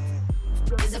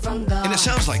it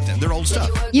sounds like them. They're old stuff.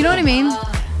 You know what I mean?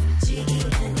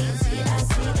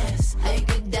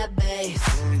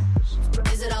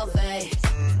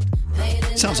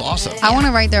 Sounds awesome. I want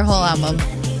to write their whole album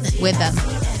with them.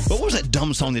 What was that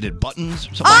dumb song they did? Buttons?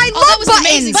 Something? I love that was an Buttons.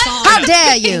 amazing song. How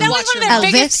dare you? That was one of their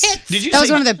biggest Elvis. hits. Did you That was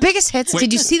say- one of their biggest hits. Wait.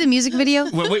 Did you see the music video?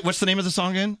 Wait, what's the name of the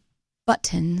song again?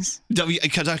 Buttons.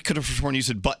 Because I could have sworn you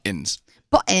said buttons.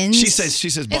 Buttons. She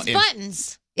says buttons. It's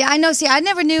buttons. Yeah, I know. See, I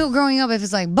never knew growing up if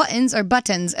it's like buttons or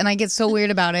buttons, and I get so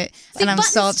weird about it. See, And I'm so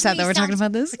buttons to upset me that we're talking sounds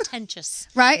about this. Pretentious.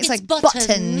 Right? It's like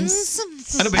buttons.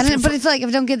 I know, but if you're But it's like if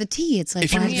I don't get the T, it's like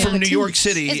If you're why do you from have a New T? York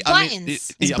City, It's I mean,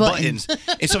 buttons. It's yeah, buttons.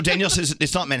 buttons. And so Danielle says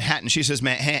it's not Manhattan. She says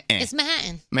Manhattan. It's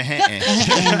Manhattan. Manhattan.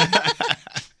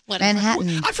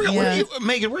 Manhattan. I forgot. Yeah. Where are you,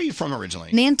 Megan, where are you from originally?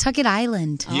 Nantucket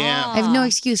Island. Yeah. I have no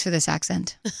excuse for this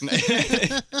accent.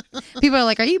 People are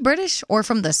like, "Are you British or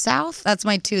from the South?" That's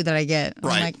my two that I get. I'm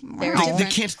Right. like, They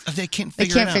can't They figure can't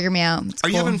it out. figure me out. It's Are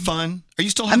you cool. having fun? Are you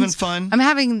still having fun? I'm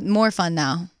having more fun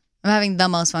now. I'm having the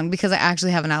most fun because I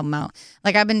actually have an album out.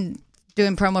 Like I've been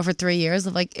doing promo for 3 years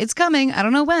of like, it's coming. I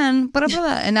don't know when, but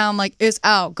and now I'm like, it's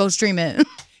out. Go stream it.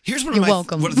 Here's You're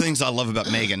welcome. one of the things I love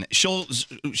about Megan. She'll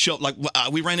like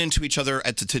we ran into each other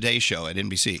at the Today Show at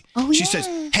NBC. Oh, she says,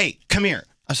 "Hey, come here."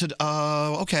 I said,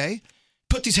 okay.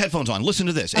 Put these headphones on. Listen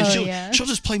to this, and she'll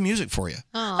just play music for you.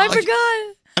 I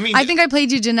forgot. I mean, I think I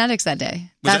played you Genetics that day.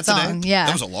 Was that that today? song, yeah.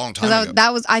 That was a long time 'Cause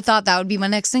ago. I thought that would be my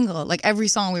next single. Like every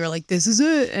song, we were like, "This is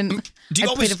it," and Do you I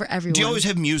always played it for everyone. Do you always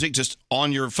have music just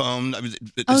on your phone? I mean,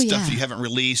 the Oh, stuff yeah. you haven't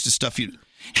released, the stuff you.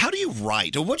 How do you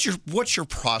write? Or what's your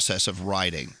process of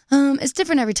writing? It's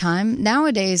different every time.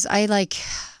 Nowadays, I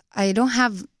don't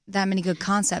have that many good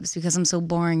concepts because I'm so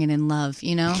boring and in love,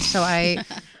 you know? So I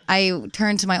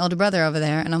turn to my older brother over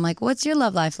there and I'm like, "What's your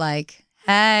love life like?"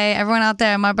 Hey, everyone out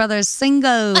there, my brother is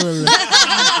single.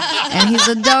 And he's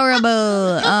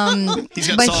adorable. He's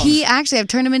got but songs. he actually, I've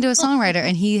turned him into a songwriter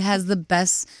and he has the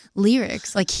best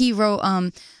lyrics. Like he wrote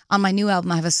on my new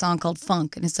album, I have a song called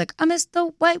Funk. And it's like, "I miss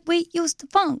the way we used to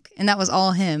funk." And that was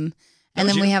all him. And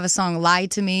then we have a song, Lie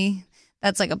to Me.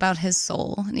 That's like about his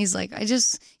soul. And he's like,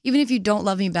 even if you don't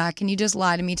love me back, can you just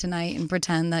lie to me tonight and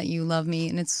pretend that you love me?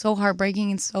 And it's so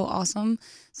heartbreaking and so awesome.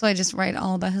 So I just write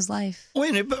all about his life. Wait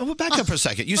a minute, but back up for a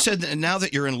second. You said that now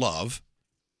that you're in love,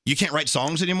 you can't write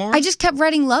songs anymore? I just kept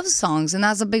writing love songs. And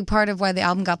that's a big part of why the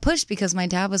album got pushed because my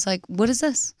dad was like, "What is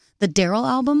this? The Daryl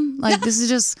album? Like, this is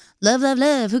just love, love,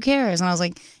 love. Who cares?" And I was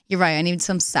like, "You're right. I need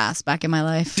some sass back in my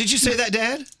life." Did you say that,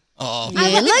 Dad? Oh,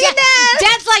 Yeah, look at that.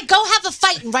 Dad's like, go have a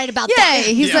fight and write about Yeah, that.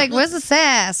 he's like, "Where's the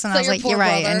sass?" And So I was your like, poor "You're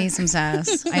right. brother. I need some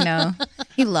sass." I know.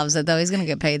 He loves it, though. He's going to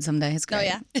get paid someday. It's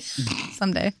great. Oh, yeah.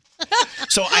 Someday.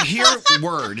 So I hear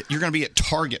word you're going to be at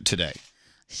Target today.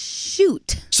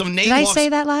 Shoot. So Nate Did I walks- say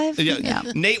that live? Yeah.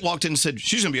 Nate walked in and said,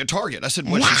 "She's going to be at Target." I said,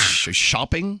 "What? She's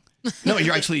shopping?" No,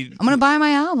 you're actually. I'm going to buy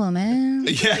my album, man.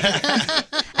 Yeah.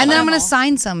 And then I'm going to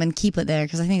sign some and keep it there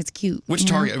because I think it's cute. Which you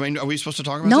know? Target? I mean, are we supposed to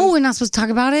talk about No, this? we're not supposed to talk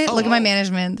about it. Oh, Look at my oh.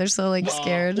 management. They're so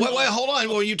scared. Wait, hold on.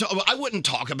 Well, I wouldn't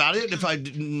talk about it if I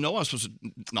didn't know I was supposed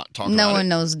to not talk about it. No one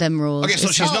knows them rules. Okay, so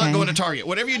It's she's not okay. going to Target.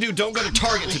 Whatever you do, don't go to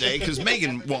Target today because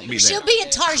Megan won't be there. She'll be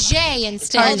at Target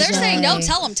instead. Oh, they're saying no.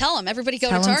 Tell them. Everybody go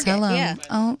to Target. Tell 'em. Yeah.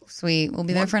 Oh, sweet. We'll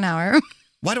be there for an hour.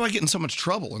 Why do I get in so much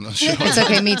trouble in this show? It's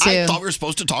okay, me too. I thought we were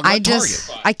supposed to talk about Target.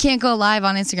 I can't go live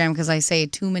on Instagram because I say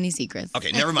too many secrets.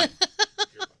 Okay, never mind.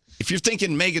 If you're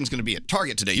thinking Megan's going to be at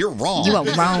Target today, you're wrong. You are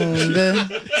wrong.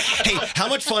 Hey, how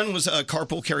much fun was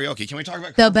carpool karaoke? Can we talk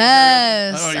about The carpool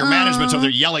best. karaoke? Oh, your management's over there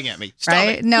yelling at me. Stop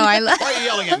Right? it. No, I love. Why are you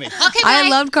yelling at me? I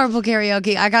loved carpool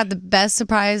karaoke. I got the best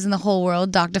surprise in the whole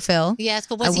world, Dr. Phil. Yes,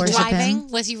 but I was he worship driving? him.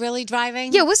 Was he really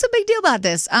driving? Yeah, what's the big deal about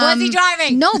this? Was he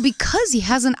driving? No, because he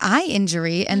has an eye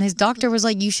injury, and his doctor was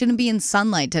like, "You shouldn't be in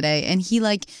sunlight today," and he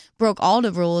broke all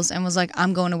the rules and was like,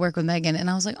 "I'm going to work with Meghan," and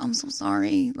I was like, "I'm so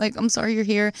sorry. I'm sorry you're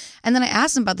here." And then I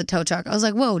asked him about the tow truck. I was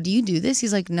like, "Whoa, do you do this?"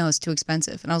 He's like, "No, it's too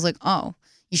expensive," and I was like, "Oh,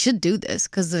 you should do this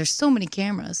because there's so many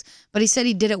cameras." But he said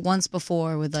he did it once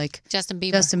before with Justin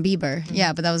Bieber. Mm-hmm.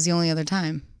 Yeah, but that was the only other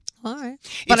time. All right.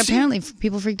 But apparently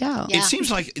people freaked out. It seems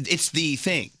like it's the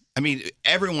thing. I mean,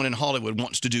 everyone in Hollywood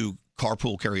wants to do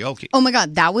carpool karaoke. Oh my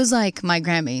God, that was like my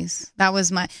Grammys. That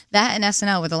and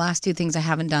SNL were the last two things I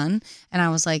haven't done. And I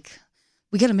was like,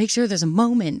 we got to make sure there's a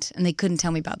moment. And they couldn't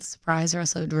tell me about the surprise or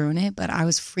else I would ruin it. But I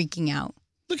was freaking out.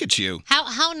 Look at you.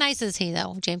 How nice is he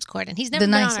though, James Corden? He's never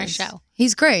The been nicest. on our show.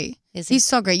 He's great. Is he? He's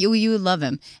so great. You would love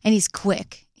him. And he's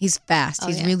quick. He's fast. Oh,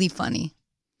 He's yeah. really funny.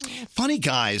 Funny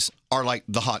guys are like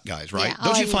the hot guys, right? Yeah.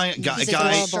 Don't Oh, you find he's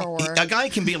a guy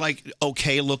can be like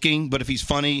okay looking, but if he's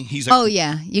funny, he's like, Oh,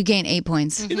 yeah. You gain 8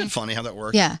 points. Isn't it funny how that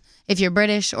works? Yeah. If you're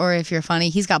British or if you're funny,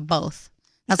 he's got both.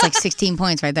 That's like 16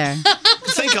 points right there.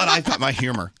 Thank God I've got my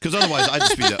humor, because otherwise I'd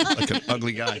just be like an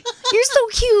ugly guy. You're so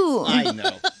cute. I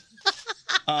know.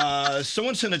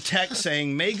 Someone sent a text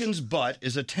saying Megan's butt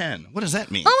is a 10. What does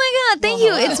that mean? Oh my God, thank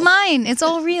you. It's mine. It's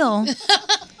all real.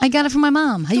 I got it from my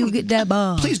mom. How you get that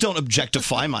butt? Please don't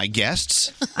objectify my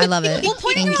guests. I love it. Well,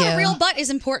 pointing Thank out a you. real butt is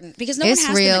important because no It's one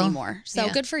has real. them anymore. So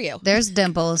good for you. There's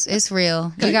dimples. It's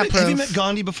real. We got Have you proof. met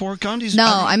Gandhi before? Gandhi's No,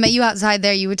 I met you outside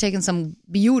there. You were taking some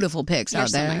beautiful pics You're out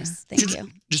so there. nice. Thank you.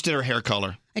 Just did her hair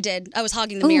color. I did. I was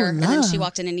hogging the Ooh, mirror, and then she love.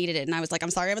 walked in and needed it, and I was like, I'm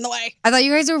sorry, I'm in the way. I thought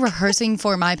you guys were rehearsing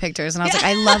for my pictures, and I was like,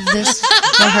 I love this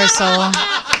rehearsal.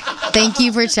 Thank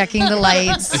you for checking the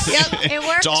lights. Yep, it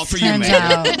works. It's all for you, Turns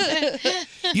man.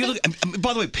 out. You look.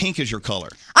 By the way, pink is your color.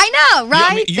 I know,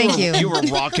 right? I mean, you Thank were- you. you were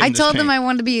rocking I this told them pink. I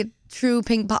wanted to be a true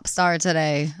pink pop star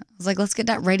today. I was like, let's get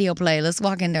that radio play. Let's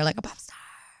walk in there like a pop star.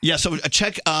 Yeah, so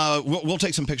check. We'll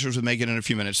take some pictures with Megan in a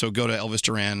few minutes. So go to Elvis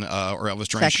Duran or Elvis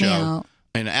Duran Check me Show. out.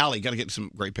 And Allie, got to get some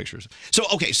great pictures. So,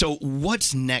 okay, so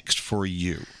what's next for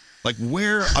you? Like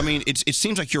where, I mean, it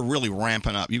seems like you're really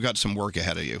ramping up. You've got some work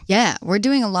ahead of you. Yeah, we're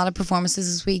doing a lot of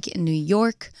performances this week in New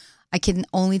York. I can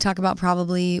only talk about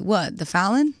probably what? The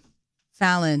Fallon?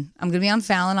 Fallon. I'm going to be on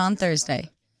Fallon on Thursday.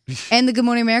 And the Good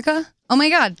Morning America? Oh my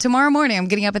God, tomorrow morning I'm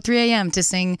getting up at 3 a.m. to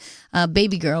sing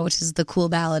Baby Girl, which is the cool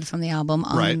ballad from the album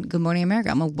on Right. Good Morning America.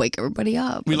 I'm going to wake everybody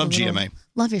up. We with love a little- GMA.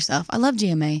 Love yourself. I love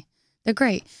GMA. They're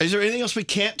great. Is there anything else we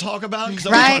can't talk about? Because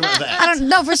Right? talk about that. I don't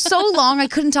know. For so long, I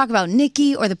couldn't talk about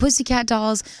Nikki or the Pussycat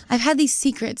Dolls. I've had these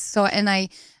secrets. So, and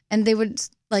they would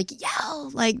like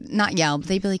yell, like not yell, but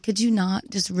they'd be like, could you not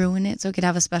just ruin it so it could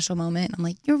have a special moment? I'm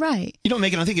like, you're right. You know,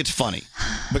 Megan, I think it's funny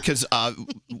because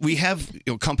we have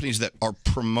companies that are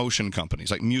promotion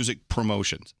companies, like music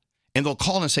promotions, and they'll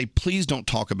call and say, please don't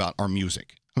talk about our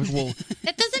music. I mean, well,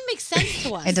 That doesn't make sense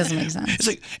to us. It doesn't make sense. it's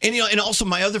like, and also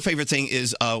my other favorite thing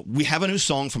is we have a new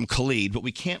song from Khalid, but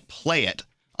we can't play it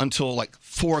until like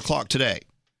 4:00 today.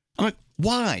 I'm like,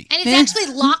 why? And it's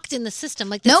actually locked in the system.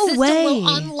 Like the No system way. will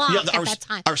unlock Yeah, at that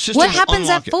time. Our system What will happens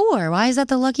unlock at it. 4? Why is that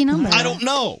the lucky number? I don't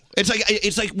know.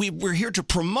 It's like we're here to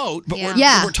promote, but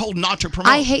Yeah. we're told not to promote.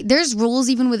 I hate, there's rules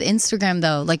even with Instagram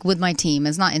though, like with my team.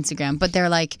 It's not Instagram, but they're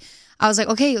like, I was like,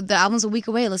 okay, the album's a week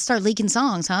away. Let's start leaking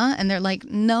songs, huh? And they're like,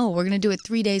 no, we're going to do it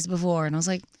 3 days before. And I was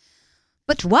like,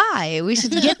 but why? We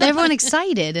should get everyone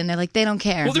excited. And they're like, they don't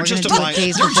care. Well, they're We're gonna do justifying, it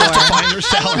days they're before. justifying their I was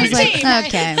salaries. like,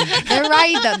 okay. They're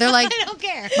right though. They're like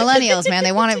millennials, man.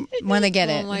 They want it when they get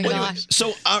it. Oh my Wait, gosh.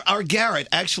 So our Garrett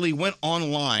actually went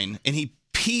online and he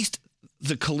pieced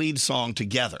the Khalid song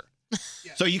together,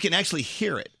 so you can actually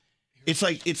hear it. It's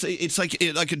like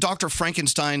a Dr.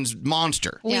 Frankenstein's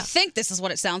monster. We think this is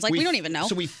what it sounds like. We don't even know.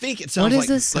 So we think it sounds What is like.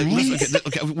 this like science?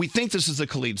 okay, we think this is the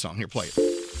Khalid song. Here, play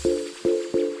it.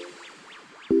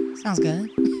 Sounds good.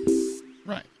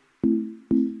 Right.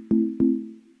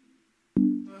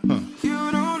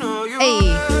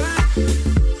 Hey.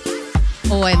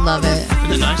 Oh, I love it.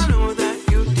 Isn't it nice?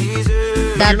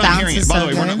 That You're not bounce hearing is it. By so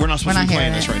the way, good. we're not supposed We're to be not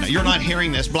playing hearing this it. right now. You're not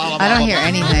hearing this. Blah blah blah. I don't blah, hear blah.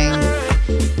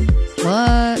 anything.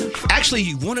 What?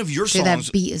 Actually, one of your Dude, that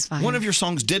songs, beat is fire. one of your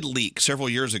songs did leak several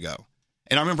years ago,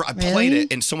 and I remember I played Really?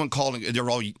 it, and someone called, and they were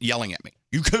all yelling at me.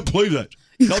 You can't play that.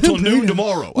 Not till noon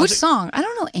tomorrow. I Which was like, song? I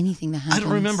don't know anything that happens. I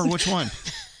don't remember which one.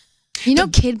 You know,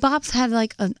 Kid Bops had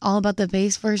like an All About the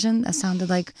Bass version that sounded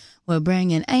like "We're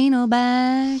bringing anal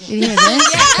back." Did you hear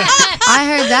this? I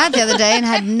heard that the other day and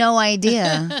had no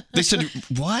idea They said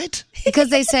what? because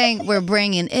they sang "We're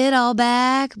bringing it all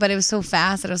back," but it was so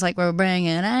fast that it was like "We're bringing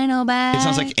anal back." It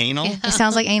sounds like anal. It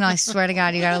sounds like anal. I swear to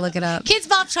God, you got to look it up. Kids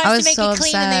Bop I tries was to make so it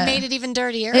clean, and they upset. made it even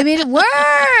dirtier. They made it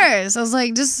worse. I was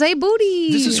like, just say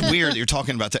booty. This is weird that you're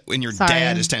talking about that when your Sorry.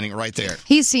 dad is standing right there.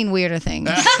 He's seen weirder things.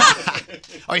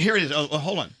 All right, here it is. Oh,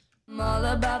 hold on. I'm all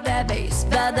about that bass,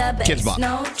 about that bass. Kids Bop.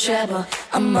 No trouble.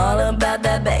 I'm all about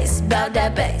that bass, about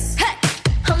that bass. Hey,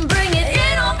 I'm bringing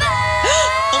it all back.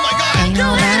 Oh my God!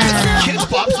 Anal back. Kids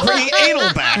Bop's bringing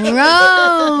anal back.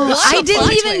 Bro, This is I a didn't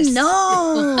plot even twist.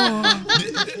 know.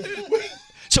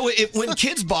 So when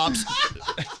Kids Bop's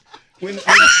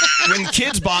When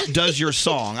Kids Bop does your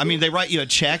song, I mean, they write you a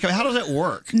check. I mean, how does that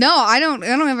work? No, I don't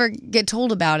ever get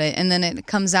told about it, and then it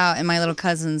comes out, and my little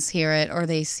cousins hear it or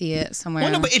they see it somewhere.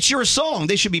 Well, no, but it's your song.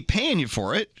 They should be paying you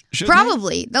for it. Shouldn't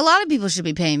Probably. A lot of people should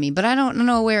be paying me, but I don't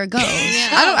know where it goes.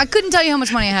 I couldn't tell you how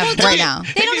much money I have right now.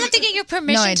 They don't have to get your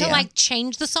permission to idea. like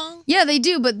change the song. Yeah, they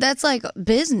do, but that's like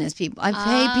business people. I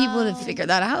pay people to figure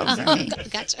that out for me.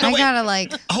 Gotcha. I gotta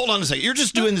like. Hold on a second. You're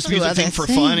just doing this Do music other thing for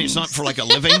fun. It's not for like a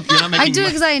living. You're not making I do it money.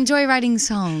 because I enjoy writing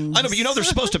songs. I know, but you know they're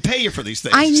supposed to pay you for these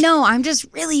things. I know. I'm just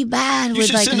really bad You with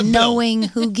should like send a bill. knowing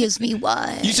who gives me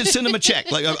what. You should send them a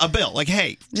check, like a bill. Like,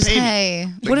 hey, Just pay me. hey.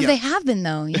 But What if yeah. they have been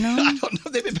though? You know. I don't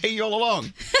know. They've been paying you all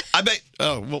along. I bet.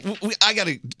 Oh, well, I got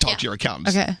to talk to your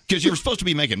accountants. Okay. Because you're supposed to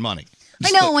be making money. I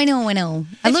know. I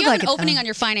If look you have like an it, opening though. on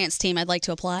your finance team, I'd like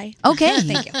to apply. Okay.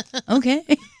 Thank you. Okay.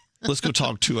 Let's go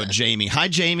talk to Jamie. Hi,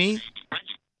 Jamie.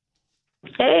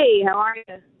 Hey, how are you?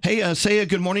 Hey, say a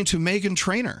good morning to Meghan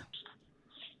Trainor.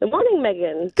 Good morning,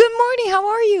 Megan. Good morning. How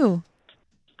are you?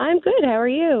 I'm good. How are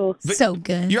you? But so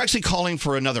good. You're actually calling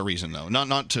for another reason, though.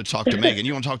 Not to talk to Meghan.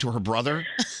 You want to talk to her brother?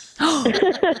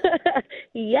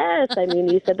 Yes, I mean,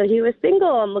 you said that he was single.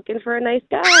 I'm looking for a nice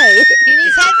guy. He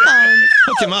needs headphones.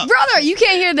 Hook him up. Brother, you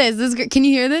can't hear this. Can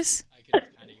you hear this?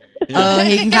 Oh,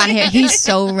 he can kind of hear. He's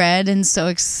so red and so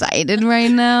excited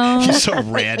right now. He's so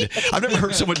red. I've never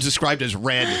heard someone described as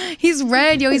red. He's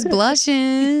red, yo. He's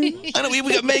blushing. I know. We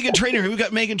got Meghan Trainor. We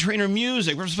got Meghan Trainor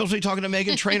music. We're supposed to be talking to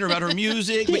Meghan Trainor about her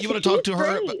music, but you want to talk to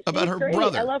her about her Great.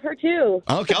 brother. I love her too.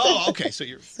 Okay. Oh, okay. So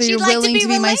you're. So you're willing to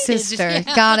be my sister.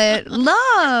 Got it.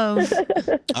 Love.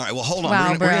 All right. Well, hold on.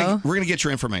 Wow, we're gonna get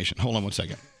your information. Hold on one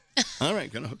second. All right.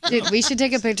 Gonna hook you Dude, up. we should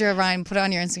take a picture of Ryan, put it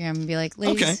on your Instagram, and be like,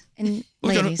 ladies Okay. and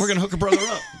We're ladies. gonna hook a brother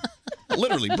up.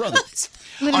 Literally, brother.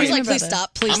 Literally He's my like, please brother.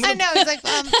 stop, please. I know. He's like,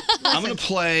 I'm gonna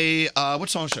play. What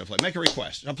song should I play? Make a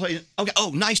request. I'll play. Okay.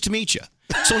 Oh, Nice to Meet You.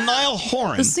 So Niall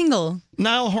Horan. The single.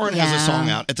 Niall Horan has a Yeah. song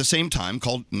out at the same time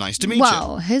called Nice to Meet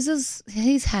Wow,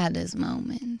 he's had his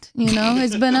moment. You know,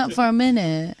 it's been up for a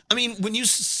minute. You. I mean, when you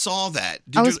saw that,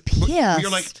 did I was you, pissed. You're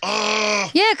like, oh.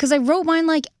 Yeah, because I wrote mine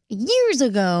like years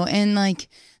ago, and like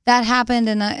that happened,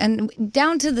 and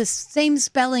down to the same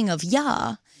spelling of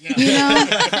 "yeah." You know,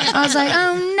 I was like,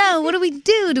 oh no, what do we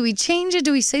do? Do we change it?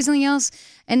 Do we say something else?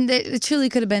 And it truly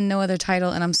could have been no other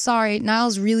title. And I'm sorry,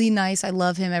 Niall's really nice. I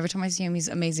love him. Every time I see him, he's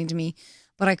amazing to me.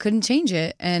 But I couldn't change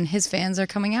it, and his fans are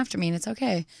coming after me, and it's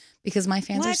okay because my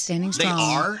fans are standing They strong.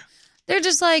 are. They're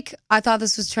just like, I thought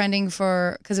this was trending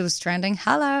because it was trending.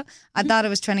 Hello. I thought it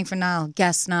was trending for Niall.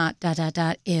 Guess not. ...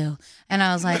 Ew. And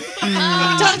I was like,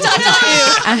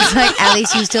 I was like, at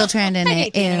least you still trending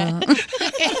it. Ew.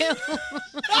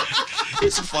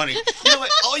 It's funny. You know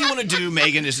what? All you want to do,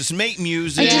 Megan, is just make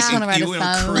music. I just want to write you a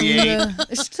wanna song. create.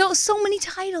 There's so many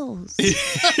titles.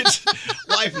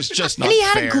 Life is just not And he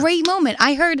had fair. a great moment.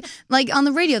 I heard, like, on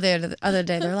the radio there the other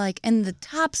day, they're like, and the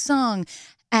top song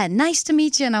at Nice to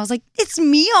Meet You. And I was like, it's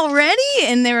me already?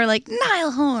 And they were like,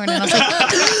 Niall Horn. And I was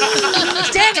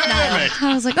like, dang it, Niall.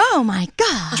 I was like, oh, my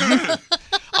God.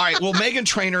 All right. Well, Meghan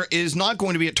Trainor is not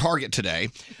going to be at Target today,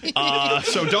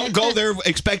 so don't go there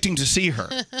expecting to see her.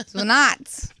 So not.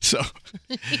 So,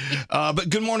 but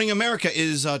Good Morning America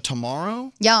is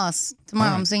tomorrow. Yes. Tomorrow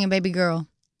All right. I'm singing Baby Girl.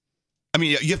 I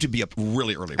mean, you have to be up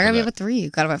really early. I For gotta be that. up at 3.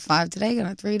 Got up at 5 today. Got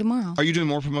up at 3 tomorrow. Are you doing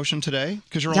more promotion today?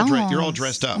 Because you're all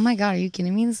dressed up. Oh my God, are you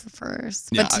kidding me? This is the first.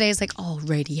 Yeah, But today is like all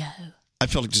radio. I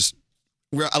feel like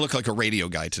I look like a radio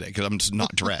guy today because I'm just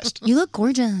not dressed. You look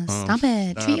gorgeous. Oh, Stop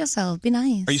it. Treat yourself. Be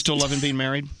nice. Are you still loving being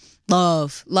married?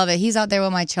 Love it. He's out there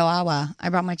with my chihuahua. I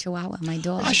brought my chihuahua, my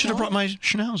dog. I should have brought my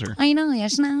schnauzer. I know, yeah,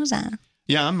 schnauzer.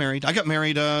 Yeah, I'm married. I got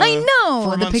married. I know.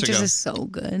 4 The months pictures ago. are so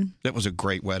good. That was a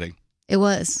great wedding. It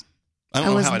was. I don't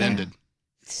know how wasn't it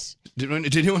there.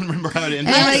 ended. Did anyone remember how it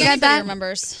ended? Anybody got Everybody that?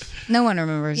 remembers. No one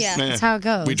remembers. Yeah. That's how it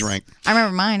goes. We drank. I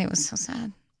remember mine. It was so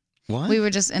sad. What? We were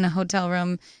just in a hotel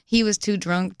room. He was too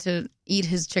drunk to eat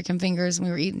his chicken fingers, and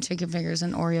we were eating chicken fingers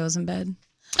and Oreos in bed.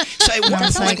 So, at what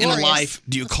That's point in glorious. life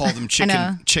do you call them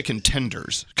know. chicken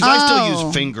tenders? Because I still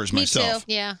use fingers Me myself.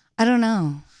 too. Yeah. I don't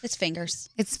know. It's fingers.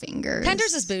 It's fingers.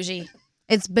 Tenders is bougie.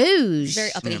 It's bouge.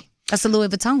 Very uppity. Yeah. That's a Louis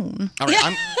Vuitton. All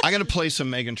right, I'm going to play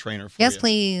some Meghan Trainor for Yes, you.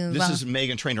 please. This is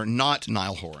Meghan Trainor, not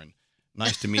Niall Horan.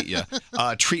 Nice to meet you.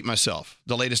 Treat Myself,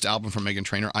 the latest album from Meghan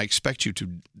Trainor. I expect you to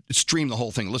stream the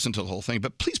whole thing, listen to the whole thing,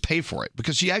 but please pay for it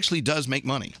because she actually does make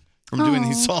money from doing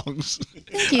these songs.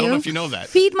 Thank I you. don't know if you know that.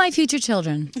 Feed my future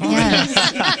children.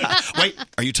 Yes. Wait,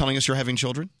 are you telling us you're having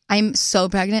children? I'm so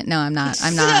pregnant. No, I'm not.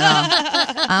 I'm not at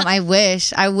all. I wish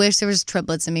there was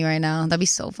triplets in me right now. That'd be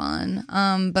so fun.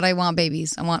 But I want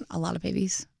babies. I want a lot of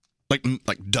babies.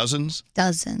 Like dozens?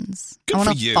 Dozens. Good I want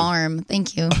for a you. farm.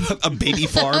 Thank you. A baby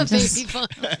farm? Just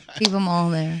keep them all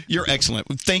there. You're excellent.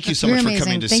 Thank you so You're much amazing. for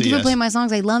coming to Thank see you for us. playing my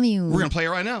songs. I love you. We're going to play it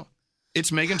right now.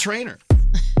 It's Meghan Trainor.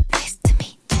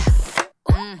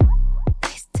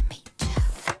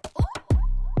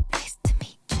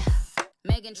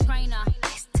 Meghan Trainor.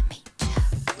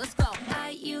 Let's go. I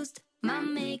used my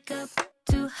makeup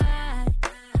to hide,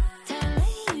 telling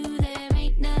you there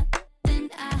ain't nothing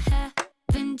I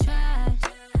haven't tried.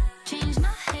 Changed my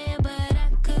hair, but I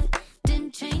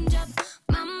couldn't change up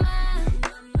my mind.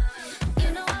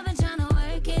 You know I've been trying to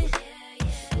work it.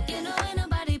 You know ain't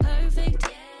nobody perfect.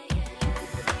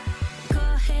 Go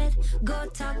ahead, go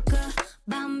talk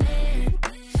about me.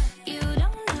 You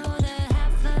don't know the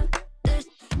half of the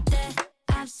that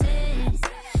I've said.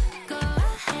 Go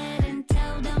ahead and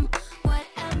tell them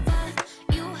whatever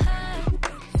you heard.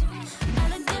 I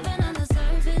look different on the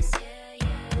surface.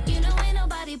 You know ain't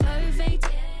nobody perfect.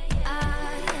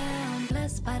 I am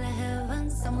blessed by the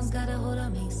heavens. Someone's got a hold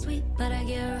on me. Sweet, but I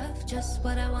get rough. Just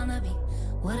what I wanna be.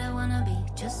 What I wanna be.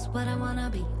 Just what I wanna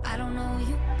be. I don't know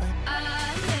you, but I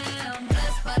am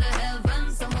blessed by the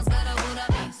heavens. Someone's got a hold on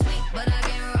me. Sweet, but I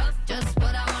get rough. Just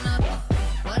what I wanna be.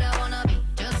 What I wanna be.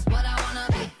 Just what I wanna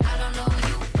be. I don't know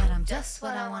you, but I'm just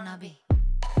what I wanna be.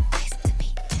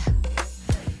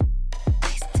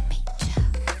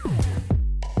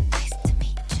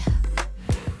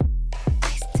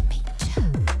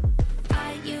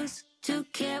 I used to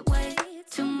care way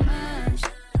too much.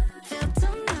 Feel to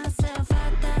myself I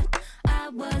thought I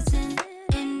wasn't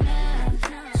enough.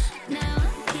 Now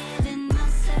I'm giving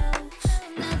myself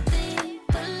nothing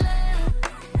but love.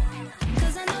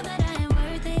 'Cause I know that I am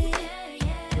worth it.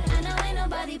 I know ain't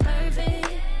nobody perfect.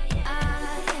 I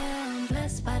am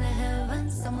blessed by the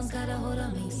heavens. Someone's got a hold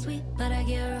on me. Sweet, but I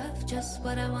get rough. Just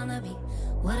what I wanna be.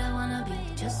 What I wanna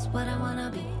be. Just what I wanna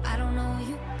be. I don't know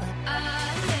you, but I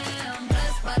am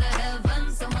blessed by the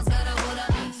heavens. Someone's got a hold on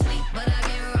me. Sweet, but I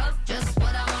get rough. Just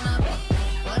what I wanna be.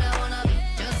 What I wanna be.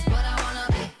 Just what I wanna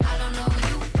be. I don't know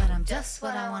you, but I'm just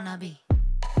what I wanna be.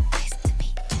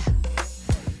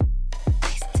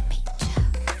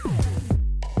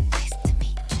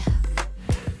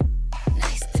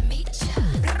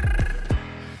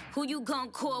 Who you gon'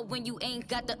 call when you ain't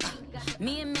got the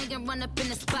Me and Megan run up in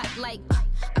the spot like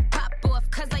I pop off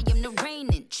cause I am the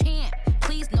reigning champ.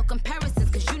 Please no comparisons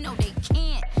cause you know they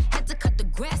can't. Had to cut the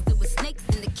grass, there was snakes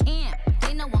in the camp.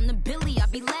 They know I'm the Billy, I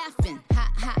be laughing.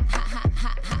 Ha ha ha ha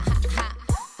ha ha ha ha.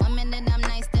 1 minute I'm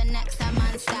nice, the next time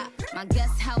I'm stop. My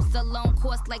guest house alone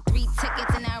cost like 3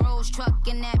 tickets. And that Rolls truck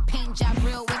and that paint job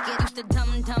real wicked. Used to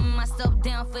dumb myself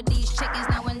down for these chickens.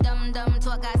 Now when dumb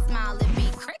talk I smile and be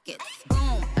crickets.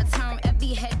 Boom, I turn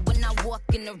every head when I walk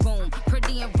in the room.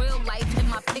 Pretty in real life, hit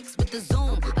my pics with the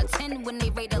zoom. A 10 when they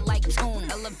rate it like tune.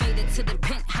 Elevated to the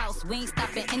penthouse, we ain't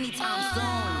stopping anytime soon.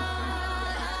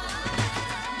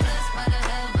 Blessed by the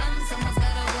heavens, someone's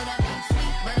got a hold on me.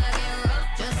 Sweet, but I get rough.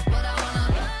 Just what I wanna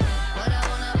be. What I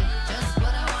wanna be. Just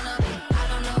what I wanna be. I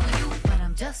don't know you, but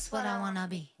I'm just what I wanna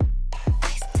be.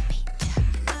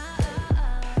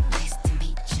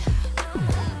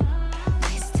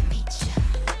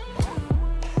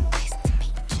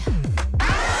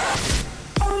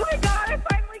 Oh my God, I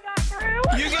finally got through.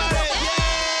 You got it.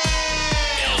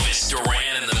 Elvis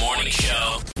Duran in the Morning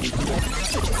Show.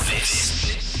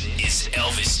 This is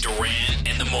Elvis Duran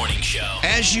in the Morning Show.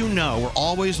 As you know, we're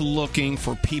always looking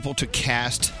for people to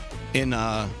cast in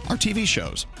our TV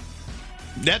shows.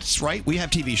 That's right. We have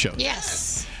TV shows.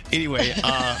 Yes. Anyway,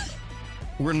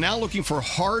 we're now looking for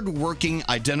hard-working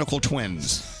identical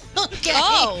twins. Okay.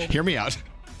 Oh. Hear me out.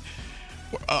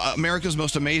 America's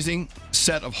most amazing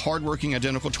set of hardworking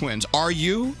identical twins. Are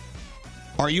you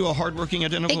a hardworking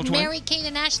identical Think twin? Mary-Kate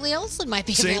and Ashley Olsen might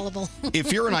be See, available.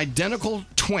 If you're an identical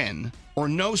twin or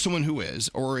know someone who is,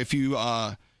 or if you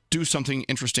do something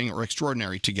interesting or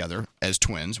extraordinary together as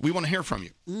twins, we want to hear from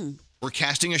you. We're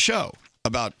casting a show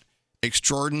about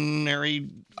extraordinary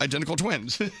identical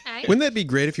twins. Wouldn't that be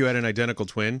great if you had an identical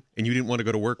twin and you didn't want to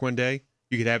go to work one day?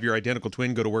 You could have your identical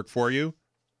twin go to work for you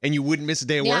and you wouldn't miss a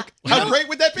day of work? How great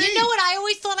would that be? You know what I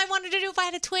always thought I wanted to do if I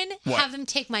had a twin? What? Have them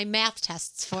take my math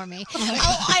tests for me.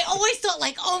 I always thought,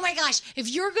 like, oh my gosh, if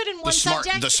you're good in one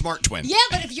subject. The smart twin. Yeah,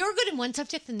 but if you're good in one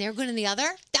subject and they're good in the other,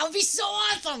 that would be so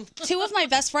awesome. 2 of my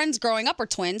best friends growing up were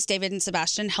twins, David and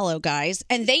Sebastian. Hello, guys.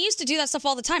 And they used to do that stuff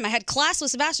all the time. I had class with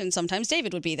Sebastian. Sometimes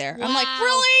David would be there. I'm like,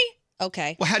 really?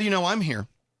 Okay. Well, how do you know I'm here?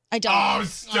 I don't. Oh,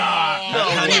 stop.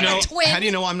 How do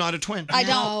you know I'm not a twin? I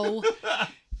don't.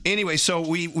 Anyway, so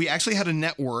we actually had a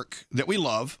network that we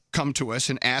love come to us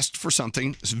and asked for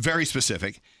something very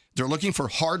specific. They're looking for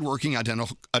hardworking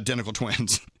identical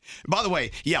twins. By the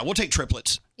way, yeah, we'll take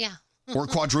triplets. Yeah. Or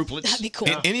quadruplets. That'd be cool.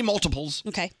 Any multiples.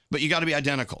 Okay. But you got to be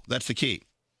identical. That's the key.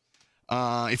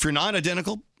 If you're not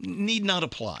identical, need not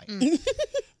apply.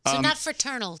 So not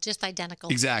fraternal, just identical.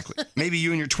 Exactly. Maybe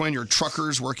you and your twin, you're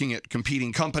truckers working at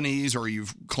competing companies, or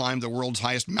you've climbed the world's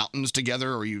highest mountains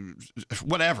together, or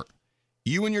whatever.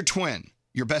 You and your twin,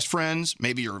 your best friends,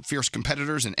 maybe your fierce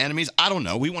competitors and enemies. I don't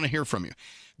know. We want to hear from you.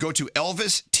 Go to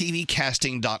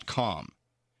ElvisTVCasting.com.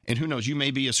 And who knows, you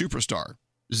may be a superstar.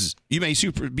 You may be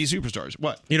superstars.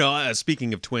 What?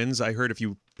 Speaking of twins, I heard if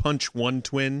you punch one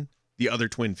twin, the other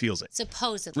twin feels it.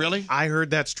 Supposedly. Really? I heard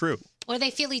that's true. Or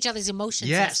they feel each other's emotions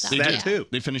Yes, and stuff. that too.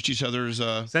 They finished each other's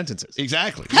sentences.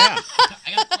 Exactly. Yeah.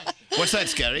 What's that,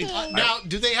 Scary? Now,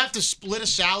 do they have to split a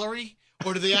salary,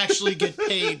 or do they actually get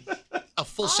paid a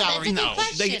full salary? No,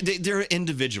 they're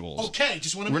individuals. Okay,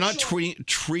 just want to We're make not sure.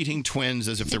 treating twins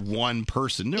as if they're one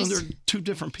person. No, they're two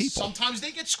different people. Sometimes they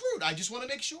get screwed. I just want to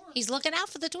make sure. He's looking out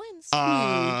for the twins.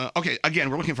 Okay, again,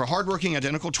 we're looking for hardworking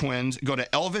identical twins. Go to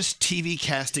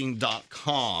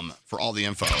ElvisTVCasting.com for all the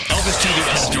info. Elvis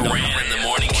TV. Duran in the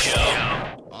Morning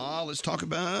Show. Let's talk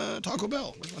about Taco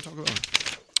Bell. Where's my Taco Bell?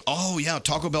 Oh, yeah,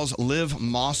 Taco Bell's Liv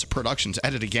Moss Productions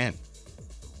at it again.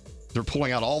 They're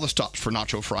pulling out all the stops for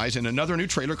nacho fries in another new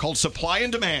trailer called Supply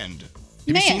and Demand. Have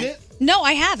you seen it? No,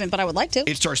 I haven't, but I would like to.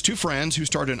 It stars two friends who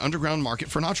started an underground market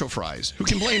for nacho fries. Who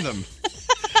can blame them?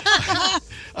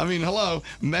 I mean, hello.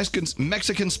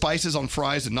 Mexican spices on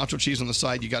fries and nacho cheese on the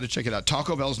side. You got to check it out.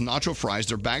 Taco Bell's nacho fries,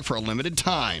 they're back for a limited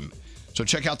time. So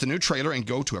check out the new trailer and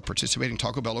go to a participating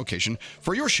Taco Bell location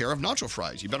for your share of nacho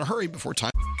fries. You better hurry before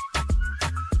time.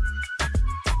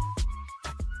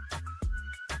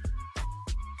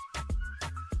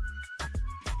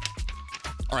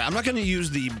 All right, I'm not going to use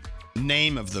the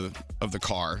name of the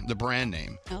car, the brand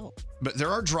name. Oh. But there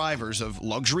are drivers of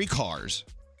luxury cars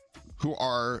who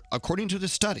are, according to the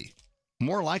study,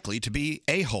 more likely to be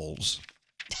a-holes.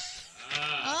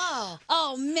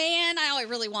 Oh, man, I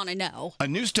really want to know. A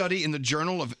new study in the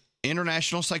Journal of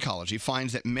International Psychology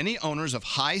finds that many owners of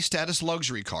high-status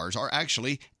luxury cars are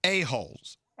actually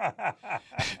a-holes.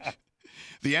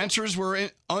 The answers were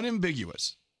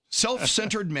unambiguous.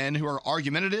 Self-centered men who are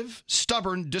argumentative,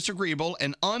 stubborn, disagreeable,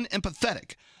 and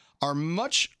unempathetic are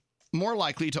much more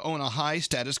likely to own a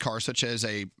high-status car such as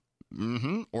a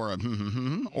or a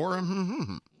or a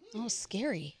Oh,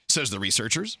 scary. says the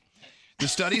researchers. The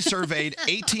study surveyed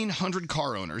 1,800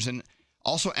 car owners and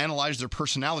also analyzed their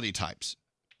personality types.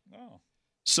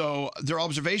 So their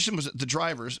observation was that the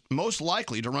drivers most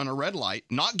likely to run a red light,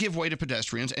 not give way to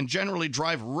pedestrians, and generally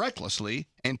drive recklessly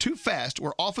and too fast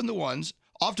were often the ones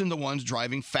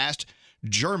driving fast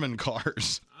German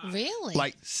cars. Really?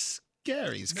 Like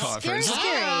Scary's car. Scary.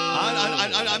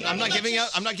 I'm not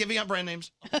giving out brand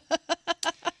names.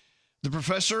 The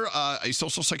professor, a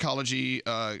social psychology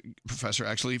professor,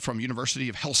 actually from University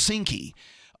of Helsinki,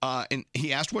 and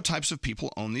he asked what types of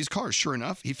people own these cars. Sure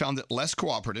enough, he found that less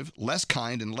cooperative, less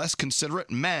kind, and less considerate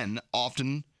men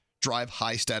often drive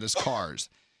high-status cars.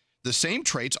 The same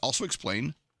traits also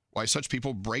explain why such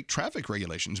people break traffic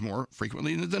regulations more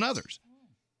frequently than others.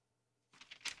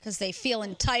 Because they feel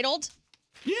entitled?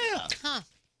 Yeah. Huh.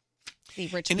 The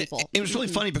rich And people. it was really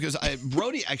funny because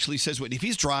Brody actually says, if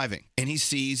he's driving and he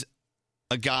sees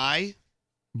a guy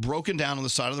broken down on the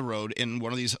side of the road in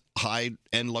one of these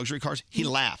high-end luxury cars, he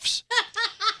laughs.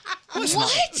 Well,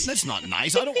 that's not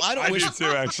nice. I wish. do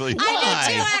too, actually. Why? I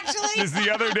do too, actually. Because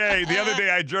the other day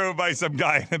I drove by some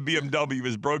guy in a BMW. He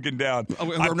was broken down.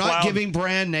 We're not giving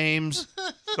brand names.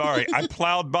 Sorry, I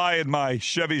plowed by in my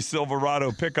Chevy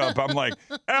Silverado pickup. I'm like,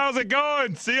 how's it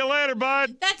going? See you later,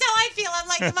 bud. That's how I feel. I'm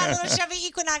like in my little Chevy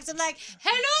Equinox. I'm like,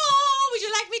 hello, would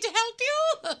you like me to help you?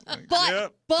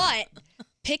 But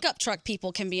pickup truck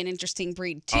people can be an interesting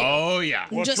breed, too. Oh, yeah.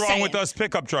 I'm What's just wrong saying. with us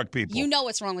pickup truck people? You know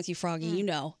what's wrong with you, Froggy. You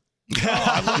know.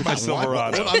 I love my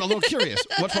Silverado. I'm a little curious.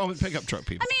 What's wrong with pickup truck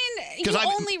people? I mean, you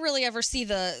only really ever see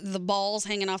the balls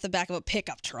hanging off the back of a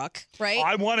pickup truck, right?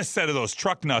 I want a set of those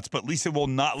truck nuts, but Lisa will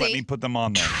not let me put them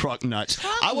on there. Truck nuts.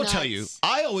 I will tell you,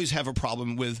 I always have a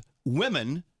problem with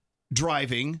women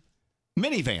driving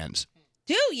minivans.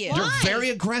 Do you? They're very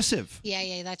aggressive.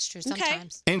 Yeah, that's true.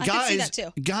 Sometimes. And I can see that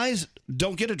too. guys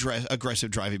don't get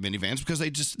aggressive driving minivans because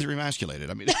they're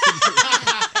emasculated. I mean,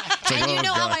 And you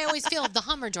know how I always feel the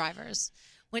Hummer drivers.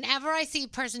 Whenever I see a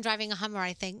person driving a Hummer,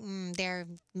 I think they're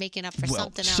making up for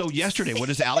something else. So yesterday, what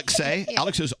does Alex say? Yeah.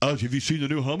 Alex says, "Have you seen the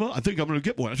new Hummer? I think I'm going to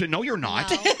get one." I said, "No, you're not."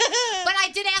 No. But I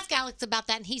did ask Alex about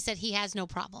that, and he said he has no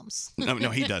problems. No,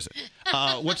 he doesn't.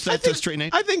 What's that straight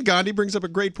name? I think Gandhi brings up a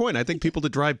great point. I think people that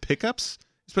drive pickups,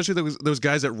 Especially those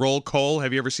guys that roll coal.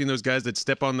 Have you ever seen those guys that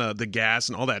step on the gas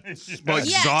and all that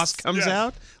exhaust comes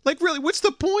out? Like, really, what's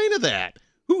the point of that?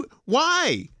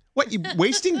 Why? What, you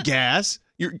wasting gas?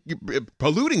 You're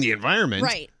polluting the environment.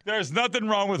 Right. There's nothing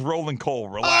wrong with rolling coal.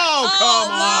 Relax. Oh,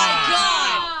 come on. My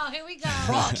God. Oh, here we go.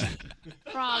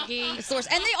 Froggy. It's the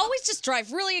worst. And they always just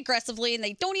drive really aggressively, and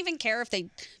they don't even care if they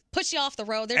push you off the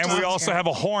road. And we also have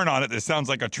a horn on it that sounds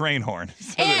like a train horn,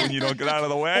 so that when you don't get out of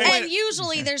the way. And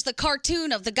usually there's the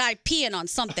cartoon of the guy peeing on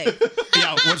something.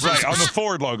 Yeah, what's right on the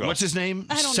Ford logo. What's his name?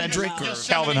 I don't Cedric even know. or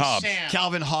Calvin Hobbs.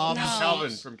 Calvin Hobbs. No.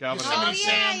 Calvin from Calvin Oh, Hobbs.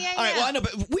 yeah. All right, well, I know,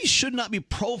 but we should not be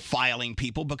profiling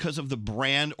people because of the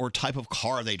brand or type of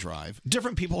car they drive.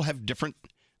 Different people have different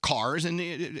cars, and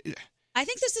I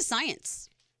think this is science.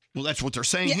 well, that's what they're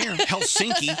saying here.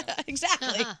 Helsinki.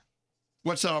 Exactly.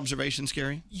 What's that observation,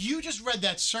 Scary? You just read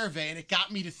that survey, and it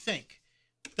got me to think.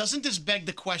 Doesn't this beg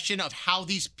the question of how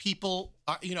these people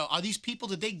are, are these people,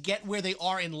 did they get where they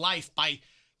are in life by,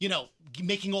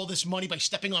 making all this money by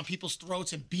stepping on people's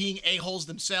throats and being a-holes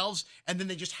themselves, and then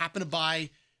they just happen to buy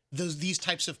these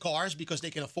types of cars because they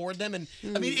can afford them? And,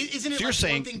 I mean, isn't it So you're like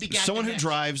saying one thing begat someone the who next?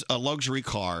 drives a luxury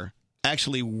car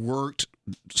actually worked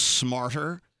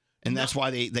smarter, and that's why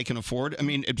they can afford? I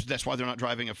mean, that's why they're not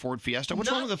driving a Ford Fiesta?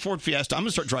 What's wrong with a Ford Fiesta? I'm going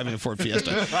to start driving a Ford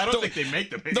Fiesta. I don't think they make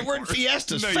them The word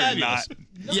Fiesta is No, you're fabulous.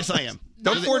 Yes, I am.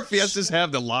 Don't Ford Fiestas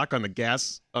have the lock on the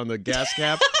gas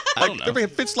cap? I don't know.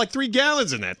 It fits like 3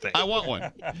 gallons in that thing. I want one.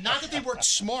 Not that they worked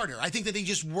smarter. I think that they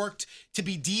just worked to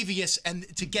be devious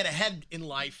and to get ahead in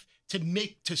life to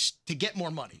get more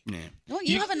money. Yeah. Well,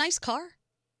 you have a nice car.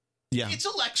 Yeah. It's a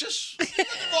Lexus. Nothing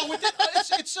wrong with it.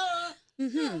 It's a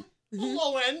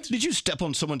low end. Did you step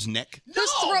on someone's neck?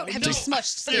 Whose throat have you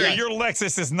smushed? Yeah, your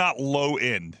Lexus is not low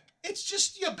end. It's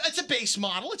just, it's a base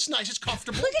model. It's nice. It's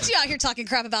comfortable. Look at you out here talking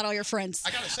crap about all your friends.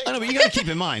 I gotta say. I know, but you got to keep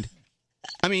in mind.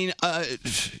 I mean,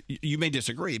 you may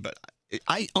disagree, but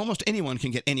almost anyone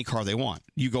can get any car they want.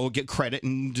 You go get credit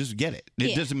and just get it.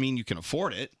 It doesn't mean you can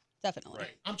afford it. Definitely.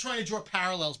 Right. I'm trying to draw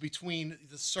parallels between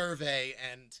the survey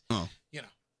and,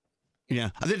 Yeah.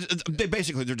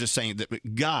 They're just saying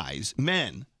that guys,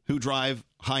 men who drive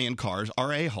high-end cars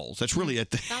are a-holes. That's really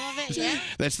at the Some of it, yeah.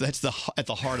 that's at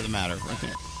the heart of the matter right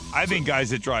there. I think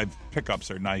guys that drive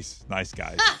pickups are nice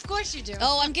guys. Of course you do.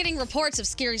 Oh, I'm getting reports of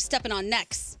Scary stepping on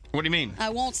necks. What do you mean? I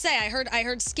won't say. I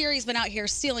heard Scary's been out here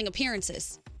stealing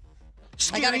appearances.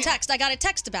 Scary? I got a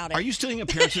text about it. Are you stealing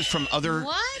appearances from other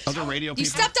What? radio people? You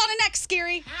stepped on a neck,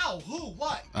 Scary. How? Who?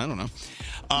 What? I don't know.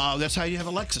 That's how you have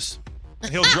a Lexus.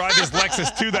 He'll drive his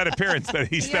Lexus to that appearance that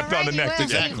he stepped on the neck.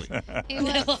 Exactly.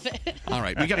 I love it. All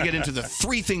right, we got to get into the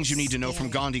 3 things you need to know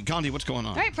from Gandhi. Gandhi, what's going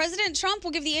on? All right, President Trump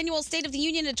will give the annual State of the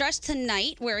Union address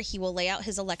tonight, where he will lay out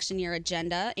his election year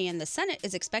agenda, and the Senate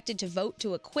is expected to vote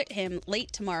to acquit him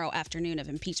late tomorrow afternoon of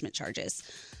impeachment charges.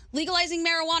 Legalizing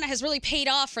marijuana has really paid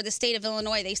off for the state of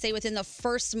Illinois. They say within the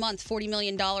first month, $40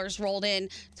 million rolled in.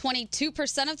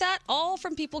 22% of that, all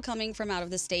from people coming from out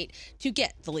of the state to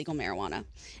get the legal marijuana.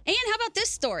 And how about this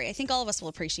story? I think all of us will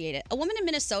appreciate it. A woman in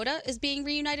Minnesota is being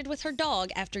reunited with her dog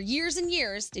after years and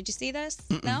years. Did you see this?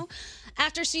 No?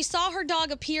 After she saw her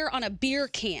dog appear on a beer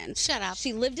can. Shut up.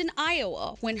 She lived in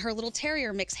Iowa when her little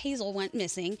terrier mix Hazel went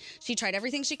missing. She tried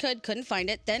everything she could, couldn't find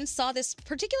it, then saw this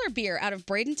particular beer out of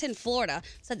Bradenton, Florida,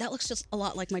 said that looks just a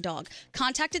lot like my dog.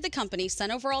 Contacted the company,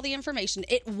 sent over all the information.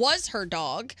 It was her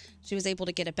dog. She was able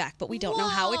to get it back, but we don't know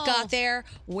how it got there,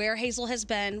 where Hazel has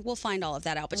been. We'll find all of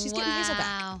that out, but she's getting Hazel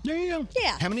back. There you go.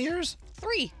 Yeah. How many years?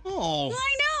 3. Oh.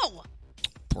 I know.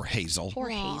 Poor Hazel. Poor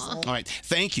Hazel. All right.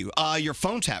 Thank you. Your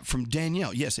phone tap from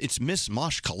Danielle. Yes, it's Miss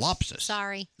Moshkolopsis.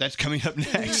 Sorry. That's coming up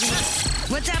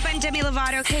next. What's up? I'm Demi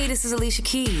Lovato. Hey, this is Alicia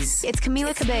Keys. It's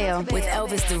Camila Cabello with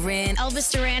Elvis Duran.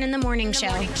 Elvis Duran in the morning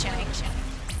show.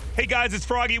 Hey guys, it's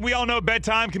Froggy. We all know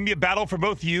bedtime can be a battle for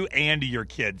both you and your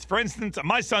kids. For instance,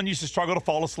 my son used to struggle to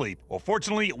fall asleep. Well,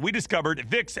 fortunately, we discovered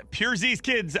Vicks Pure Z's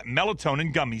Kids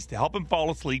melatonin gummies to help him fall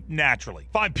asleep naturally.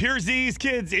 Find Pure Z's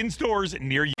Kids in stores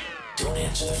near you. Don't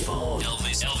answer the phone.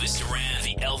 Elvis Duran,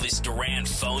 the Elvis Duran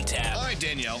phone tap. All right,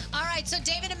 Danielle. All right, so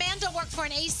Dave and Amanda work for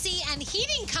an AC and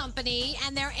heating company,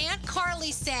 and their Aunt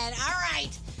Carly said, all right,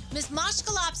 Miss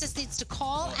Moshkolopsis needs to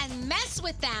call and mess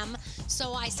with them.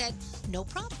 So I said, no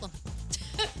problem.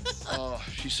 Oh,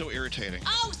 she's so irritating.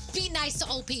 Oh, be nice to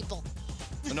old people.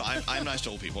 No, I'm nice to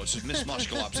old people. It's just Miss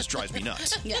Moshkolopsis drives me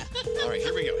nuts. Yeah. All right,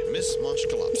 here we go. Miss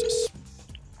Moshkolopsis.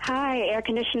 Hi, Air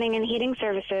Conditioning and Heating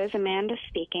Services. Amanda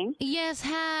speaking. Yes,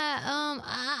 hi.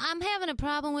 I'm having a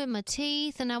problem with my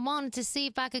teeth, and I wanted to see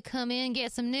if I could come in and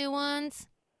get some new ones.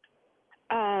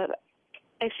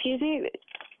 Excuse me?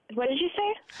 What did you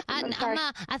say?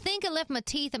 I think I left my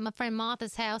teeth at my friend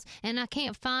Martha's house, and I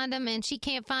can't find them, and she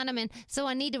can't find them, and so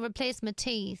I need to replace my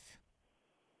teeth.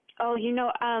 Oh,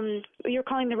 you're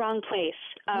calling the wrong place.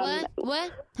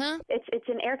 What? Huh? It's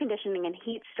an air conditioning and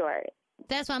heat store.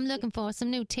 That's what I'm looking for,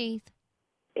 some new teeth.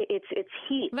 It's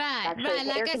heat. Right, actually. right. It's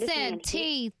Like air I conditioning said, and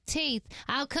heat. teeth.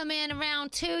 I'll come in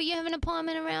around 2. You have an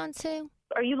appointment around 2?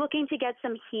 Are you looking to get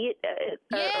some heat?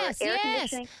 Yes, or air yes.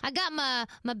 conditioning? I got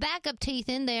my backup teeth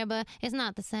in there, but it's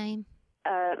not the same.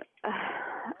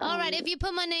 All right, if you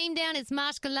put my name down, it's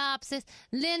Moshkalopsis,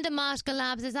 Linda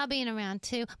Moshkalopsis. I'll be in around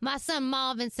 2. My son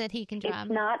Marvin said he can drive.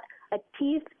 It's not a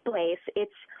teeth place.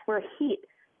 We're heat.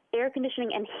 Air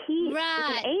conditioning and heat.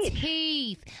 Right, It's an H.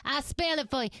 teeth. I spell it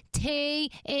for you.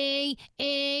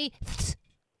 T-E-E.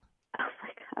 Oh, my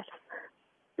God.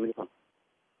 Give me the phone.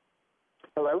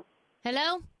 Hello?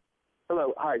 Hello?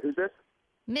 Hello. Hi, who's this?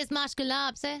 Miss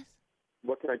Moshkalopsis.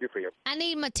 What can I do for you? I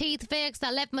need my teeth fixed.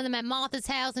 I left them at Martha's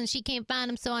house, and she can't find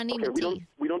them, so I need my teeth.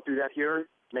 We don't do that here,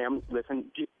 ma'am. Listen,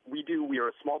 we are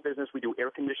a small business. We do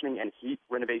air conditioning and heat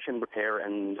renovation, repair,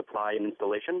 and supply and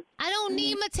installation. I don't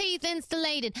need my teeth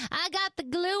installated. I got the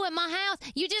glue at my house.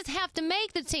 You just have to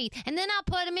make the teeth, and then I'll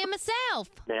put them in myself.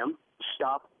 Ma'am,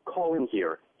 stop calling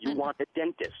here. You want a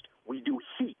dentist. We do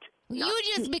heat. You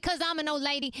just, because I'm an old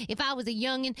lady, if I was a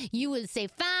youngin', you would say,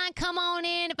 fine, come on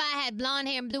in if I had blonde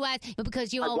hair and blue eyes. But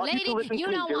because you're an old lady, you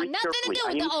don't want nothing to do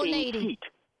with the old lady. Heat.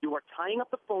 You are tying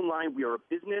up the phone line. We are a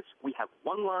business. We have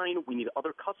one line. We need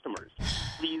other customers.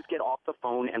 Please get off the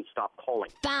phone and stop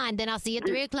calling. Fine, then I'll see you at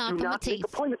 3 o'clock for my Do not make teeth.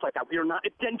 appointments like that. We are not a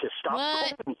dentist. Stop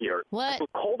calling here. What? I will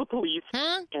call the police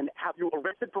and have you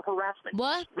arrested for harassment.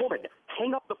 What? Woman,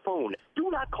 hang up the phone.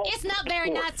 Do not call. It's not very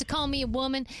nice to call me a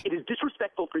woman. It is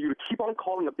disrespectful for you to keep on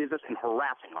calling a business and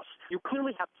harassing us. You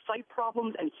clearly have sight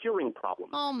problems and hearing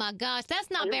problems. Oh, my gosh, that's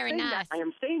not very nice. I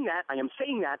am saying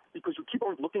that because you keep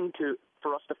on looking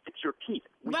for us to fix your teeth.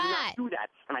 We do not do that,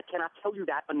 and I cannot tell you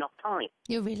that enough times.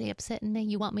 You're really upsetting me.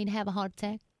 You want me to have a heart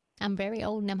attack? I'm very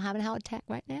old, and I'm having a heart attack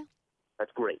right now.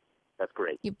 That's great. That's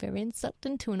great. You're very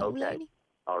insulting to an old lady.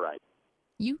 All right.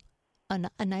 You are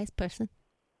not a nice person.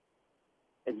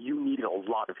 And you needed a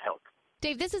lot of help.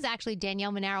 Dave, this is actually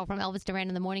Danielle Monaro from Elvis Duran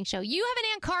in the Morning Show. You have an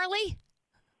Aunt Carly?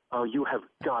 Oh, you have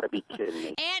got to be kidding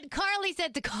me. Aunt Carly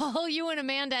said to call you and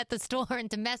Amanda at the store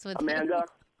and to mess with Amanda,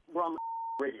 we're on the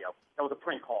radio. That was a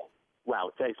prank call.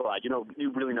 Wow, thanks a lot.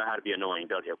 You really know how to be annoying,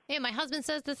 don't you? Yeah, my husband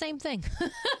says the same thing.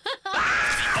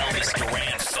 Elvis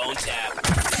Duran phone tap.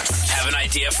 Have an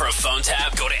idea for a phone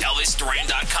tap? Go to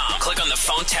ElvisDuran.com. Click on the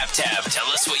phone tap tab. Tell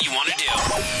us what you want to do.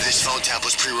 This phone tap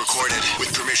was pre-recorded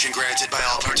with permission granted by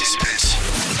all participants.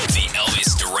 The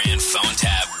Elvis Duran phone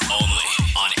tap only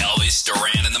on Elvis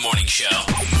Duran in the Morning Show.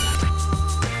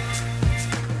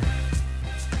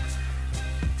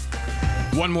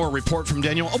 One more report from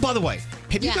Daniel. Oh, by the way,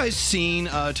 have you guys seen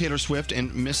Taylor Swift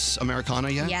and Miss Americana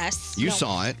yet? Yes. You No.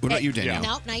 saw it. What about you, Danielle?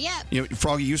 Nope, not yet.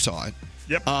 Froggy, you saw it.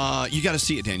 Yep. You got to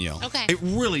see it, Danielle. Okay. It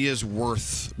really is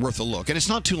worth a look, and it's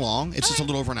not too long. It's just a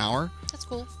little over an hour. That's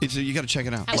cool. You got to check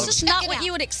it out. It's just not what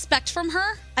you would expect from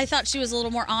her. I thought she was a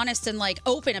little more honest and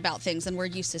open about things than we're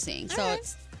used to seeing. So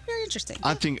it's very interesting.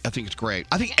 I think it's great.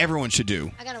 I think everyone should do.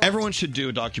 I gotta watch Everyone should do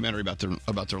a documentary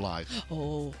about their lives.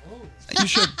 Oh. You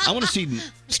should. I want to see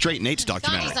Straight Nate's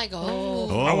documentary. He's like,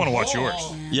 oh. I wanna watch yours.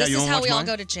 Yeah, This you is wanna how watch we all mine?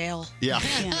 go to jail. Yeah.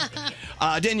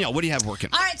 Danielle, what do you have working?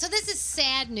 All right, so this is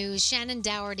sad news. Shannon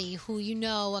Doherty, who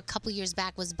a couple years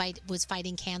back was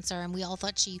fighting cancer, and we all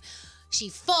thought she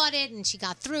fought it and she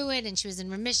got through it and she was in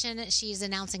remission. She is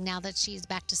announcing now that she's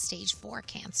back to stage 4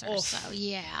 cancer. Oof. So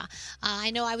yeah,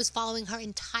 I know I was following her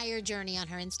entire journey on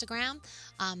her Instagram.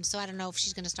 So I don't know if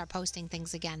she's going to start posting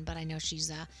things again, but I know she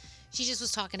just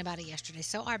was talking about it yesterday.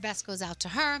 So our best goes out to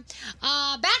her.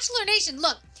 Bachelor Nation,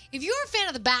 look, if you're a fan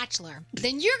of The Bachelor,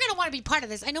 then you're going to want to be part of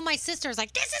this. I know my sister is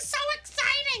like, this is so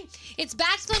exciting. It's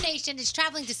Bachelor Nation. It's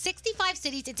traveling to 65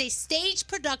 cities. It's a stage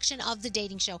production of the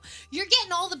dating show. You're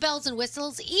getting all the bells and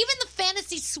whistles, even the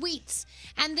fantasy suites.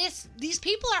 And these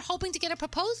people are hoping to get a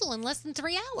proposal in less than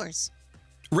 3 hours.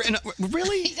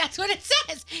 Really? That's what it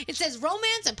says. It says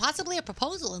romance and possibly a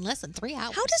proposal in less than 3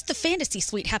 hours. How does the fantasy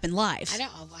suite happen live? I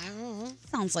don't know.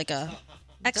 Sounds like a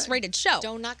X-rated show.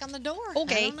 Don't knock on the door.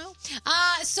 Okay. I don't know.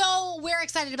 So we're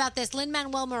excited about this.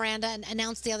 Lin-Manuel Miranda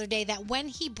announced the other day that when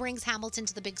he brings Hamilton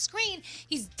to the big screen,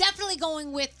 he's definitely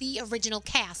going with the original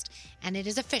cast. And it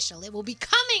is official. It will be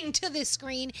coming to this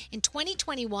screen in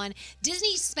 2021.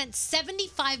 Disney spent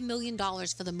 $75 million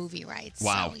for the movie rights.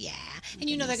 Wow. So, yeah. And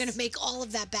they're going to make all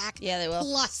of that back. Yeah, they will.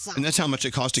 Plus some. And that's how much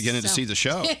it costs to get in to see the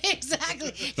show.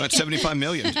 Exactly. That's $75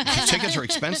 million. Tickets are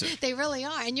expensive. They really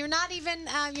are. And you're not even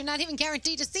guaranteed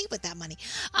opportunity to see with that money.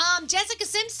 Jessica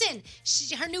Simpson,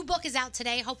 her new book is out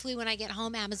today. Hopefully when I get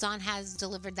home, Amazon has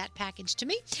delivered that package to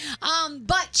me.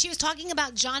 But she was talking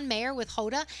about John Mayer with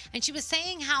Hoda, and she was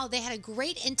saying how they had a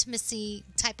great intimacy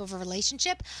type of a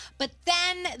relationship, but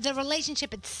then the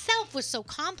relationship itself was so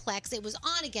complex. It was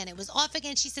on again, it was off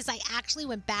again. She says, I actually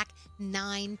went back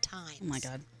 9 times. Oh, my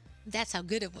God. That's how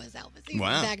good it was, Elvis. He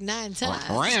Wow. went back 9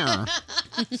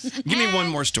 times. Give me one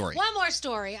more story. One more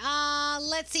story.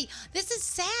 Let's see. This is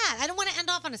sad. I don't want to end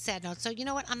off on a sad note, so you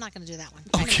know what? I'm not going to do that one.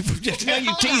 Okay, now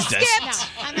you teased us.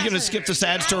 I'm You're going to skip the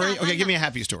sad story? Okay, give me a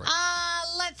happy story.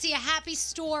 Let's see, a happy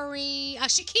story.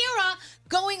 Shakira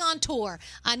going on tour.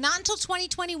 Not until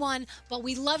 2021, but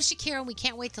we love Shakira and we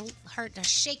can't wait to her to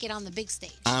shake it on the big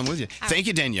stage. I'm with you. All Thank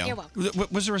you, right. Danielle. You're welcome.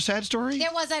 Was there a sad story?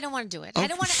 There was. I don't want to do it. I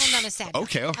don't want to end on a sad note.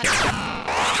 Okay.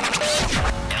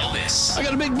 Elvis. I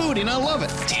got a big booty and I love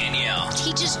it. Danielle.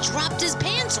 He just dropped his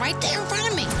pants right there in front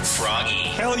of me. Froggy.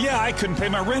 Hell yeah, I couldn't pay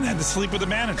my rent. I had to sleep with the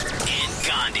manager. And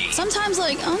Gandhi. Sometimes,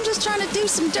 I'm just trying to do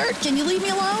some dirt. Can you leave me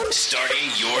alone? Starting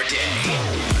your day.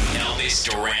 Elvis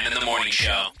Duran in the Morning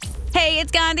Show. Hey,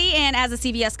 it's Gandhi, and as a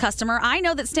CVS customer, I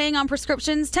know that staying on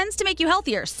prescriptions tends to make you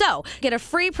healthier. So, get a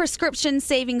free prescription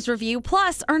savings review,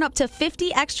 plus earn up to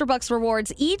 50 extra bucks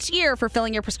rewards each year for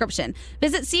filling your prescription.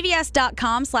 Visit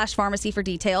cvs.com/pharmacy for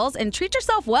details, and treat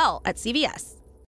yourself well at CVS.